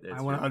opinion, but it's I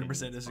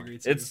 100% disagree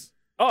too. It's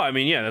I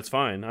mean, yeah, that's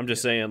fine. I'm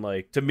just saying,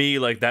 like, to me,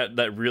 like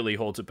that really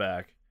holds it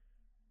back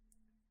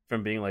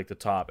from being like the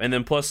top. And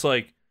then plus,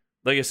 like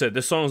I said,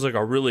 this song is like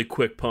a really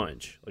quick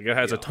punch. Like it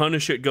has a ton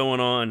of shit going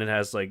on. It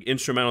has like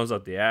instrumentals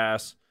up the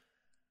ass,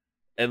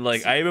 and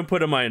like I even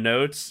put in my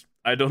notes,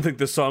 I don't think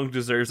the song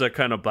deserves that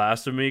kind of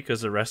blasphemy because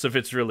the rest of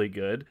it's really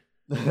good.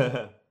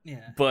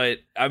 Yeah. But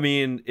I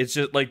mean, it's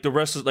just like the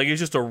rest is like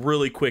it's just a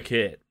really quick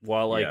hit,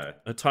 while like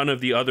a ton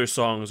of the other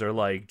songs are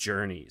like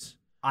journeys.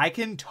 I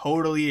can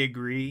totally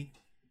agree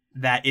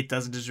that it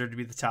doesn't deserve to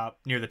be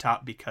near the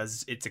top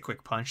because it's a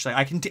quick punch. Like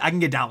I can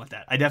get down with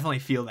that. I definitely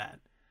feel that.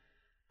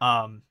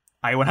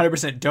 I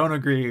 100% don't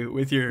agree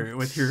with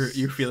your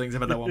feelings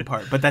about that one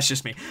part, but that's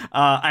just me.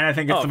 And I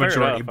think it's the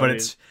majority, enough.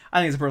 But I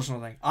think it's a personal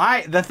thing.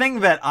 The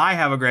thing that I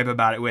have a gripe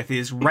about it with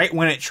is right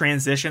when it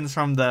transitions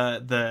from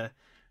the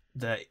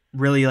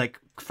really like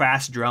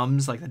fast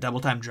drums, like the double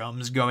time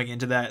drums going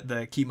into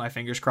the "Keep My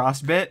Fingers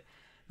Crossed" bit.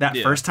 That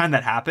first time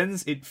that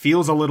happens, it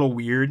feels a little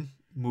weird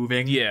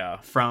moving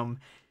from,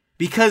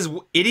 because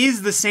it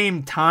is the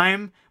same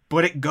time,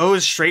 but it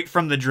goes straight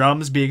from the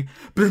drums being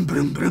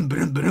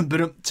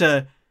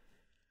to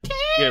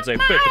it's like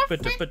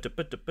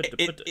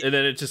and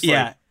then it just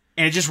like,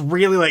 and it just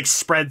really like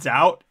spreads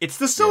out. It's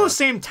still the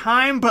same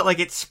time, but like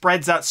it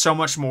spreads out so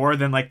much more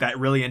than like that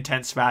really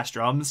intense fast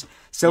drums.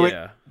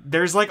 So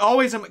there's like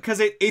always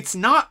because it's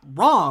not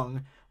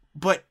wrong,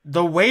 but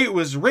the way it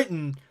was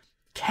written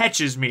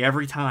catches me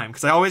every time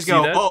because I always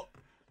go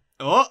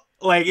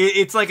like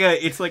it's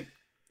like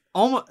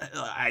almost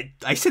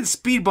I said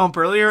speed bump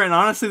earlier, and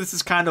honestly this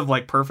is kind of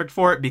like perfect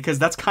for it because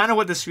that's kind of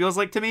what this feels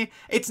like to me.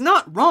 It's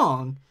not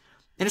wrong.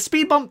 And a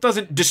speed bump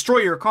doesn't destroy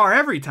your car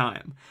every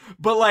time,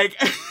 but like,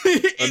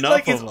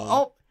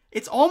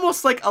 it's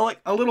almost like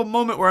a little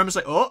moment where I'm just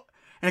like, oh,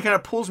 and it kind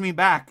of pulls me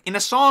back in a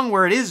song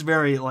where it is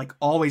very like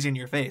always in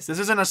your face. This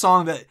isn't a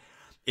song that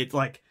it's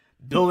like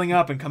building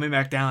up and coming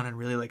back down and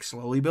really like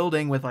slowly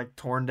building with like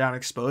torn down,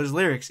 exposed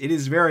lyrics. It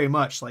is very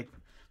much like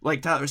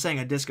Tyler was saying,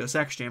 a disco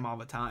sex jam all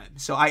the time.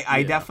 So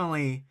I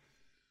definitely.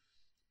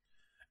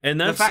 And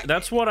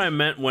that's what I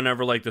meant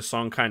whenever like the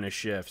song kind of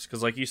shifts,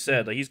 because like you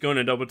said, like he's going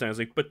in double time, it's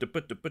like and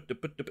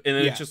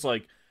then it's just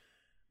like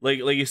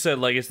you said,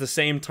 like it's the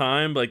same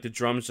time, but like the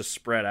drums just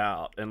spread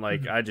out, and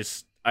like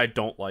I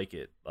don't like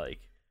it, like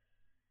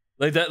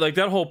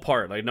that whole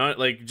part, like not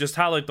like just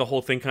how like the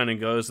whole thing kind of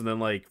goes, and then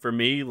like for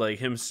me, like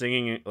him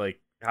singing it like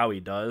how he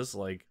does,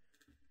 like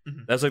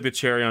that's like the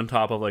cherry on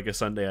top of like a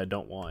Sunday I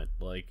don't want,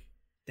 like.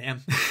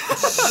 Damn,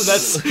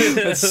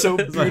 that's so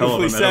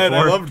beautifully said.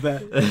 I loved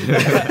that.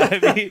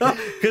 I mean,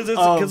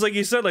 because like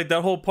you said, like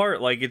that whole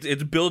part, like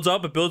it builds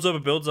up,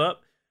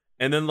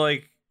 and then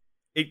like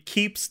it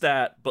keeps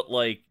that, but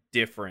like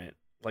different.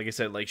 Like I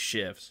said, like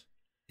shifts.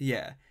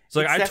 Yeah.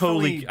 So like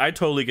I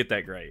totally get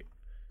that great.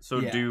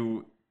 So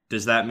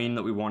does that mean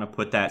that we want to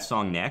put that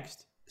song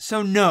next?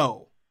 So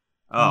no,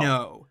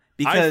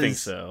 because I think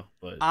so,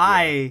 but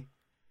I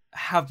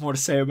have more to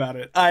say about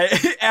it.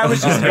 I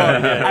was just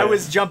I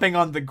was jumping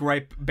on the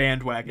gripe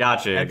bandwagon.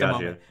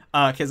 Gotcha.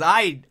 Because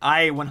I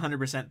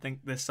 100%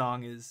 think this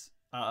song is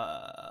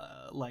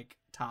like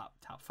top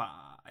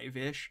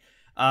 5-ish.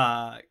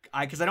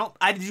 Because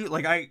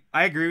I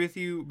agree with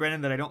you,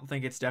 Brendan, that I don't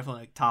think it's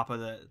definitely like top of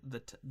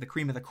the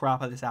cream of the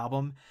crop of this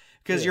album.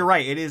 Because you're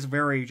right, it is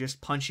very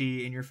just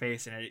punchy in your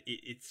face, and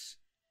it's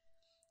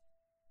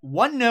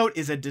one note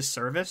is a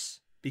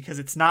disservice because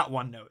it's not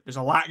one note. There's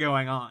a lot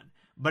going on.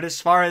 But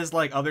as far as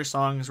like other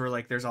songs where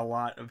like there's a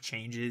lot of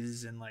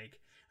changes and like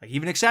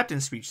even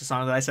Acceptance Speech, the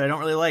song that I said I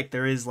don't really like,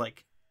 there is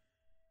like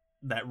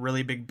that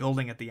really big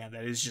building at the end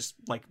that is just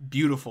like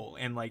beautiful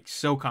and like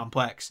so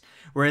complex.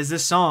 Whereas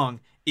this song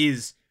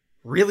is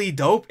really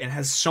dope and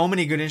has so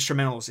many good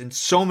instrumentals and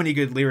so many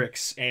good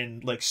lyrics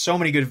and like so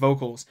many good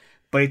vocals,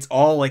 but it's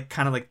all like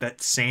kind of like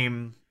that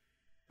same,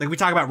 like we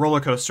talk about Roller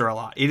Coaster a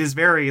lot. It is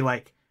very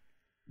like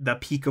the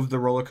peak of the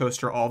roller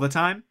coaster all the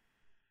time.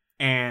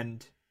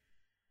 And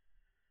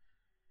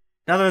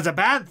now that's a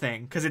bad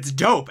thing because it's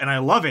dope and I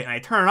love it and I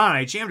turn it on and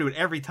I jam to it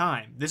every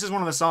time. This is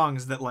one of the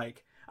songs that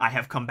like I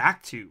have come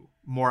back to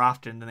more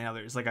often than the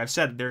others. Like I've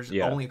said, there's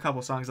only a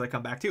couple songs that I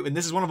come back to, and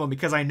this is one of them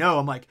because I know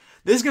I'm like,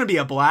 this is gonna be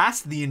a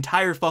blast the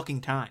entire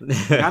fucking time.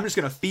 And I'm just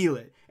gonna feel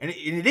it, and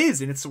it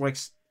is, and it's like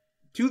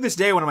to this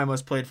day one of my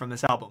most played from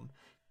this album.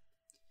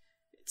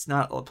 It's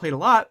not played a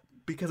lot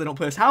because I don't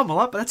play this album a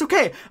lot, but that's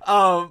okay.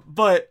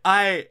 But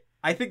I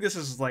think this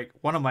is like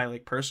one of my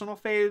like personal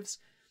faves.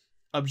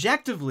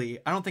 Objectively,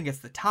 I don't think it's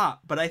the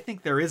top, but I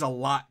think there is a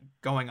lot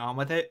going on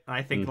with it, and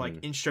I think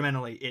like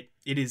instrumentally,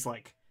 it is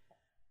like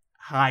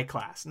high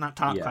class, not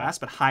top class,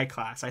 but high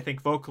class. I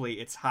think vocally,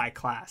 it's high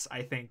class.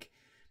 I think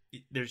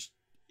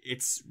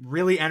it's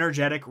really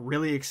energetic,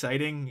 really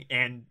exciting,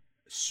 and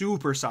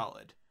super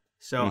solid.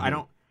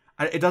 So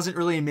it doesn't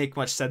really make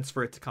much sense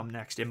for it to come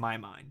next in my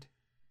mind.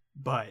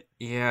 But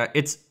yeah,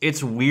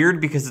 it's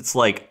weird because it's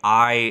like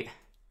I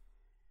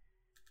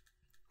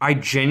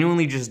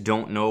genuinely just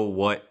don't know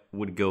what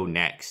would go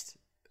next,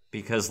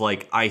 because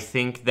like I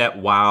think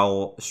that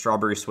while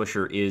Strawberry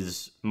Swisher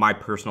is my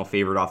personal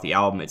favorite off the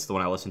album, it's the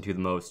one I listen to the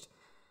most,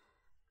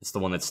 it's the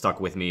one that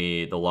stuck with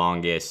me the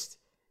longest.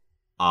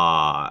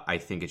 I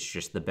think it's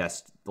just the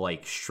best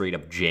like straight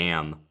up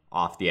jam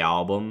off the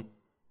album.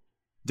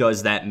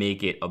 Does that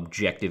make it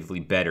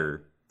objectively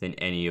better than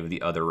any of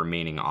the other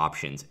remaining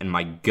options? And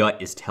my gut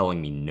is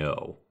telling me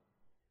no,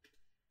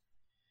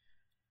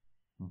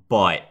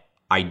 but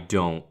I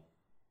don't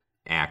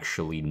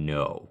actually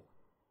know.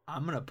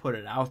 I'm gonna put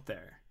it out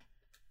there.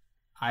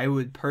 I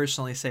would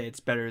personally say it's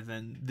better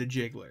than The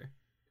Jiggler.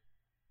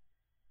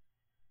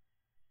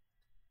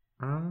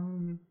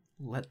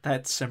 Let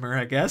that simmer,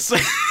 I guess.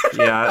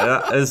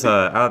 Yeah,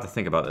 I'll have to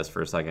think about this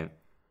for a second.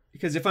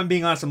 Because if I'm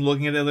being honest, I'm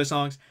looking at the other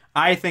songs.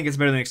 I think it's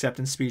better than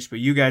Acceptance Speech, but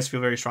you guys feel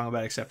very strong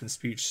about Acceptance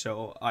Speech,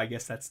 so I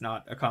guess that's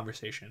not a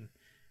conversation.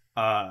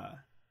 I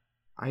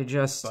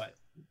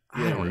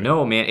don't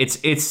know, man.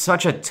 It's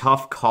such a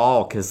tough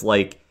call because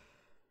like,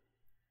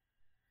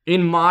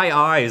 in my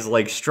eyes,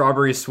 like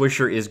Strawberry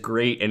Swisher is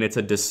great, and it's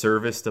a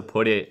disservice to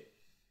put it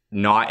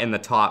not in the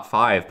top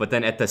 5. But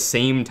then at the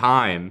same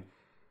time,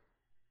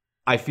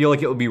 I feel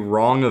like it would be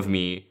wrong of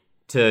me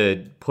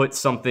to put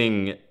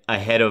something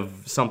ahead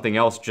of something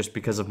else just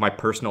because of my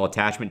personal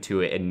attachment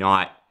to it and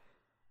not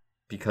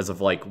because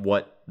of like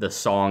what the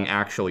song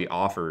actually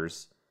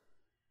offers.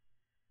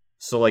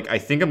 So like, I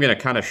think I'm going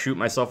to kind of shoot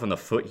myself in the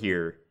foot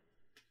here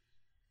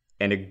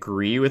and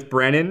agree with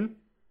Brennan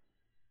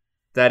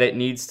that it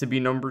needs to be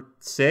number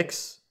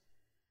 6,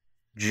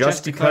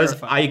 just because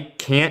clarify, I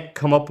can't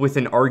come up with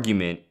an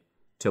argument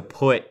to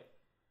put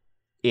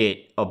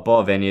it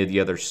above any of the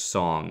other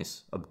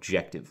songs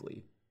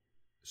objectively.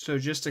 So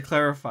just to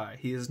clarify,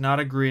 he is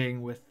not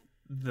agreeing with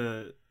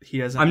he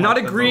doesn't. I'm not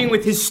like agreeing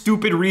with his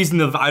stupid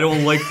reason of I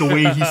don't like the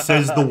way he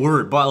says the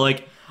word, but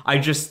like I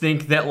just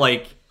think that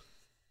like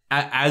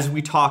as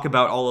we talk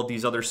about all of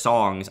these other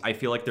songs, I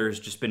feel like there's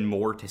just been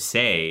more to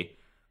say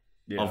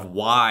of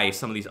why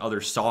some of these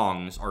other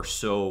songs are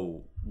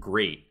so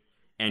great.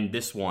 And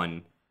this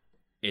one,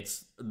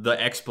 it's the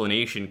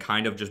explanation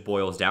kind of just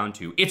boils down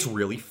to it's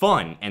really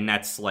fun, and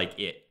that's like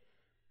it.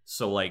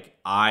 So like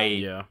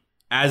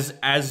as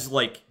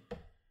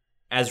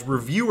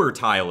reviewer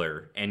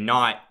Tyler and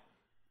not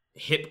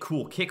hip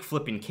cool kick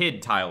flipping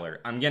kid Tyler,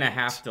 I'm gonna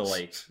have to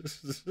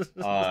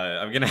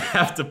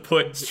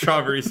put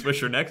Strawberry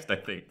Swisher next, I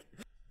think.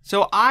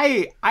 So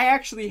I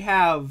actually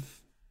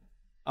have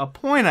a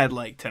point I'd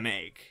like to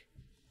make.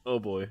 Oh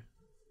boy.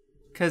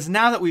 Because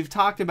now that we've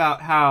talked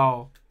about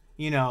how,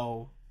 you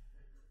know,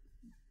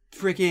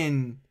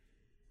 freaking,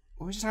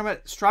 what was you talking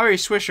about? Strawberry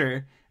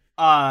Swisher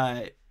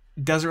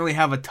doesn't really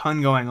have a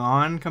ton going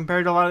on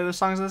compared to a lot of the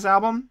songs on this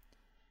album.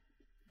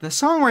 The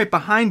song right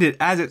behind it,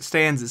 as it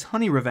stands, is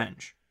Honey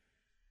Revenge.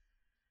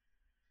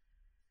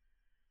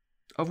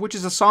 Of which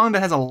is a song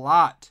that has a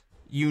lot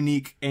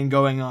unique and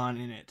going on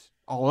in it,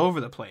 all over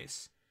the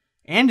place,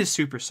 and is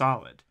super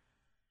solid.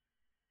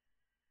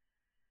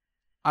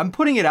 I'm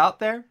putting it out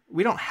there.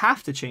 We don't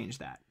have to change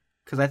that,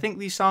 because I think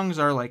these songs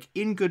are like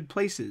in good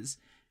places.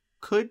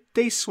 Could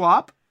they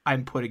swap?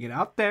 I'm putting it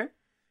out there.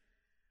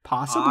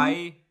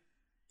 Possibly.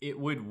 It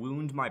would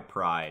wound my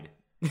pride.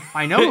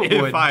 I know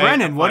it would.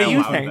 Brennan, what do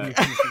you think?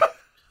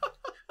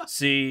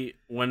 See,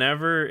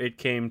 whenever it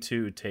came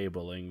to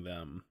tabling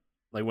them,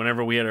 like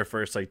whenever we had our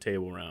first like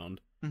table round,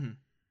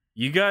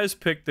 you guys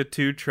picked the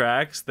two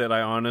tracks that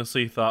I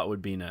honestly thought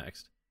would be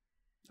next.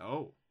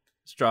 Oh.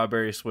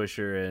 Strawberry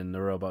Swisher and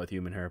The Robot with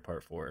Human Hair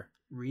Part 4.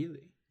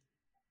 Really?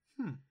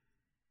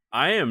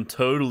 I am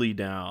totally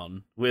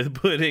down with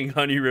putting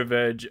Honey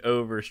Revenge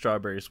over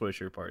Strawberry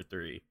Swisher Part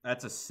 3.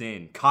 That's a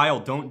sin. Kyle,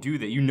 don't do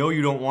that. You know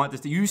you don't want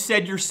this. You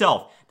said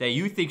yourself that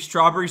you think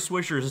Strawberry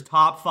Swisher is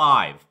top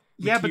 5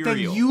 Yeah, material. but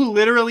then you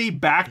literally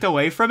backed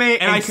away from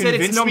it and I said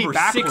it's number 6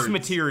 backwards.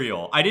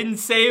 material. I didn't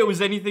say it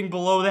was anything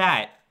below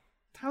that.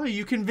 Tyler,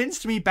 you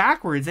convinced me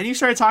backwards. Then you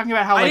started talking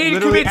about how I like didn't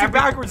literally convince you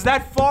backwards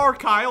that far,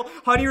 Kyle.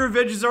 Honey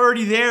Revenge is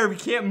already there. We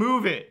can't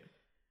move it.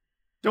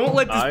 Don't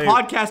let this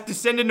podcast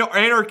descend into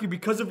anarchy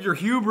because of your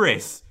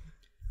hubris.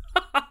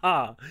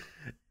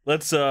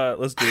 Let's do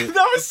it.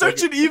 That was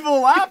such an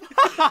evil laugh.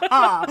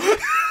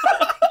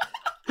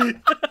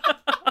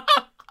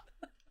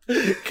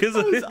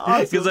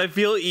 Because I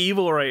feel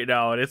evil right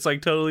now, and it's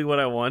like totally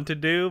what I want to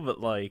do, but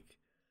like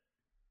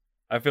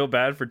I feel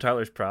bad for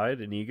Tyler's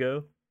pride and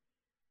ego.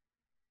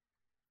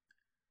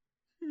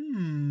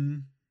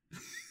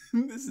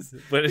 This is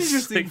but it's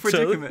interesting like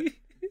predicament.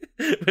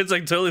 It's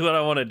like totally what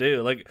I want to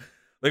do. Like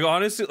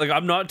honestly, like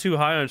I'm not too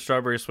high on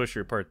Strawberry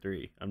Swisher Part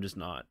 3. I'm just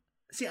not.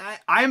 See,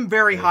 I'm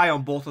very high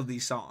on both of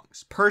these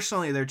songs.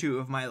 Personally, they're two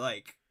of my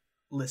like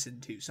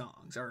listened to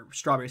songs, are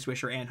Strawberry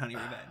Swisher and Honey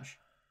Revenge.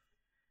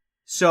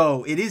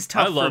 So it is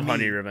tough. I love for me.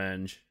 Honey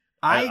Revenge.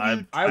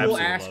 I will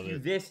ask you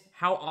this: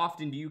 how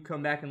often do you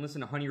come back and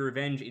listen to Honey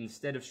Revenge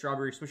instead of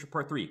Strawberry Swisher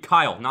Part 3?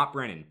 Kyle, not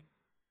Brennan.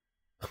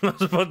 I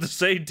was about to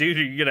say, dude,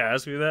 are you gonna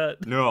ask me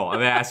that? No, I'm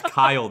gonna ask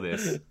Kyle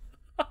this.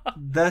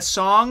 The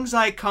songs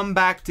I come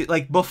back to,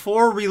 like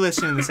before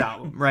re-listening to this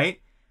album,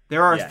 right?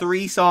 There are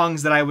 3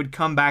 songs that I would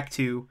come back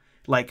to,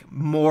 like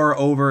more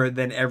over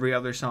than every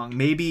other song.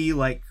 Maybe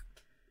like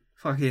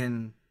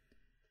fucking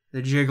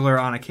The Jiggler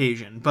on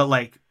occasion, but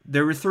like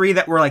there were 3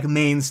 that were like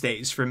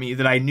mainstays for me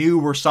that I knew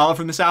were solid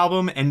from this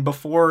album. And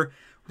before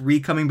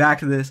coming back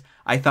to this,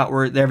 I thought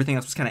everything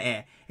else was kind of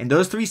eh. And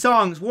those 3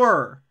 songs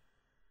were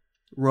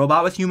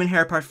Robot with Human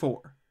Hair Part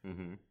 4,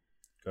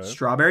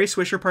 Strawberry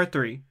Swisher Part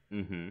 3,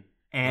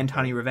 and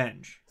Honey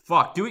Revenge.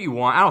 Fuck, do what you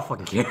want. I don't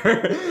fucking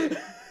care.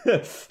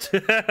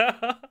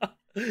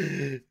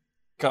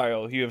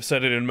 Kyle, you have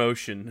set it in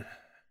motion.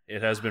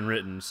 It has been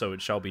written, so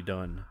it shall be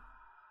done.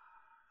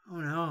 Oh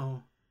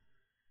no.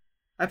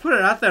 I put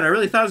it out there and I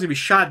really thought it was going to be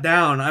shot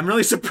down. I'm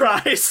really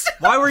surprised.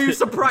 Why were you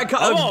surprised?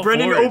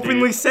 Brennan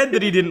openly said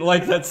that he didn't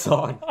like that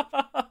song.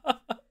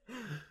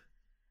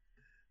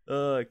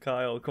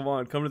 Kyle, come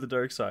on, come to the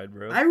dark side,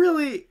 bro. I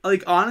really,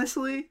 like,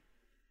 honestly,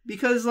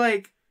 because,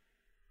 like,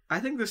 I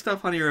think the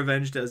stuff Honey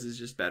Revenge does is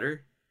just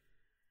better.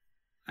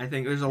 I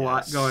think there's a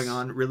lot going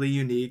on, really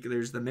unique.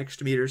 There's the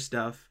mixed meter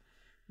stuff.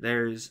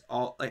 There's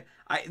all, like,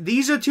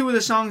 these are 2 of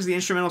the songs the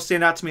instrumentals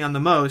stand out to me on the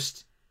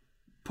most.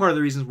 Part of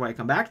the reasons why I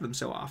come back to them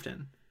so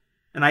often.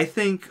 And I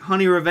think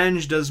Honey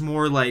Revenge does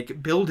more,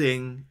 like,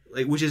 building,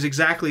 like, which is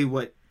exactly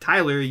what,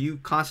 Tyler, you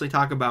constantly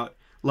talk about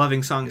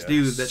loving songs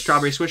do, that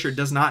Strawberry Swisher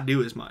does not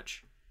do as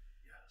much.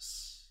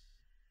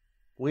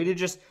 Way to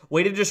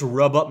just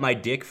rub up my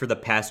dick for the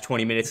past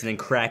 20 minutes and then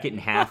crack it in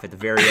half at the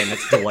very end.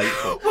 That's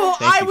delightful. Well,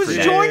 I was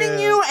joining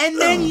you, and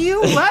then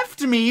you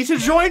left me to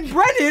join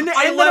Brennan, and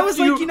then I was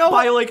like, you know,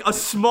 by like a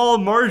small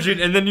margin,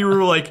 and then you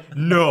were like,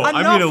 no,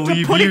 I'm gonna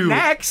leave you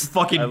next.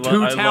 fucking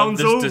 2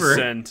 towns over. over.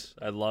 Descent.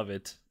 I love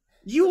it.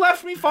 You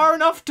left me far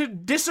enough to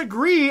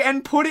disagree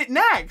and put it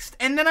next.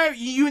 And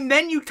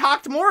then you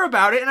talked more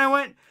about it and I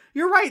went,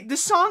 you're right,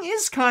 this song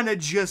is kind of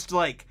just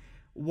like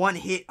one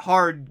hit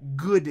hard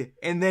good,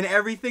 and then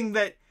everything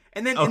that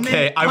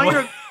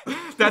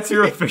that's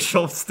your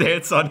official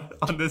stance on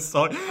this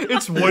song.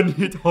 It's one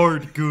hit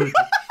hard good.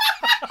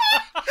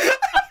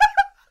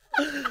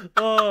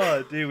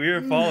 Oh, dude, we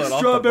were falling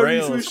off the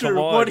rails. Come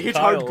on, one hit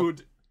Kyle. hard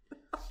good.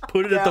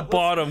 Put it at the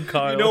bottom,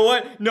 Kyle. You know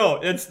what? No,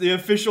 it's the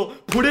official.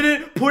 Put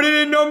it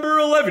in number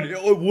 11.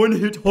 One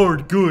hit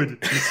hard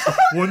good.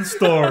 1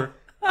 star.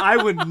 I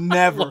would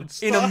never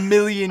in a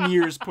million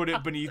years put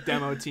it beneath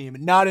Demo Team.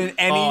 Not in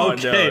any.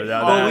 Okay,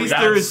 well, at least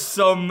there is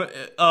some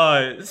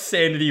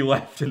sanity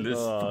left in this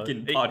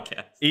fucking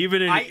podcast.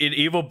 Even an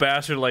evil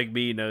bastard like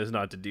me knows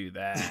not to do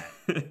that.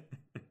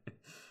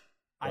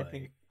 I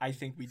think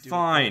we do.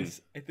 Fine.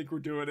 I think we're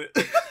doing it.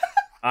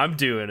 I'm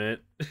doing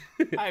it.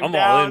 I'm down.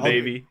 all in,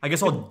 baby. I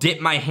guess I'll dip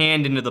my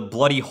hand into the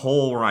bloody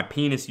hole where my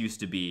penis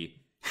used to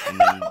be, and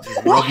then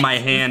just rub my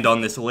hand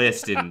on this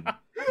list and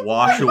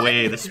wash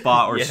away the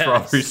spot where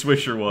Strawberry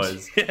Swisher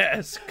was.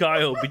 Yes,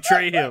 Kyle,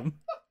 betray him.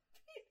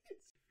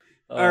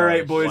 All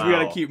right, boys, we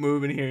gotta keep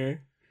moving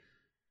here.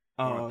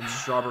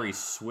 Strawberry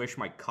Swish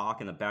my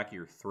cock in the back of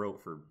your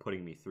throat for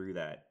putting me through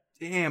that.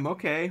 Damn.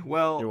 Okay.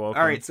 Well. You're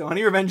welcome. All right. So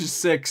Honey Revenge is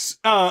 6.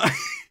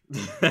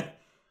 Is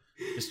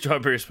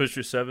Strawberry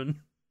Swisher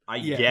 7? I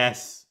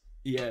guess.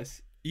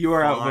 Yes. You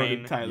are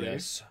outvoted, Tyler.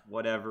 Yes.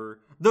 Whatever.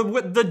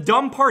 The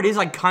dumb part is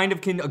I kind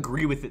of can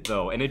agree with it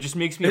though, and it just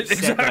makes me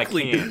upset that I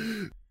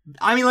can't.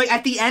 I mean, like,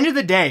 at the end of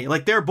the day,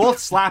 like, they're both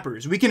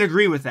slappers. We can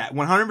agree with that.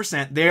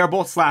 100%. They are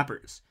both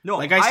slappers. No,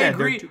 like I said,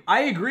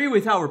 I agree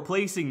with how we're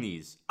placing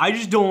these. I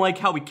just don't like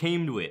how we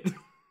came to it.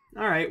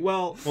 All right,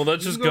 well,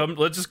 let's just come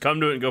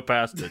to it and go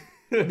past it.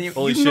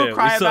 Holy shit, go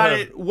cry about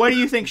it. What do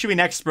you think should be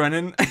next,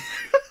 Brennan?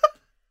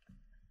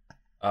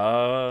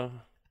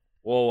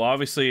 Well,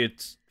 obviously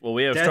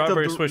we have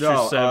Strawberry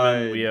Swisher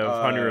 7, we have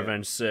Honey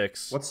Revenge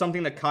 6. What's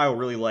something that Kyle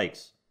really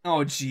likes?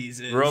 Oh,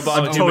 Jesus.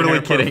 Robot I'm Human totally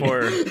Hair kidding.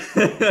 Part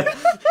 4.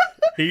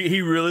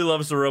 He really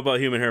loves the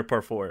Robot Human Hair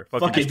Part 4.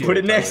 Fuck it, put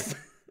it next.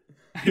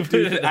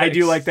 I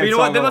do like that. You know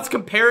song what? Then let's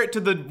compare it to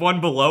the one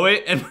below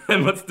it, and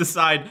then let's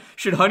decide: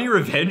 should Honey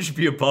Revenge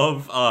be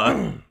above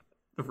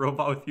the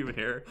Robot with Human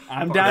Hair?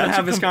 I'm down to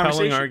have this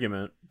conversation.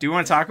 Argument. Do you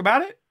want to talk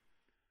about it?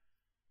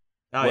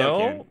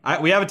 Oh,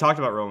 yeah, we haven't talked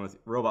about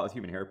Robot with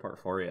Human Hair Part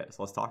 4 yet,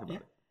 so let's talk about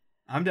it.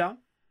 I'm down.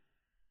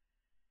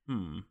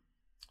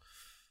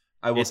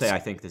 I will say I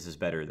think this is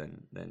better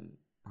than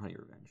Honey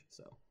Revenge.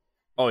 So.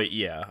 Oh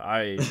yeah,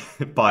 I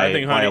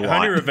think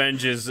Honey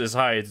Revenge is as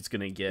high as it's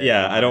gonna get.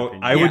 Yeah,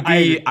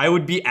 I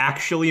would be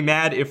actually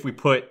mad if we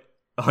put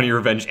Honey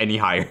Revenge any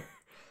higher.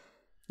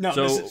 No,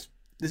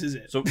 this is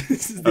it. So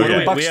this is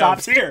the buck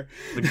stops here.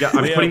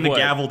 I'm putting the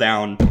gavel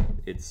down.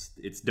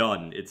 It's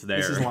done. It's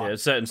there.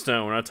 It's set in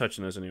stone. We're not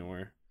touching this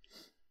anymore.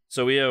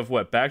 So we have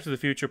Back to the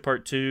Future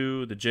Part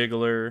 2, The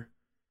Jiggler,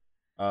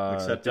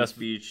 Acceptance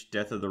Speech,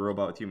 Death of the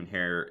Robot with Human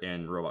Hair,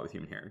 and Robot with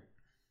Human Hair.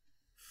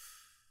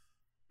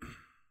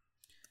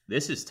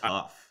 This is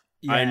tough.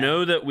 I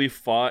know that we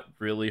fought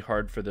really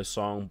hard for this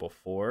song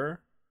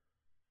before,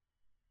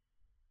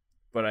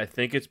 but I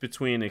think it's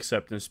between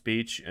Acceptance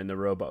Speech and the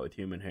Robot with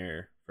Human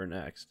Hair for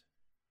next.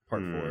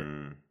 Part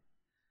 4.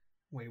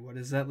 Wait, what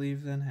does that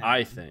leave then?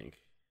 I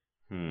think.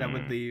 That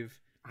would leave...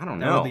 I don't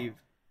know.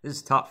 This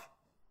is tough.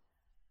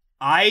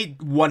 I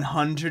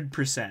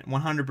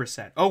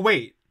 100%. Oh,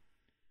 wait.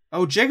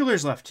 Oh,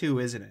 Jiggler's left too,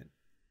 isn't it?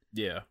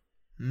 Yeah.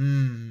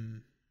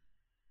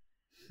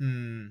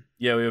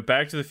 Yeah, we have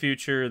Back to the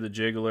Future, The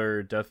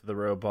Jiggler, Death of the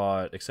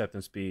Robot,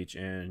 Acceptance Speech,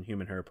 and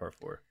Human Hair Part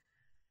 4.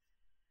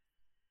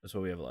 That's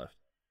what we have left.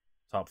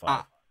 Top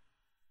 5.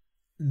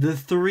 The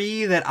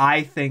 3 that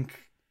I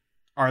think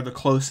are the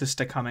closest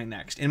to coming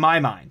next, in my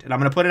mind, and I'm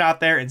going to put it out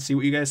there and see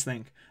what you guys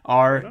think,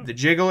 are The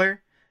Jiggler,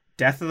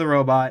 Death of the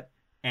Robot,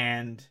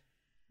 and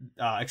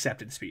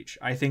Acceptance Speech.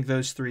 I think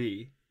those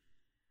 3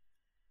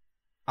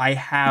 I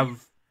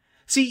have...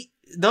 See,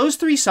 those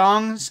 3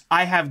 songs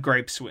I have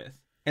gripes with.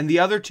 And the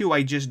other 2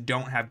 I just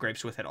don't have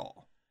gripes with at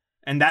all.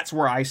 And that's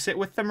where I sit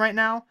with them right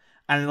now.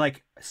 And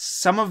like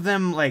some of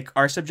them like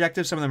are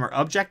subjective, some of them are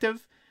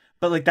objective.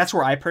 But like that's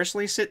where I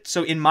personally sit.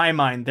 So in my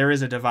mind, there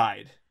is a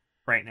divide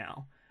right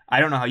now. I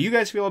don't know how you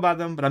guys feel about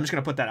them, but I'm just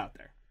going to put that out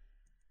there.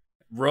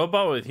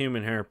 Robot with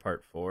Human Hair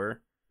Part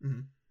 4. Mm-hmm.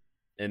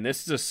 And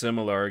this is a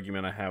similar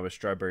argument I have with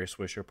Strawberry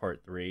Swisher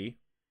Part 3.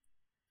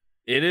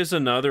 It is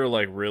another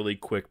like really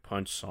quick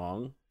punch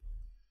song.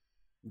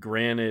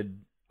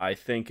 Granted, I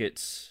think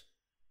it's...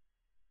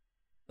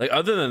 Like,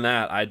 other than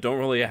that, I don't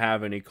really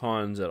have any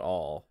cons at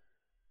all.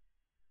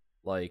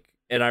 Like,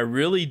 and I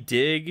really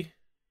dig,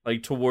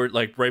 like, toward,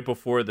 like, right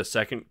before the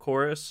second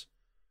chorus,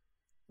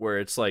 where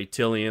it's, like,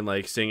 Tillian,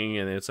 like, singing,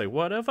 and it's like,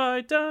 what have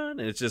I done?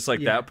 And it's just,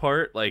 like, that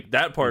part. Like,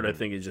 that part, I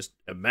think, is just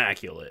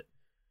immaculate.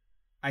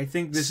 I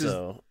think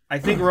I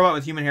think Robot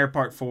with Human Hair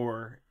Part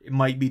 4, it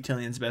might be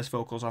Tillian's best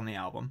vocals on the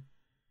album.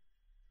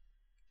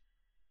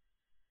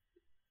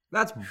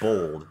 That's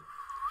bold.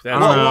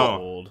 That's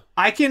bold.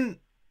 I can...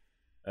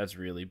 That's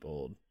really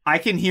bold. I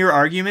can hear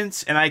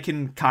arguments and I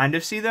can kind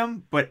of see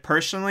them, but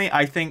personally,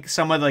 I think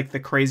some of like the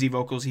crazy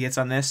vocals he hits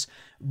on this,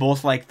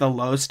 both like the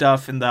low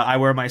stuff and the "I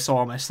wear my soul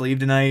on my sleeve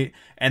tonight,"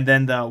 and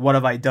then the "What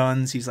have I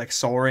done?" He's like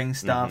soaring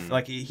stuff.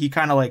 Like he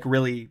kind of like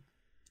really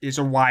is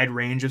a wide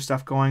range of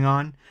stuff going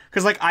on.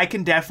 Because like I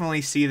can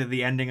definitely see that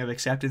the ending of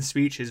Acceptance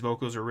Speech, his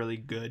vocals are really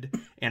good,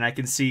 and I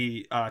can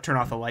see Turn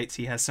Off the Lights.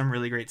 He has some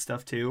really great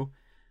stuff too.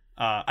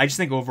 I just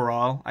think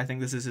overall, I think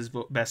this is his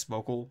best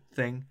vocal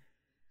thing.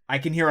 I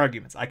can hear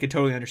arguments. I could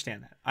totally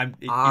understand that.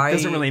 It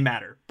doesn't really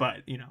matter, but,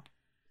 you know.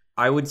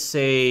 I would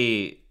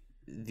say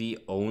the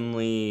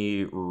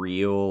only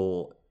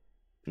real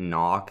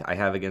knock I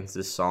have against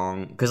this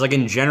song, because, like,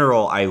 in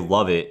general, I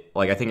love it.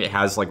 Like, I think it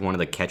has, like, one of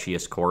the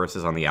catchiest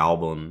choruses on the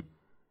album.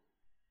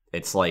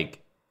 It's,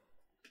 like,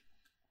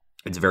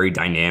 it's very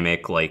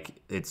dynamic.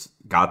 Like, it's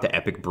got the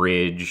epic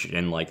bridge,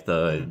 and, like,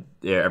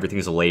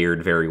 everything's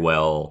layered very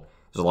well.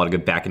 There's a lot of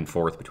good back and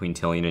forth between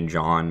Tilian and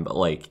John, but,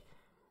 like,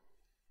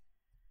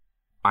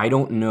 I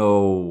don't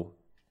know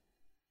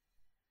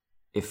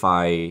if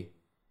I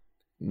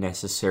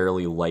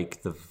necessarily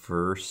like the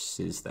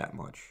verses that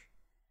much.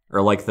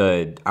 Or like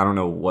I don't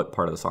know what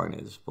part of the song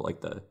it is, but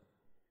like the...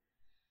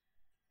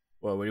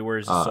 Well, when he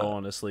wears his soul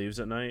on his sleeves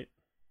at night?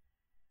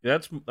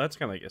 That's kind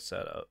of like a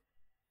setup.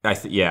 I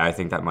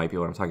think that might be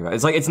what I'm talking about.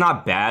 It's like, it's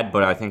not bad,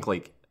 but I think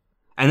like...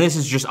 And this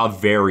is just a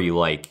very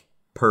like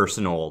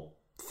personal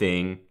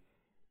thing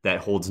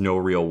that holds no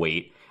real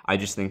weight. I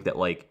just think that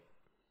like...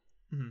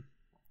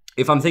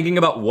 If I'm thinking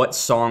about what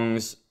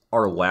songs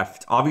are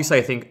left, obviously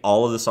I think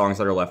all of the songs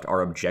that are left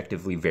are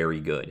objectively very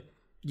good.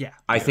 Yeah.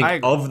 I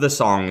think of the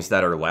songs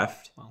that are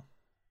left,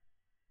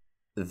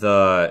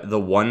 the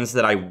ones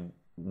that I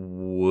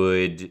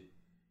would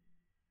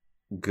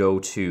go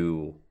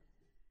to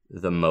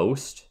the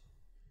most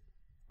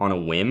on a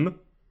whim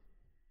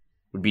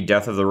would be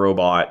Death of the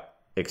Robot,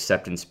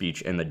 Acceptance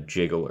Speech, and The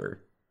Jiggler.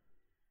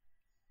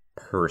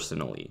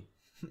 Personally.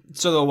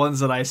 So the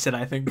ones that I said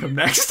I think come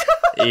next.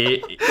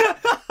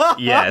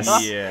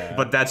 Yes. Yeah.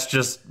 But that's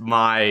just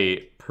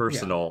my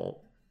personal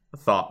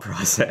thought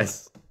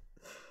process.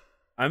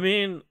 I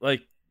mean,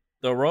 like,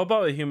 the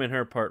Robot with Human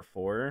Hair Part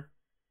 4,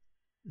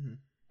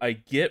 I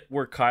get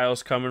where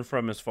Kyle's coming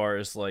from as far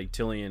as, like,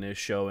 Tilian is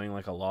showing,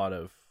 like, a lot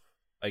of,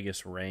 I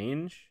guess,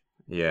 range.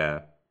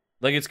 Yeah.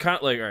 Like, it's kind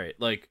of like, all right,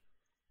 like,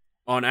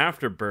 on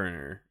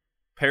Afterburner,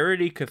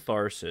 Parody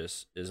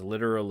Catharsis is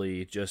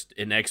literally just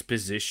an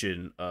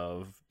exposition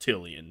of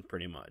Tilian,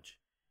 pretty much.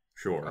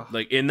 Sure.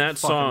 Like, in that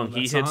song,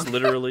 he hits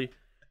literally...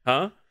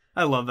 Huh?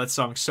 I love that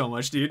song so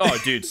much, dude. Oh,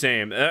 dude,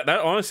 same. That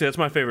honestly, that's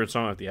my favorite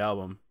song of the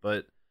album.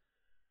 But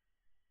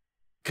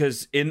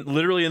because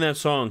literally in that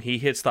song, he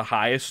hits the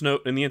highest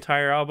note in the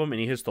entire album,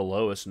 and he hits the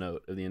lowest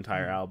note of the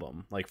entire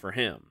album. Like, for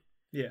him.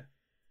 Yeah.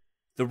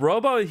 The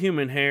Robot with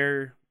Human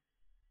Hair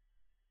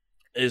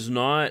is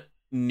not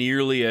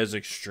nearly as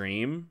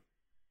extreme.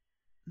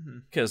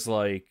 Because,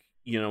 like,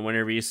 you know,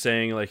 whenever he's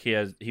saying, like,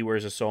 he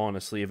wears a soul on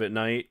his sleeve at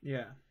night.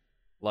 Yeah.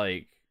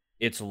 Like,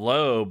 it's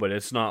low, but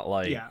it's not,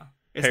 like,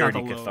 it's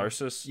Parody not the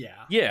Catharsis.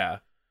 Yeah. Yeah.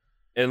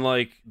 And,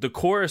 like, the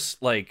chorus,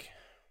 like,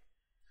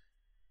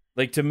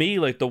 to me,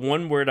 like, the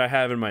one word I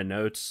have in my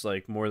notes,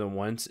 like, more than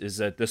once is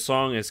that this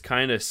song is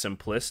kind of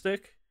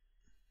simplistic,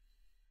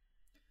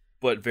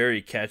 but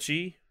very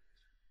catchy.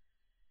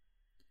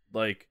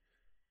 Like,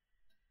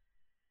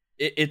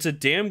 it's a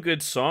damn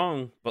good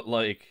song, but,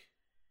 like,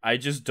 I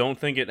just don't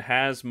think it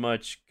has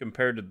much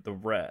compared to the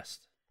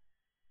rest.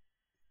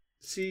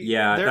 See,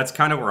 yeah, that's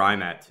kind of where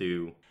I'm at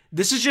too.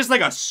 This is just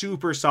like a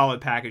super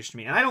solid package to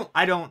me, and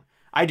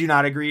I do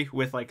not agree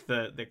with like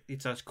the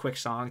it's a quick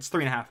song. It's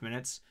 3.5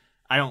 minutes.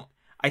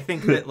 I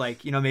think that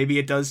like, you know, maybe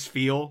it does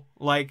feel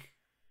like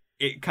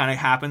it kind of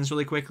happens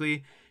really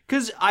quickly,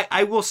 because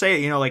I will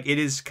say, you know, like, it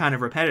is kind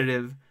of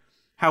repetitive.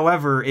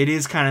 However, it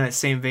is kind of that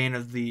same vein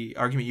of the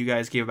argument you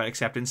guys gave about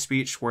Acceptance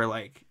Speech, where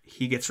like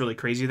he gets really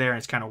crazy there and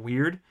it's kind of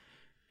weird.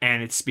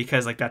 And it's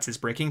because, like, that's his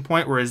breaking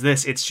point. Whereas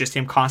this, it's just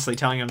him constantly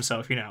telling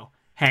himself, you know,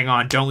 hang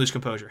on, don't lose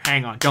composure.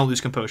 Hang on, don't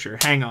lose composure.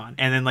 Hang on.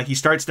 And then, like, he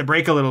starts to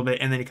break a little bit,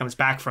 and then he comes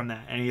back from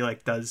that. And he,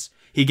 like,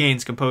 he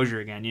gains composure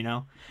again, you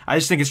know? I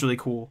just think it's really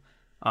cool.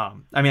 I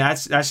mean,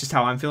 that's just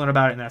how I'm feeling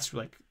about it. And that's,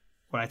 like,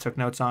 what I took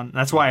notes on. And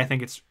that's why I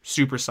think it's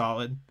super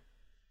solid.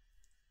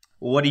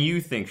 What do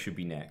you think should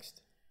be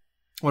next?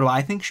 What do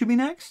I think should be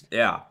next?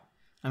 Yeah.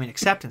 I mean,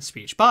 Acceptance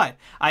Speech, but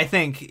I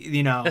think,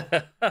 you know,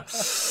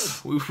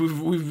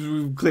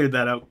 we've cleared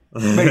that up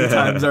many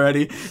times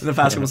already in the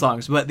past couple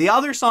songs. But the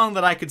other song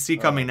that I could see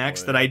coming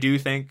next that I do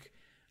think,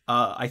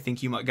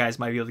 you guys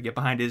might be able to get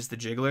behind is The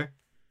Jiggler.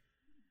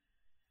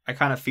 I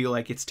kind of feel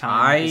like it's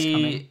time is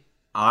coming.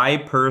 I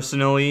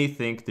personally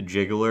think The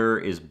Jiggler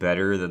is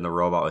better than The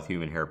Robot with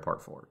Human Hair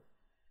Part 4.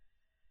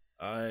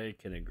 I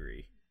can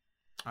agree.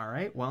 All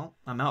right, well,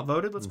 I'm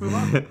outvoted. Let's move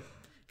on.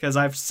 Because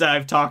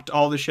I've talked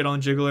all the shit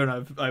on Jiggler,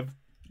 and I've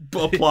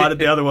applauded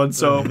the other one,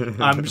 so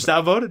I'm just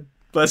outvoted.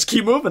 Let's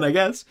keep moving, I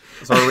guess.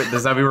 So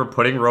does that mean we're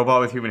putting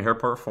Robot with Human Hair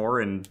Part 4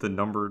 in the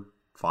number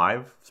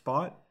 5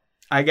 spot?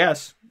 I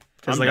guess.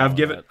 Because like I've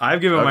given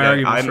my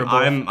arguments for both.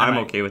 I'm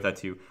okay with that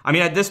too. I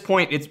mean, at this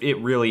point, it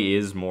really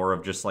is more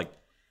of just like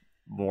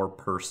more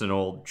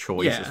personal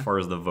choice as far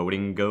as the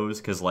voting goes.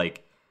 Because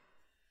like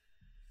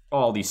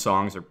all these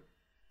songs are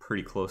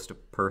pretty close to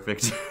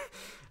perfect.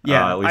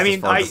 At least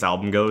as far as this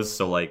album goes.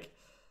 So like,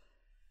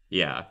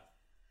 yeah.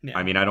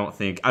 I mean, I don't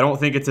think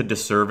it's a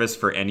disservice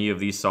for any of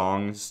these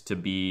songs to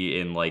be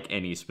in like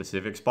any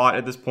specific spot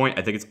at this point.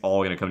 I think it's all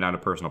going to come down to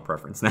personal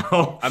preference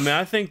now. I mean,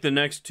 I think the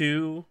next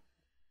two,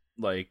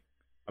 like,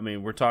 I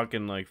mean, we're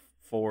talking like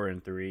 4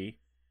 and 3,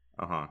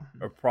 are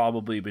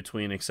probably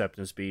between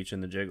Acceptance Speech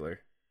and The Jiggler.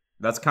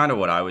 That's kind of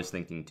what I was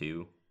thinking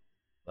too.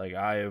 Like,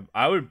 I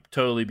would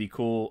totally be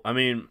cool. I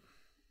mean,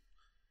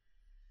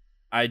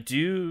 I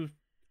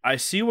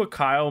see what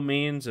Kyle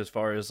means as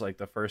far as like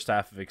the first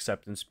half of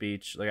Acceptance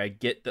Speech. Like I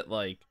get that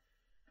like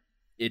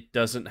it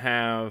doesn't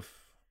have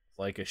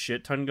like a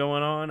shit ton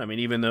going on. I mean,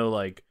 even though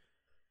like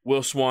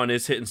Will Swan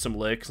is hitting some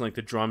licks, and, like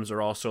the drums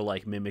are also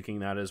like mimicking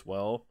that as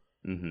well.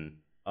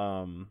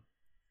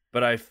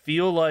 But I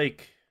feel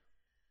like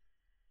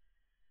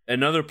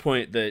another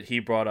point that he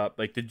brought up,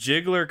 like the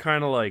Jiggler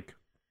kind of like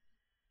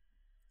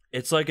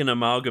it's like an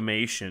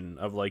amalgamation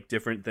of like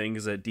different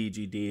things that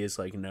DGD is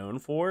like known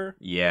for.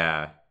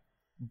 Yeah.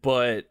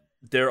 But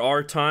there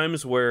are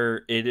times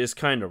where it is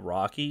kind of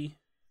rocky.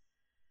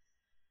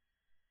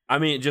 I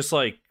mean, just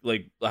like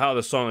how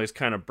the song is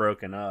kind of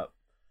broken up.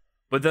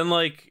 But then,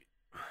 like,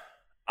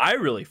 I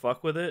really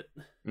fuck with it.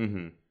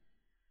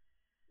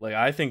 Like,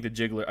 I think The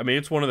Jiggler... I mean,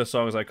 it's one of the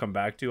songs I come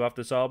back to off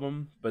this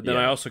album. But then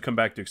I also come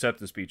back to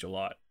Acceptance Speech a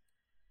lot.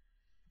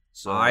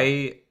 So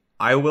I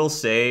will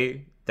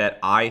say that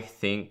I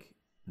think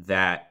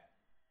that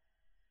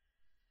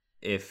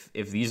if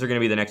these are going to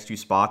be the next two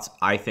spots,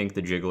 I think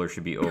The Jiggler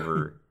should be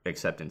over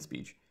Acceptance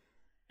Speech.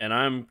 And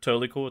I'm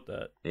totally cool with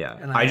that.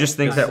 Yeah. I just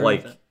think that,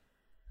 like...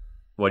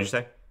 What'd you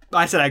say?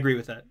 I said I agree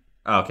with that.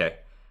 Okay.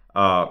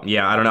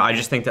 Yeah, I don't know. I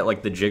just think that,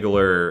 like, The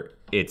Jiggler,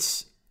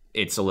 it's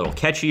a little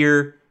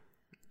catchier.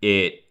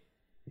 It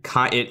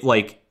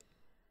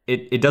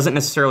doesn't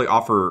necessarily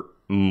offer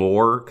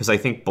more, because I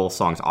think both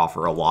songs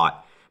offer a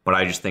lot. But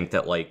I just think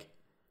that, like,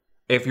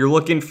 if you're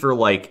looking for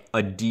like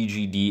a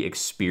DGD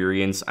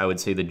experience, I would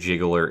say The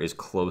Jiggler is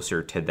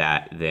closer to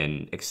that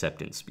than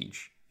Acceptance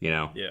Speech, you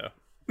know? Yeah.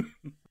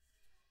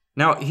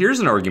 Now,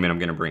 here's an argument I'm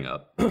going to bring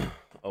up.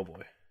 Oh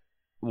boy.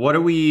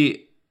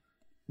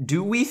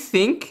 Do we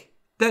think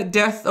that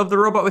Death of the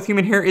Robot with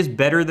Human Hair is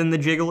better than The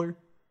Jiggler?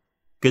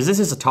 Because this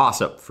is a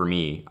toss-up for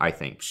me, I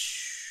think.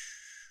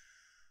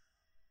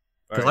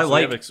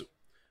 Because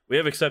we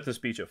have Acceptance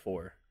Speech at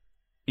 4.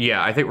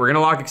 Yeah, I think we're going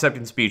to lock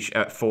Acceptance Speech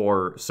at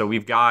 4. So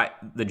we've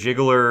got The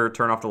Jiggler,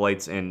 Turn Off the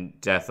Lights, and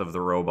Death of the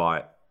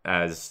Robot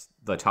as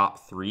the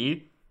top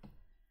 3.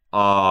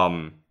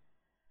 And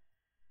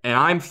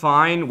I'm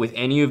fine with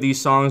any of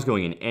these songs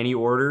going in any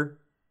order,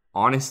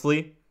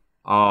 honestly.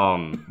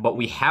 But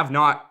we have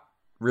not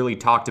really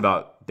talked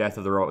about Death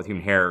of the Robot with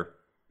Human Hair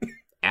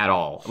at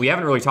all. We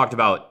haven't really talked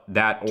about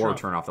that or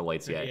Turn Off the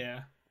Lights yet.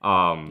 Yeah.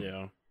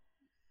 Yeah.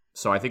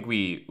 So I think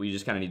we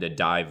just kind of need to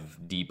dive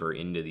deeper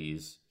into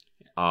these.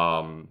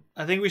 I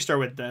think we start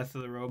with Death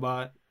of the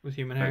Robot with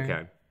Human Hair.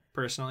 Okay.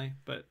 Personally,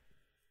 but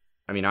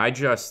I mean,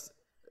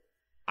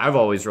 I've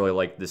always really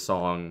liked this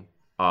song.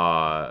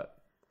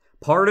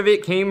 Part of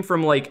it came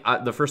from like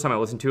the first time I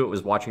listened to it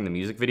was watching the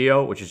music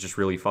video, which is just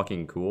really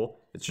fucking cool.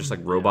 It's just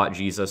like Robot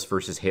Jesus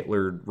versus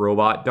Hitler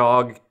robot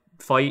dog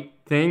fight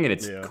thing, and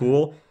it's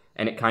cool.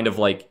 And it kind of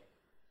like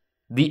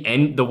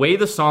the way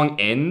the song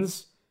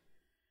ends,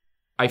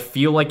 I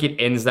feel like it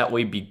ends that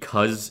way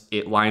because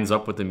it lines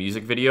up with the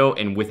music video,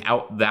 and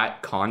without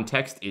that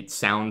context, it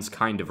sounds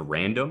kind of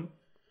random.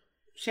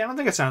 See, I don't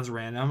think it sounds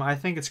random. I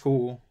think it's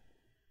cool.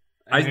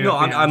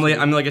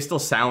 I'm like it still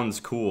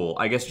sounds cool.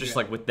 I guess just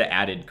like with the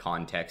added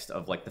context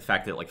of like the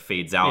fact that it like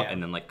fades out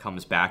and then like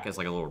comes back as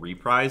like a little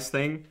reprise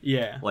thing.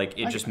 Yeah. Like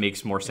it just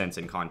makes more sense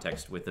in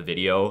context with the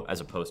video as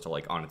opposed to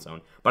like on its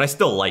own. But I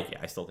still like it.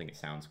 I still think it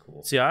sounds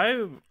cool. See,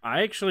 I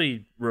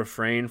actually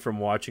refrained from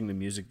watching the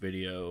music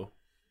video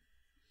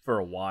for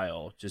a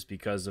while just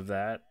because of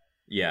that.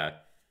 Yeah.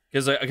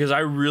 Because I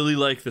really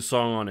like the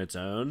song on its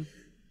own.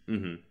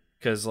 Mm-hmm.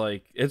 Because,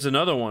 like, it's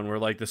another one where,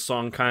 like, the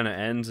song kind of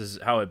ends as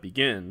how it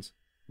begins.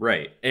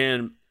 Right.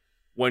 And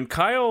when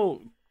Kyle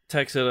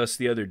texted us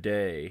the other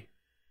day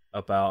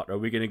about, are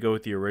we going to go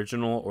with the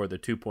original or the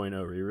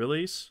 2.0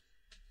 re-release?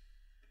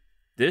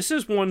 This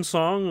is one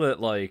song that,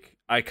 like,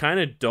 I kind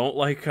of don't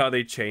like how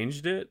they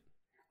changed it.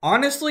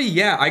 Honestly,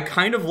 yeah, I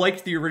kind of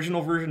liked the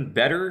original version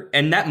better,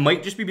 and that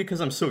might just be because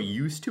I'm so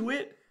used to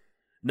it.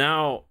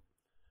 Now,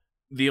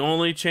 the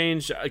only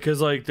change,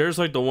 because, like, there's,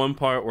 like, the one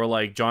part where,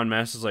 like, John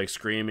Mass is, like,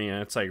 screaming,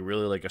 and it's, like,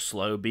 really, like, a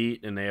slow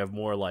beat, and they have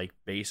more, like,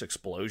 bass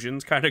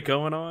explosions kind of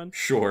going on.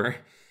 Sure.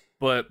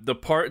 But the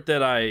part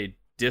that I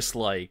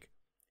dislike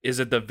is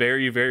at the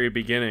very, very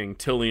beginning,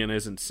 Tilian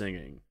isn't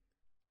singing.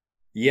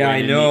 Yeah,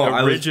 I know. In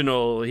the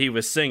original, he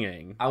was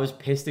singing. I was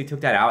pissed they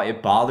took that out.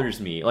 It bothers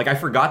me. Like, I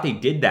forgot they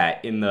did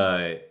that in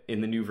the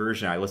new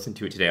version. I listened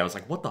to it today. I was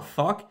like, what the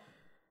fuck?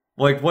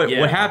 Like, what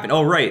happened?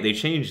 Oh, right, they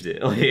changed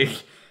it.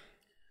 Like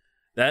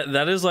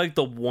that is like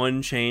the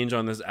one change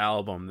on this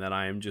album that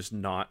I am just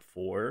not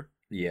for.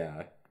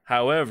 Yeah.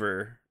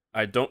 However,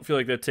 I don't feel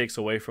like that takes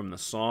away from the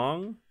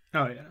song.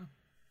 Oh yeah.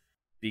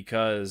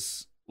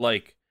 Because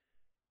like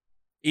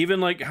even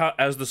like how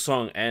as the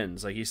song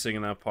ends, like he's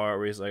singing that part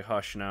where he's like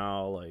hush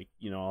now, like,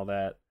 you know, all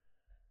that.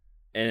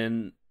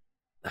 And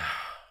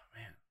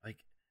man, like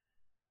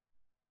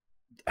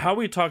how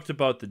we talked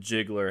about the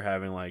Jiggler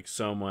having like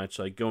so much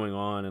like going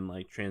on and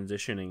like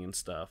transitioning and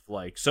stuff.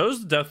 Like so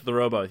is the Death of the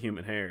Robot with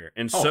Human Hair,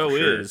 and so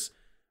is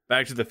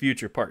Back to the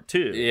Future Part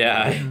 2.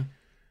 Yeah.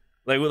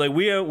 Like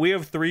we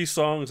have 3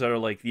 songs that are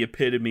like the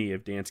epitome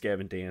of Dance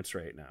Gavin Dance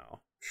right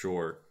now.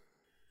 Sure.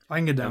 I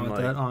can get down with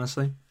that,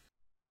 honestly.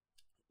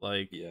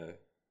 Like, yeah.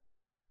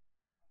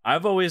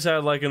 I've always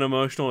had like an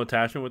emotional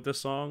attachment with this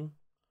song.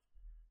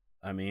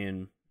 I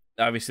mean,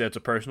 obviously that's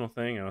a personal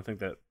thing. I don't think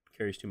that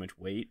carries too much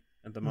weight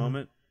at the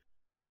moment.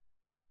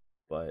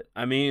 But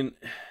I mean,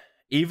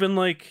 even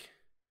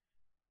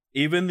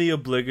the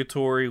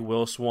obligatory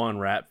Will Swan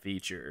rap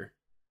feature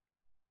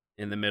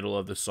in the middle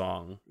of the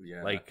song.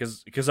 Yeah. Like,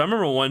 cause I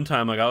remember one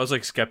time, like, I was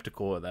like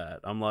skeptical of that.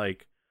 I'm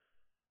like,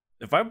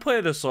 if I play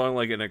this song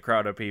like in a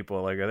crowd of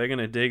people, like, are they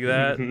gonna dig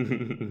that?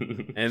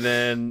 And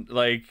then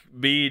like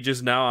me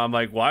just now, I'm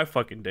like, well, I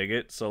fucking dig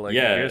it. So like,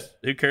 yeah,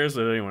 who cares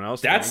what anyone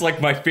else That's thinks?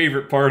 like my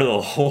favorite part of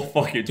the whole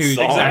fucking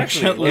song.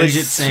 Exactly.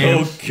 Legit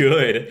so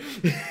good.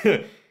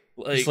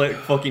 Like, it's like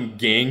fucking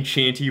gang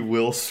chanty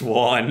Will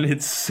Swan.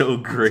 It's so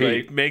great.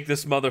 It's like, make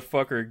this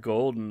motherfucker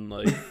golden.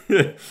 Like,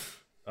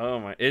 oh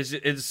my, it's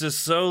just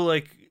so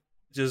like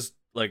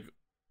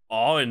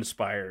awe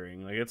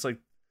inspiring. Like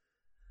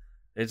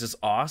it's just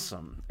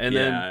awesome. And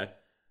then,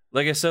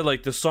 like I said,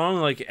 like the song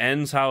like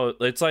ends how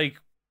it's like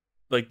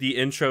the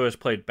intro is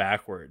played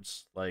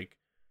backwards, like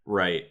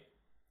right.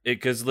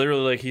 Because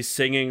literally like he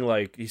sings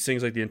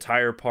like the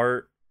entire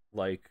part,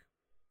 like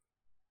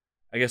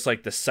I guess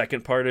like the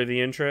second part of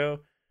the intro,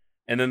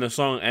 and then the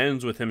song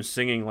ends with him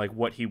singing like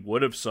what he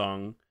would have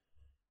sung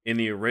in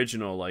the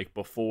original, like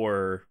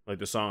before like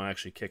the song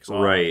actually kicks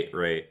off.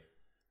 Right.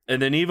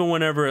 And then even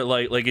whenever it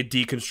like it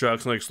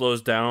deconstructs and like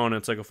slows down,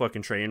 it's like a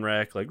fucking train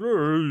wreck, like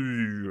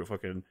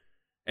fucking,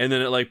 and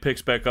then it like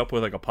picks back up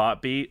with like a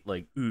pop beat,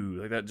 like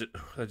ooh, like that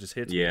just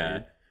hits me.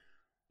 Dude.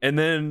 And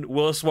then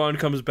Will Swan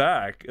comes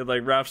back and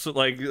like raps it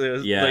like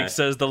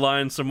says the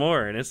line some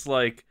more, and it's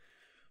like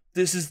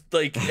this is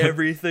like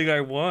everything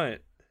I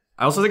want.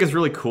 I also think it's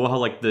really cool how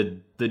like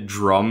the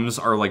drums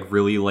are like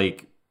really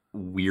like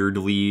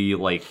weirdly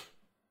like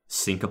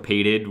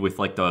syncopated with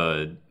like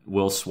the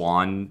Will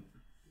Swan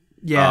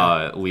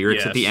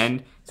lyrics at the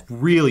end. It's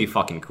really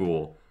fucking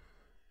cool.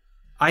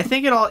 I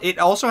think it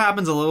also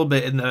happens a little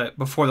bit in the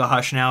before the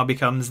hush now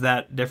becomes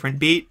that different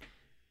beat.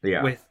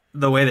 Yeah. With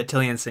the way that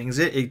Tilian sings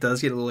it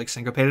does get a little like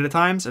syncopated at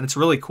times, and it's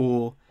really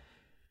cool.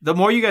 The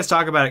more you guys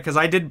talk about it, because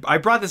I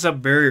brought this up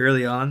very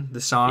early on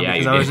the song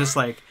because I was just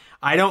like,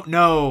 I don't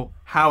know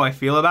how I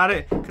feel about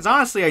it, because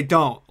honestly I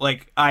don't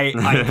like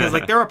because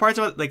like there are parts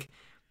of it like.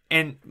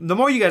 And the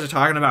more you guys are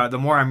talking about it, the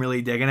more I'm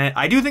really digging it.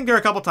 I do think there are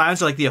a couple times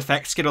where like the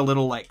effects get a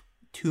little like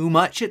too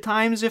much at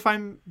times, if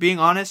I'm being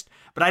honest.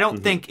 But I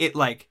don't think it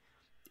like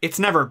it's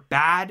never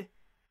bad.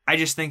 I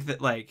just think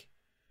that like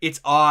it's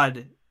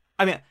odd.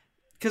 I mean,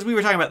 because we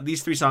were talking about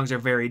these 3 songs are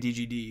very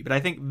DGD, but I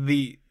think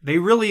they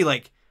really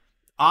like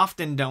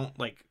often don't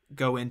like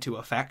go into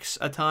effects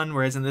a ton.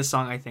 Whereas in this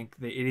song, I think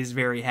that it is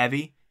very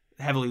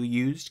heavily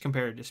used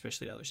compared to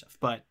especially to other stuff.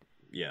 But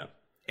yeah.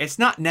 It's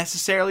not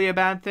necessarily a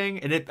bad thing,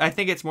 and I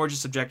think it's more just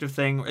a subjective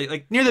thing.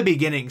 Like near the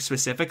beginning,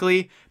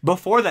 specifically,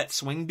 before that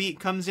swing beat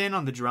comes in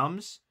on the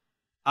drums,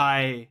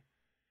 I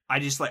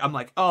just like I'm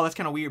like, oh, that's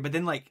kind of weird. But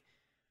then like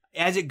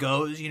as it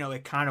goes, you know,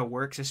 it kind of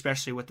works,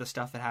 especially with the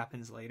stuff that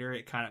happens later.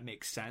 It kind of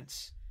makes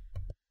sense.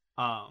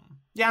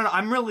 Yeah, I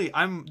don't know,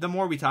 I'm the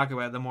more we talk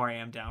about it, the more I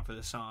am down for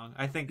the song.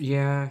 I think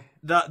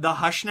the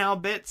hush now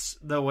bits,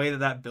 the way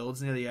that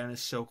builds near the end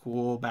is so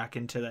cool. Back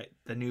into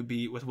the new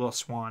beat with Will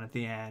Swan at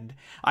the end.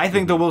 I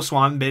think the Will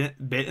Swan bit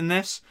in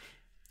this,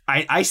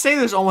 I say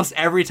this almost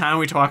every time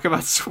we talk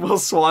about Will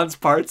Swan's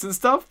parts and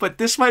stuff, but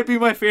this might be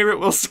my favorite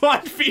Will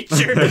Swan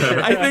feature.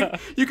 I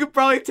think you could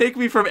probably take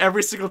me from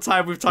every single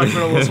time we've talked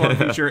about a Will Swan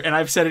feature, and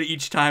I've said it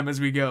each time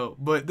as we go.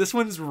 But this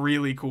one's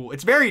really cool.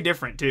 It's very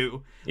different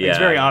too. It's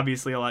very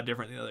obviously a lot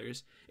different than the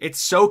others. It's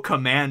so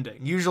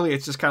commanding. Usually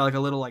it's just kind of like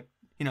a little like,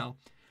 you know,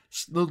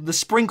 the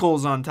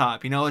sprinkles on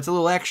top, you know, it's a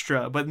little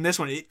extra, but in this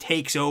one it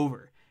takes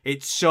over.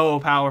 It's so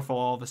powerful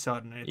all of a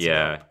sudden. It's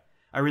dope.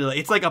 I really,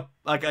 it's like a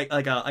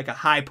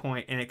high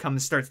point, and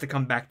it starts to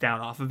come back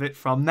down off of it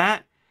from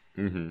that,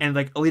 and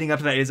like leading up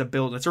to that is a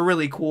build. It's a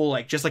really cool,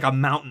 like just like a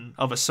mountain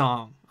of a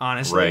song,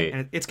 honestly. Right.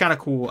 And it's kind of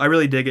cool. I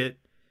really dig it.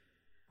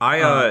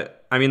 I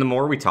mean, the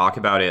more we talk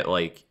about it,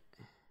 like,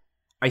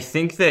 I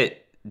think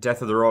that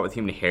Death of the Robot with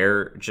Human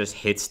Hair just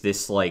hits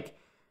this like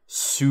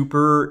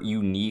super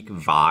unique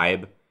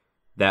vibe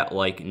that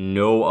like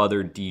no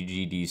other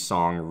DGD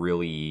song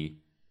really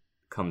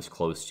comes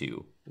close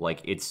to.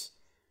 Like, it's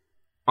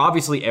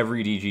obviously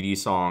every DGD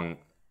song,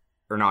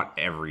 or not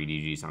every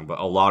DGD song, but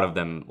a lot of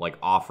them like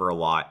offer a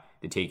lot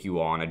to take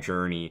you on a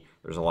journey.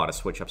 There's a lot of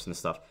switch ups and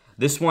stuff.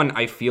 This one,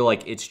 I feel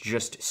like it's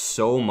just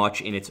so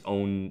much in its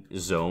own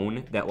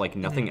zone that like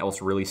nothing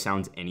else really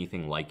sounds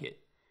anything like it.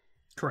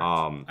 Correct.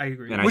 I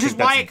agree. And Which is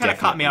why it kind of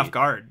caught me off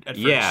guard at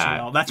first. Yeah, you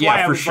know? That's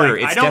why I was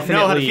like, I don't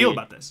know how to feel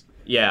about this.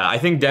 Yeah, I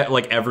think that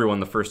like everyone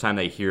the first time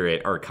they hear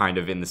it are kind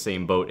of in the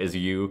same boat as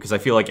you, because I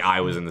feel like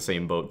I was in the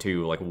same boat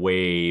too, like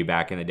way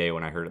back in the day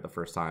when I heard it the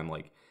first time.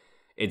 Like,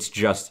 it's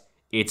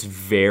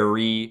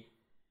very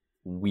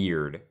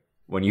weird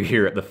when you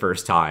hear it the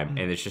first time,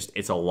 and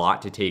it's a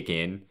lot to take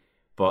in.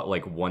 But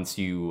like once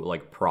you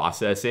like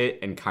process it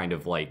and kind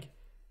of like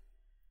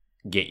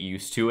get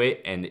used to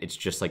it, and it's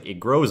just like it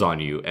grows on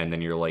you, and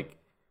then you're like,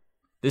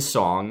 this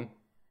song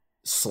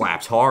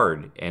slaps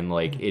hard, and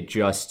like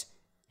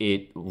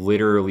it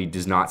literally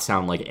does not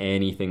sound like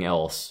anything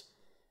else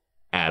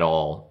at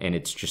all, and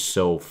it's just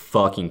so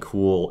fucking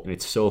cool, and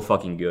it's so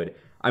fucking good.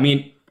 I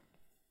mean,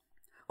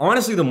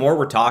 honestly, the more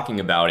we're talking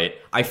about it,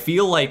 I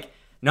feel like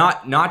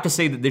not to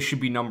say that this should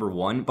be number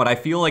one, but I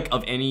feel like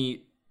of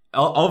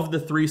the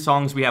 3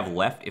 songs we have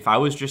left, if I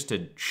was just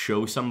to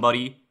show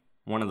somebody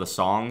one of the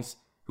songs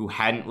who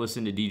hadn't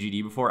listened to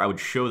DGD before, I would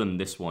show them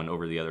this one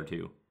over the other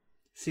 2.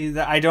 See,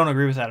 I don't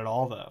agree with that at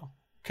all, though.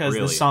 Because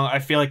Really? this song, I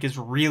feel like, is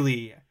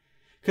really...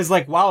 Because,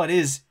 like, while it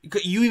is...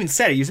 You even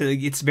said it. You said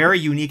like, it's very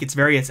unique. It's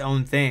very its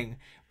own thing.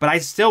 But I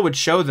still would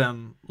show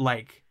them,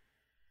 like...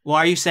 Well,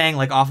 are you saying,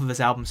 like, off of this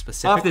album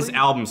specifically? Off this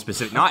album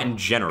specific, not in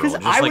general. Because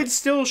Just I like, would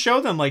still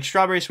show them, like,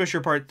 Strawberry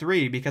Swisher Part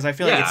 3, because I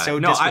feel like it's so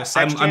no, disco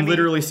sex I'm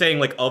literally saying,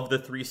 like, of the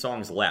 3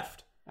 songs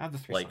left. I have the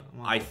 3 Like,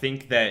 songs. I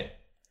think that...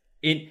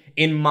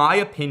 In my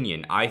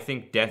opinion, I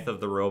think Death of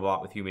the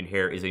Robot with Human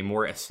Hair is a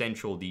more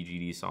essential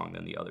DGD song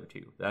than the other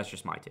 2. That's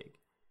just my take.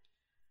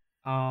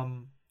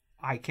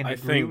 I can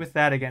agree with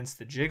that against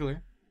the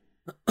Jiggler.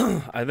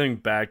 I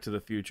think Back to the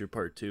Future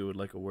Part 2 would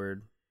like a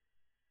word.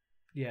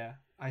 Yeah,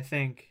 I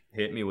think...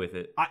 Hit me with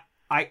it.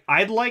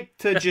 I'd like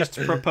to just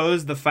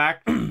propose the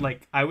fact,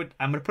 like, I'm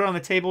going to put on the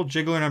table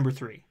Jiggler number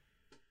 3.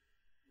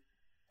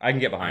 I can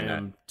get behind that.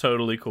 I'm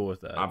totally cool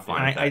with that. I'm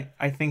fine with that.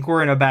 I think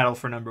we're in a battle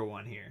for number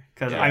 1 here.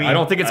 Because Yeah, I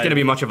don't think it's going to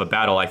be much of a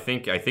battle. I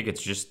think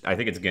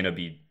it's going to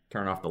be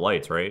Turn Off the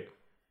Lights, right?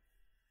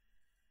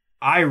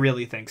 I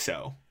really think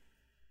so.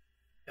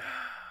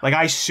 Like,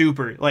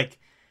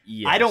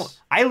 Yes.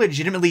 I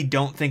legitimately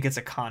don't think it's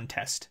a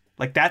contest.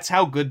 Like, that's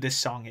how good this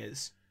song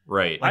is.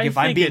 Right. Like, if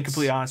I'm being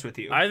completely honest with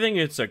you. I think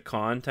it's a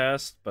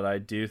contest, but I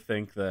do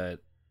think that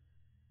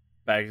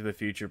Back to the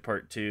Future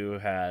Part 2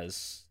 I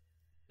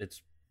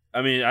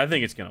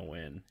think it's going to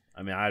win.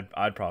 I mean,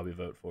 I'd probably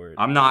vote for it.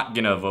 I'm not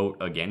going to vote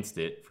against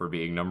it for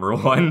being number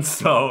 1,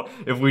 so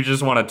if we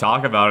just want to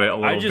talk about it a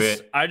little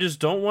bit. I just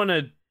don't want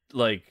to,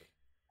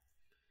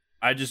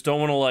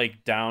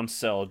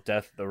 downsell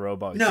Death of the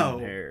Robot with Human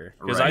Hair.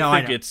 Because Right. I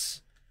think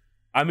it's...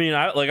 I mean,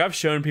 I've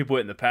shown people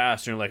it in the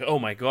past, and they're like, oh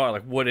my god,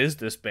 like, what is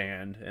this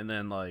band? And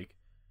then, like,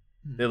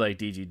 they like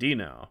DGD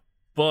now.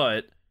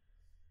 But,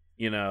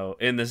 you know,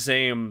 in the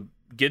same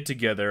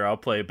get-together, I'll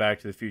play Back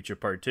to the Future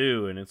Part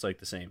 2, and it's, like,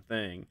 the same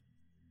thing.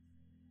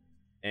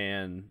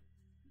 And,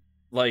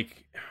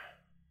 like,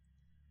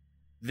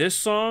 this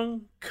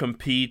song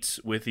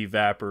competes with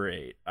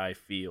Evaporate, I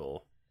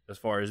feel, as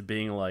far as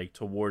being, like,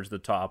 towards the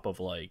top of,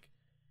 like,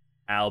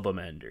 album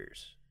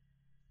enders.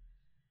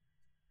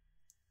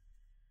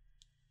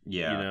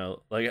 Yeah. You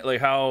know,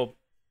 like how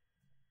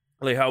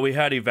we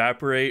had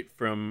Evaporate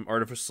from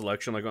Artificial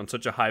Selection, like, on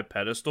such a high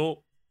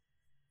pedestal.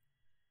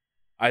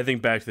 I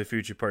think Back to the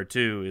Future Part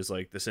 2 is,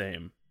 like, the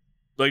same.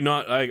 Like,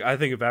 I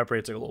think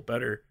Evaporate's, like, a little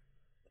better.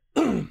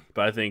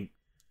 But I think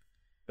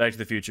Back to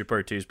the Future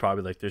Part 2 is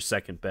probably, like, their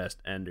second best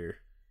ender.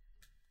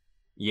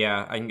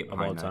 Yeah, I can get of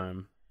behind all that.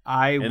 time.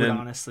 I would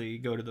honestly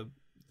go to the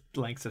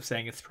lengths of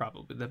saying it's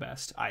probably the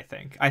best. I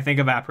think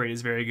Evaporate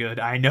is very good.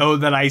 I know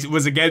that I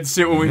was against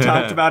it when we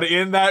talked about it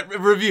in that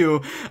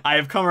review. I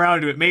have come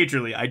around to it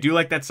majorly. I do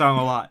like that song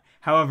a lot.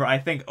 However, I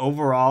think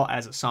overall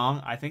as a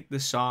song, I think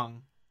this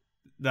song,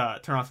 the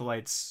Turn Off the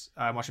Lights,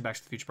 I'm watching Back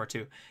to the Future Part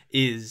 2,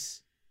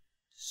 is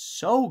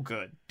so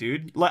good,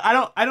 dude. Like,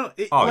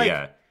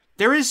 yeah.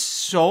 There is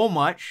so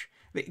much,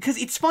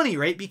 because it's funny,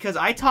 right? Because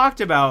I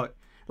talked about,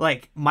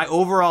 like, my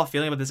overall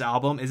feeling about this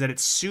album is that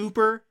it's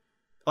super,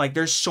 like,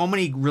 there's so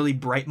many really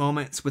bright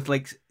moments with,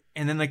 like,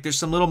 and then, like, there's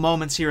some little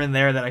moments here and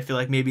there that I feel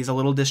like maybe is a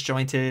little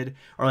disjointed,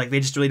 or, like, they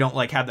just really don't,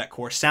 like, have that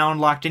core sound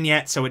locked in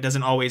yet, so it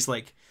doesn't always,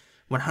 like,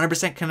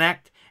 100%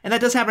 connect. And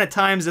that does happen at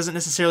times. Doesn't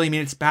necessarily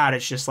mean it's bad.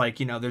 It's just,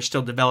 like, you know, they're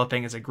still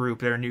developing as a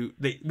group.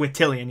 With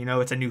Tilian, you know,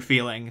 it's a new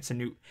feeling. It's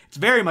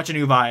very much a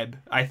new vibe,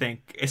 I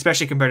think,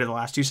 especially compared to the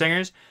last 2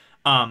 singers.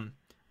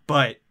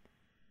 But,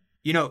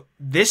 you know,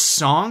 this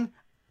song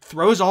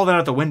throws all that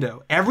out the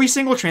window. Every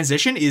single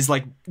transition is,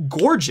 like,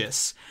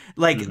 gorgeous.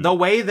 Like, the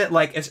way that,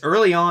 like, it's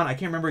early on, I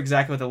can't remember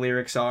exactly what the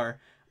lyrics are,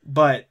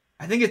 but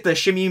I think it's the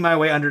Shimmy My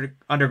Way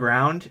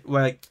Underground,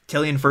 where, like,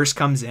 Tilian first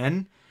comes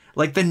in.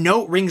 Like, the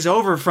note rings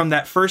over from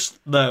that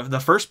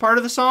the first part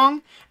of the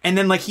song, and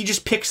then, like, he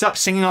just picks up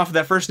singing off of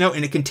that first note,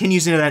 and it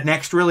continues into that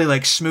next really,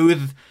 like,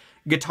 smooth,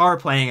 guitar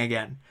playing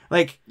again.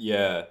 Like,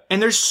 yeah.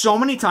 And there's so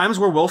many times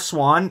where Will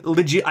Swan,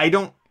 legit,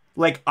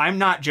 I'm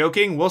not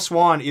joking, Will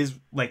Swan is,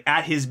 like,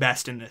 at his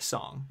best in this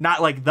song.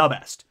 Not, like, the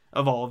best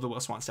of all of the Will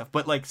Swan stuff,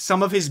 but, like,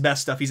 some of his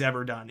best stuff he's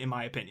ever done, in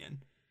my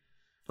opinion.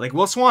 Like,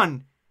 Will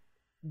Swan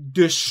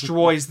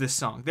destroys this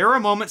song. There are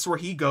moments where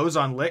he goes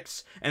on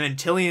licks, and then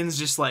Tilian's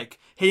just, like,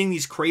 hitting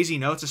these crazy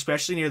notes,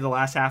 especially near the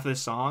last half of the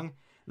song,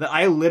 that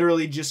I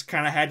literally just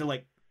kind of had to,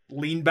 like,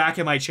 lean back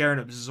in my chair and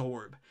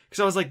absorb.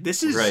 Because I was like,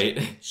 this is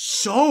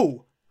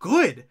so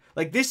good.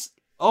 Like, this,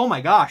 oh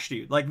my gosh,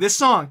 dude. Like,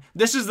 this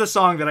is the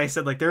song that I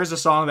said, like, there's a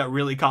song that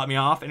really caught me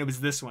off, and it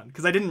was this one.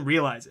 Because I didn't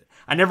realize it.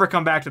 I never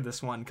come back to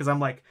this one, because I'm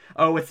like,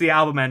 oh, it's the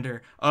album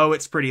ender. Oh,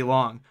 it's pretty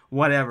long.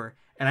 Whatever.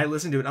 And I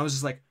listened to it, and I was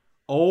just like,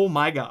 oh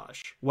my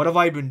gosh. What have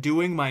I been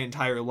doing my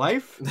entire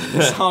life?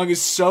 This song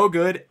is so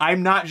good.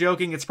 I'm not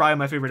joking. It's probably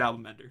my favorite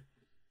album ender.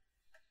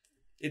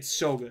 It's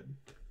so good.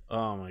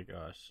 Oh my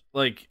gosh.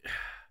 Like,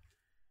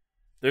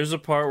 there's a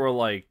part where,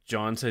 like,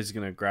 John says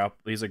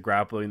he's like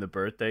grappling the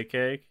birthday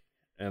cake,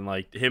 and,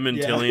 like, him and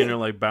Tilian are,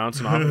 like,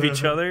 bouncing off of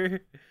each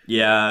other.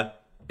 Yeah.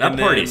 That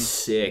part is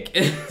sick.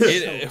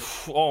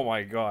 Oh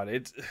my god.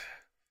 It's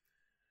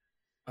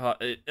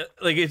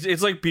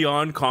like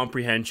beyond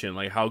comprehension,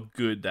 like, how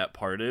good that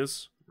part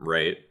is.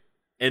 Right.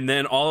 And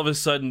then all of a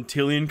sudden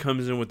Tilian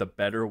comes in with a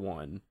better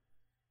one,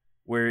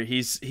 where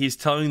he's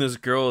telling this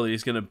girl that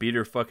he's gonna beat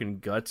her fucking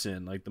guts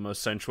in, like, the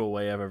most sensual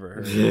way I've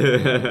ever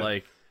heard.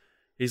 Like,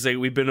 he's like,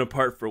 we've been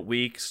apart for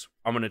weeks,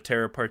 I'm gonna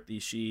tear apart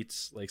these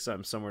sheets, like,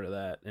 something similar to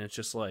that. And it's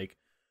just like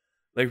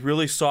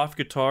really soft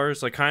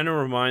guitars, like, kind of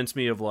reminds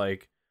me of,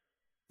 like,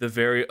 the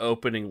very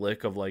opening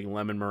lick of, like,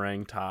 Lemon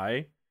Meringue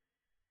Thai.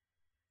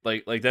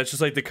 Like that's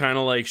just, like, the kind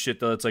of, like, shit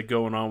that's, like,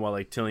 going on while,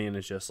 like, Tilian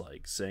is just,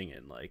 like,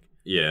 singing, like,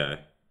 yeah.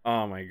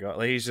 Oh my god.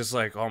 Like, he's just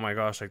like, oh my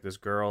gosh, like, this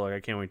girl, like, I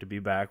can't wait to be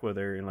back with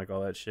her, and, like,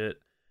 all that shit.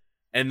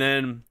 And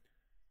then,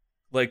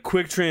 like,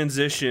 quick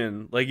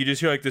transition, like, you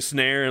just hear, like, the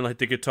snare and, like,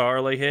 the guitar,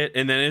 like, hit,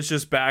 and then it's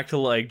just back to,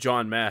 like,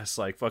 John Mess,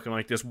 like, fucking,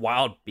 like, this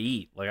wild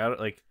beat.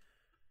 Like,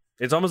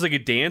 it's almost like a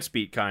dance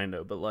beat, kind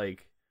of, but,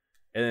 like,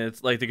 and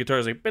it's, like, the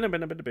guitar's like, like,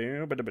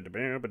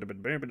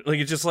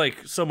 it's just, like,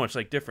 so much,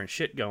 like, different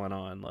shit going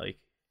on, like,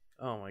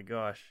 oh my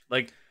gosh.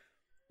 Like,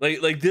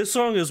 this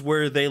song is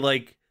where they,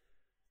 like,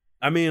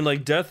 I mean,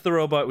 like, Death the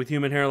Robot with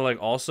Human Hair,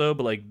 like, also,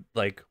 but,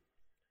 like,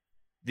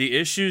 the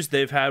issues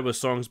they've had with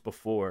songs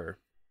before,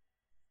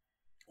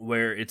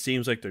 where it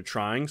seems like they're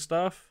trying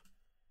stuff,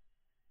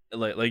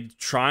 like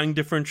trying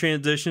different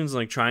transitions,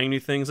 like, trying new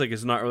things, like,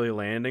 it's not really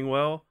landing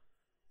well.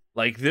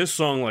 Like, this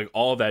song, like,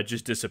 all of that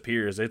just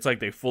disappears. It's like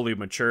they fully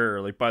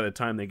mature, like, by the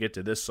time they get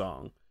to this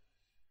song.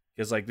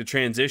 Because, like, the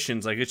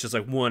transitions, like, it's just,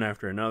 like, one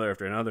after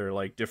another,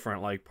 like,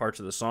 different, like, parts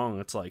of the song.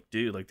 It's like,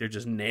 dude, like, they're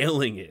just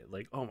nailing it.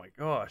 Like, oh my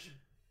gosh.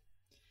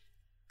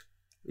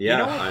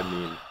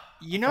 Yeah,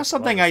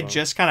 something I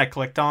just kind of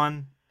clicked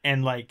on,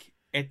 and, like,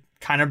 it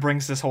kind of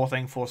brings this whole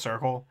thing full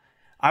circle.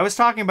 I was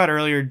talking about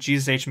earlier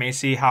Jesus H.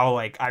 Macy, how,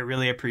 like, I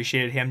really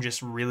appreciated him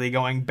just really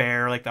going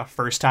bare, like, the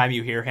first time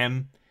you hear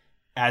him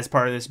as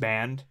part of this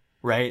band,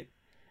 right?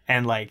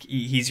 And, like,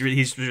 he's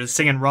just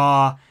singing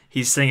raw.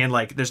 He's singing,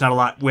 like, there's not a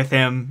lot with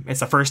him. It's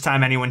the first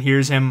time anyone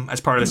hears him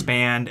as part of this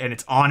band, and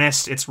it's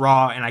honest, it's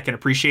raw, and I can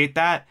appreciate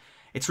that.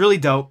 It's really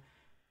dope.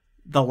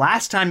 The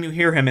last time you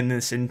hear him in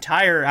this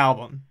entire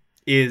album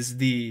is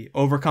the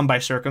Overcome by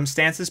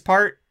Circumstances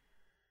part,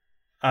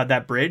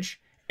 that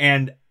bridge,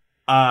 and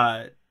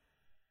but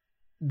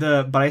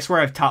I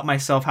swear I've taught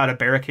myself how to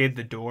barricade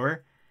the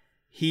door.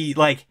 He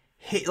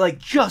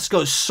just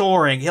goes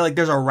soaring.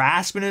 There's a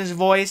rasp in his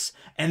voice,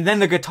 and then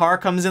the guitar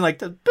comes in,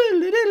 like,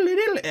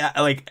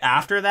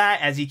 after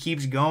that, as he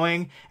keeps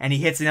going, and he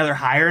hits another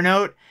higher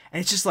note, and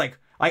it's just like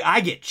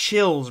I get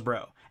chills,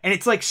 bro. And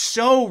it's, like,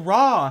 so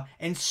raw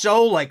and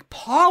so, like,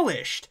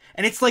 polished,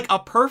 and it's, like, a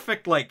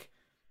perfect, like,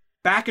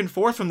 back and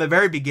forth from the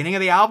very beginning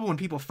of the album when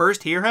people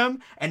first hear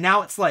him, and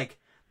now it's like,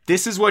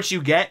 this is what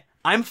you get.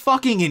 I'm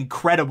fucking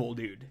incredible,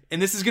 dude.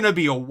 And this is gonna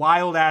be a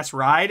wild-ass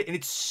ride, and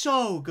it's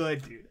so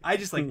good, dude. I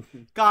just, like,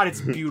 God, it's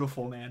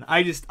beautiful, man.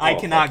 I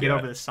cannot get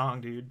over this song,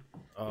 dude.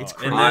 It's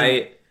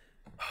crazy.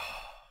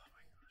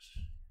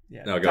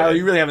 Yeah, no, Tyler,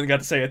 you really haven't got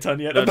to say a ton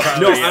yet.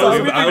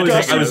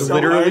 I was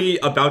literally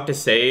about to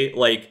say,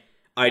 like,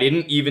 I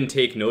didn't even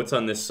take notes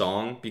on this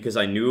song because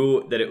I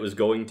knew that it was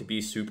going to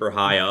be super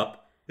high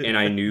up, and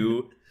I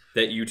knew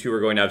that you two were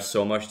going to have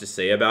so much to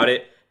say about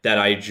it that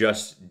I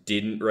just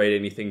didn't write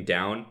anything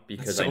down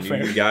because I knew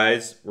you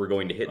guys were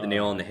going to hit the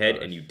nail on the head,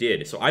 and you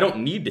did. So I don't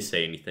need to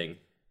say anything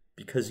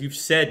because you've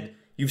said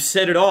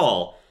it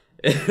all.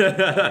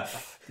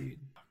 Dude.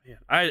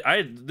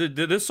 Yeah.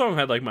 This song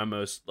had, like, my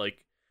most, like,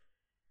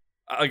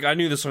 I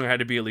knew this song had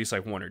to be at least,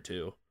 like, 1 or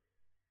 2.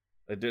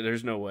 Like,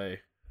 there's no way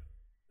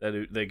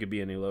that they could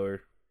be any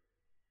lower.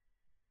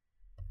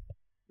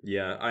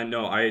 Yeah, I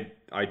know.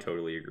 I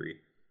totally agree.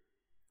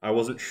 I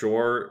wasn't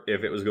sure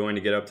if it was going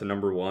to get up to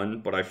number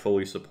 1, but I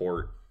fully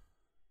support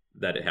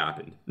that it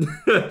happened.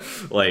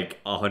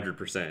 Like,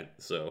 100%.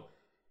 So,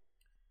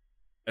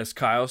 as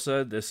Kyle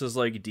said, this is,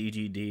 like,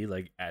 DGD,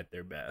 like, at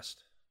their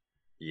best.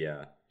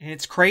 Yeah. And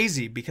it's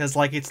crazy because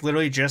like it's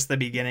literally just the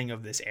beginning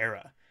of this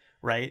era,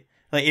 right?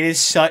 Like it is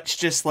such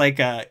just like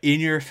a in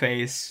your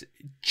face,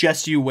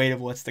 just you wait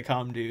of what's to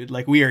come, dude.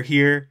 Like we are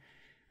here.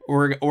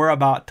 We're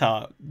about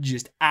to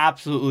just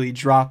absolutely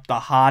drop the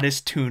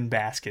hottest tune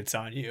baskets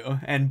on you.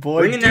 And boy,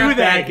 bringing that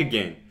back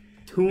again.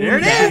 There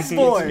it is,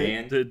 boy.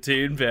 Man. The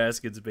tune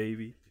baskets,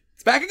 baby.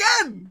 It's back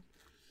again.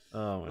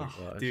 Oh my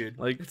gosh, dude!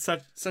 Like it's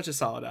such a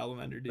solid album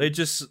ender, dude. They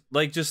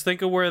just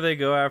think of where they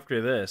go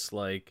after this,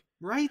 like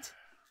right,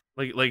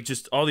 like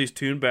just all these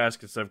tune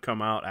baskets that have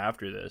come out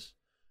after this,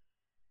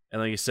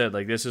 and like you said,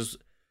 like this is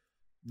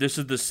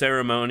the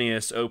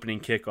ceremonious opening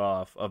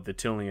kickoff of the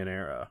Tilion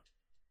era,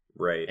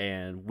 right?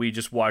 And we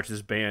just watched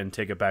this band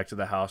take it back to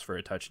the house for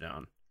a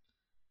touchdown.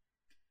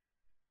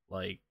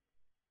 Like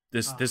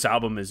this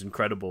album is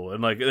incredible,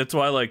 and like that's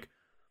why like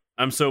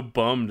I'm so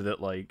bummed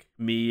that like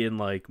me in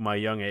like my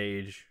young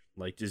age.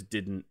 Like, just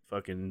didn't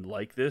fucking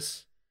like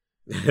this.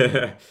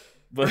 But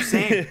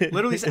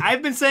literally,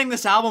 I've been saying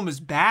this album is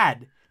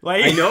bad.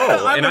 Like, I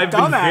know, and I've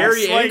been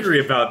very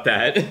angry about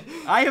that.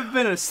 I have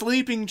been a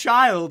sleeping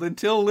child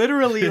until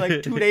literally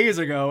like 2 days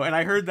ago, and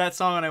I heard that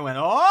song and I went,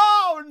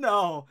 "Oh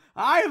no!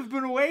 I have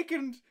been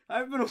awakened.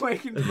 I've been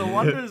awakened to the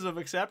wonders of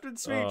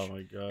acceptance speech." Oh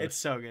my god, it's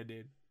so good,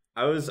 dude.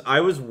 I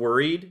was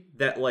worried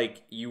that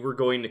like you were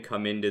going to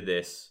come into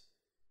this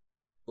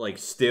like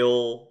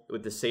still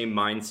with the same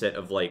mindset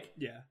of like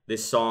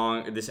this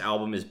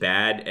album is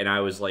bad, and I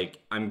was like,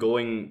 I'm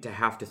going to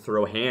have to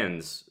throw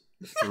hands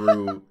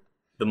through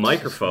the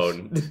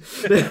microphone.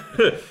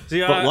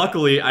 See, but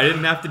luckily I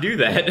didn't have to do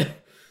that.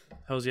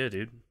 Hells yeah,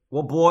 dude.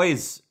 Well,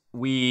 boys,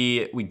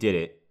 we did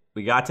it.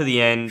 We got to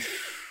the end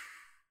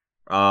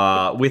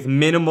with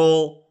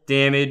minimal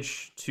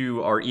damage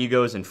to our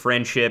egos and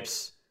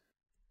friendships.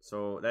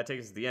 So that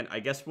takes us to the end.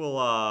 I guess we'll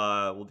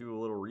do a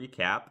little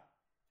recap.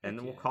 And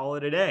then we'll call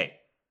it a day.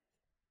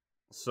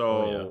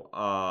 So,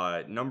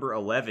 number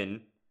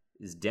 11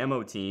 is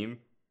Demo Team.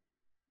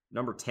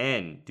 Number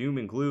 10, Doom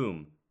and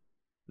Gloom.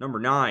 Number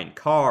 9,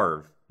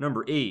 Carve.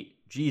 Number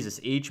 8, Jesus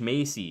H.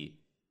 Macy.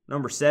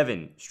 Number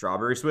 7,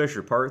 Strawberry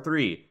Swisher Part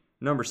 3.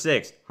 Number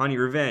 6, Honey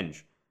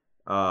Revenge.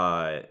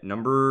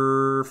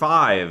 Number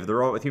 5, The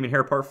Robot with Human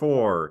Hair Part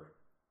 4.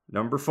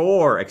 Number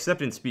 4,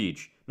 Acceptance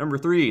Speech. Number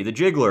 3, The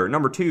Jiggler.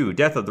 Number 2,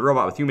 Death of the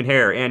Robot with Human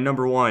Hair. And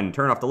number 1,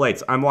 Turn Off the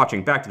Lights. I'm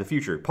watching Back to the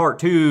Future Part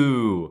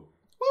 2.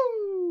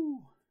 Woo!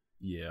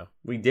 Yeah.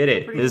 We did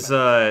it. This is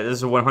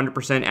a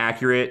 100%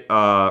 accurate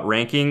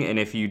ranking, and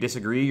if you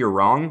disagree, you're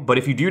wrong. But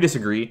if you do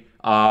disagree,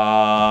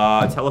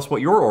 tell us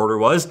what your order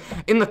was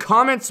in the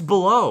comments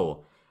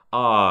below,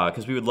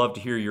 because we would love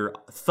to hear your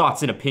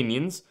thoughts and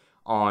opinions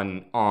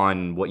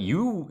on what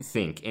you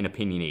think and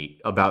opinionate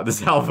about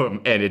this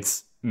album and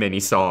its many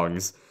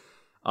songs.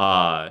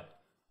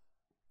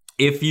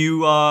 If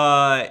you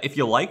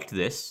liked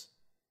this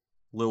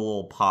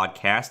little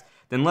podcast,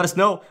 then let us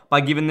know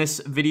by giving this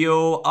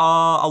video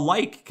a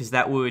like, because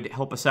that would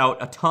help us out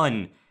a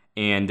ton.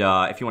 And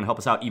if you want to help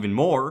us out even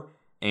more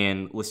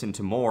and listen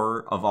to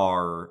more of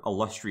our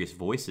illustrious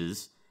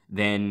voices,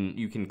 then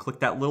you can click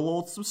that little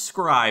old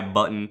subscribe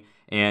button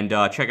and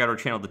check out our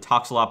channel, The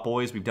Talks A Lot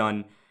Boys. We've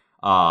done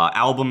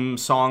album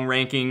song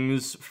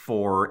rankings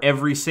for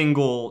every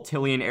single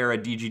Tilion era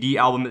DGD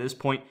album at this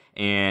point,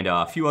 and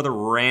a few other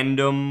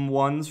random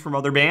ones from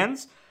other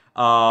bands.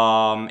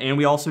 And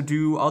we also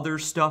do other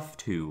stuff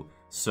too.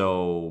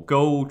 So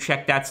go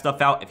check that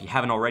stuff out if you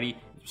haven't already.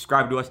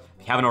 Subscribe to us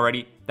if you haven't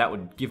already. That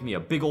would give me a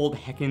big old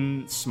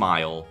heckin'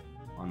 smile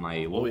on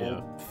my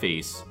little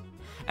face.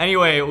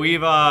 Anyway,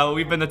 we've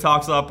been the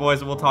Talks A Lot Boys,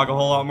 and we'll talk a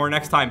whole lot more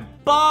next time.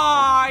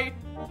 Bye!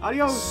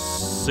 Adios!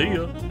 See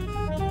ya!